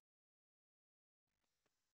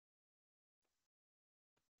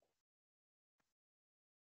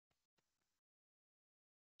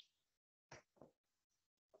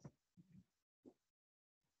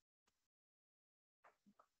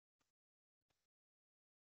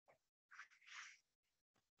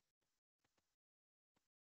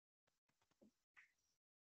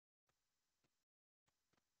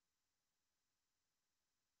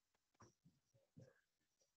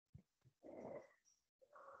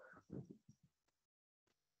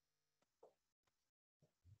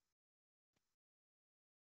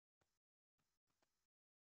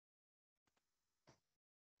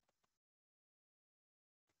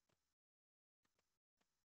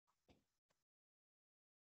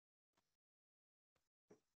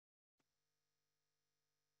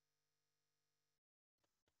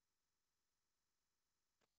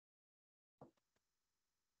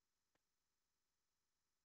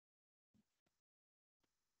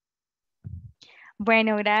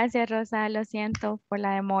 Bueno, gracias, Rosa, lo siento por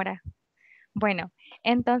la demora. Bueno,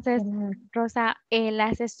 entonces, Rosa,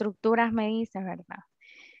 las estructuras me dice, ¿verdad?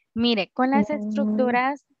 Mire, con las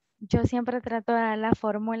estructuras, yo siempre trato de dar las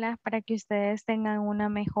fórmulas para que ustedes tengan una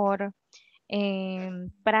mejor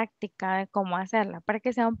práctica de cómo hacerla, para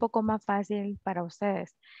que sea un poco más fácil para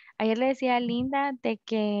ustedes. Ayer le decía a Linda de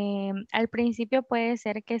que al principio puede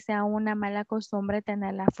ser que sea una mala costumbre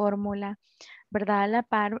tener la fórmula, ¿verdad? A la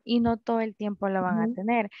par y no todo el tiempo lo van a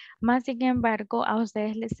tener. Más sin embargo, a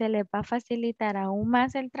ustedes se les va a facilitar aún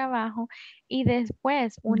más el trabajo y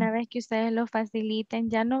después, una vez que ustedes lo faciliten,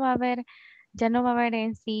 ya no va a haber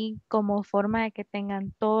en sí como forma de que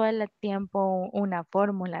tengan todo el tiempo una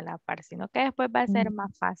fórmula a la par, sino que después va a ser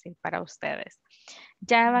más fácil para ustedes.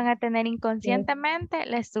 Ya van a tener inconscientemente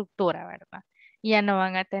la estructura, ¿verdad? Ya no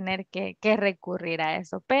van a tener que recurrir a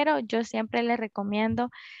eso. Pero yo siempre les recomiendo,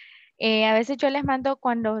 a veces yo les mando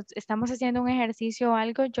cuando estamos haciendo un ejercicio o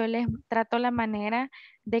algo, yo les trato la manera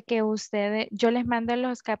de que ustedes, yo les mando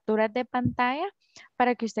los capturas de pantalla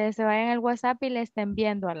para que ustedes se vayan al WhatsApp y le estén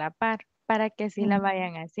viendo a la par, para que sí la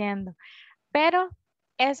vayan haciendo. Pero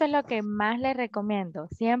eso es lo que más les recomiendo,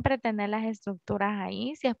 siempre tener las estructuras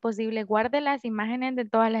ahí. Si es posible, guarde las imágenes de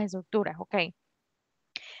todas las estructuras, ¿ok?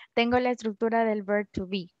 Tengo la estructura del verb to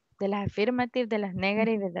be, de las affirmative, de las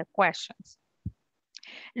negative y de questions.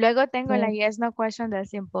 Luego tengo la yes, no question del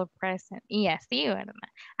simple present y así, ¿verdad?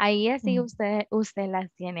 Ahí así usted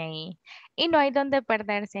las tiene ahí. Y no hay donde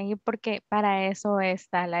perderse ahí porque para eso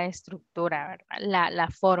está la estructura, ¿verdad? La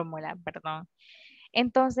fórmula, perdón.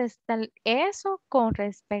 Entonces, eso con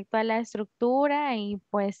respecto a la estructura y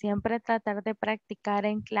pues siempre tratar de practicar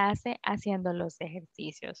en clase haciendo los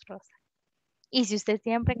ejercicios, Rosa. Y si usted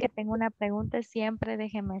siempre que tenga una pregunta, siempre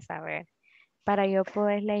déjeme saber para yo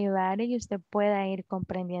poderle ayudar y usted pueda ir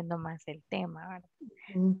comprendiendo más el tema, ¿verdad?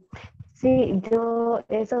 Sí, yo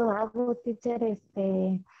eso hago, teacher,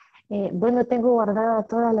 bueno, tengo guardada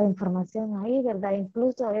toda la información ahí, ¿verdad?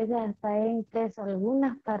 Incluso a veces hasta he impreso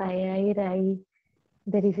algunas para ir ahí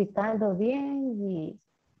verificando bien y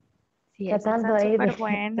sí, tratando eso ahí es súper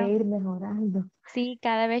bueno. de ir mejorando. Sí,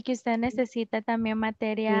 cada vez que usted necesita también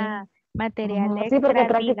material Sí, porque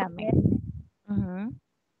extra, dígame.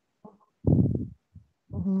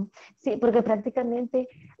 Sí, porque prácticamente,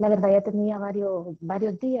 la verdad, ya tenía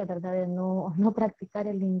varios días, ¿verdad? De no practicar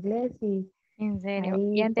el inglés y en serio. ahí ¿Y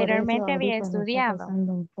por eso anteriormente había ahorita me está estudiado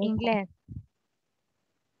costando un poco. inglés?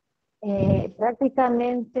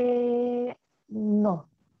 Prácticamente no,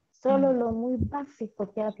 solo lo muy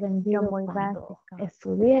básico que he Lo aprendido muy cuando básico.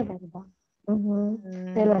 estudié, ¿verdad?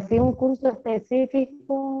 Pero así un curso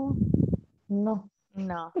específico, no.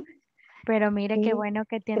 No, pero mire qué Sí, bueno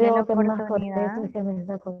que tiene la creo que más por oportunidad. eso es que me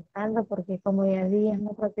está costando, porque como ya días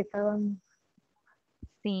no practicaban.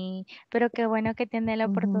 Sí, pero qué bueno que tiene la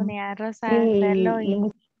oportunidad, Rosa, Sí, de hacerlo y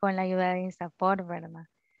y con la ayuda de INSAFORP, ¿verdad?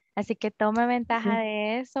 Así que tome ventaja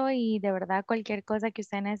de eso y de verdad cualquier cosa que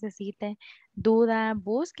usted necesite, duda,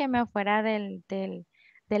 búsqueme afuera de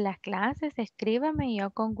las clases, escríbame y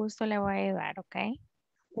yo con gusto le voy a ayudar, ¿ok?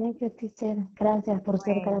 thank you, teacher. Gracias por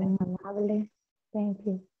ser Bueno. tan amable. Thank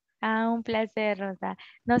you. Un placer, Rosa.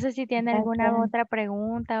 No sé si tiene alguna Gracias. otra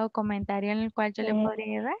pregunta o comentario en el cual yo le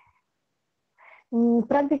podría ayudar.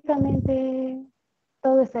 Prácticamente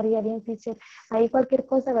todo estaría bien, teacher. Ahí cualquier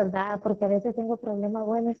cosa, ¿verdad? Porque a veces tengo problemas.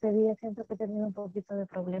 Bueno, este día siento que he tenido un poquito de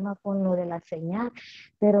problema con lo de la señal,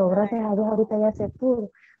 pero gracias a Dios ahorita ya se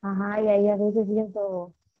pudo. Ajá, y ahí a veces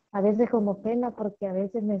siento, a veces como pena porque a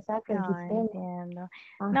veces me saca el No, sistema. entiendo.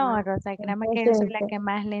 No, Ajá. Rosa, créame que yo soy Entonces, la que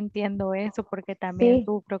más le entiendo eso porque también sí,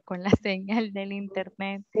 sufro con la señal del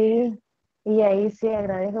internet. sí. Y ahí sí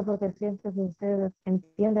agradezco porque siento que usted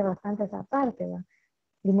entiende bastante esa parte, ¿verdad?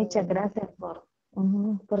 Y muchas gracias por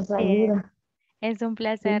su Sí, ayuda. es un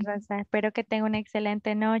placer, Rosa. Espero que tenga una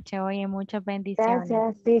excelente noche hoy y muchas bendiciones.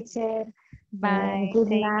 Gracias, teacher. Bye, Good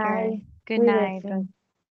take care. night. Good night, Cuídese. Rosa. Gracias.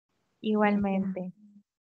 Igualmente.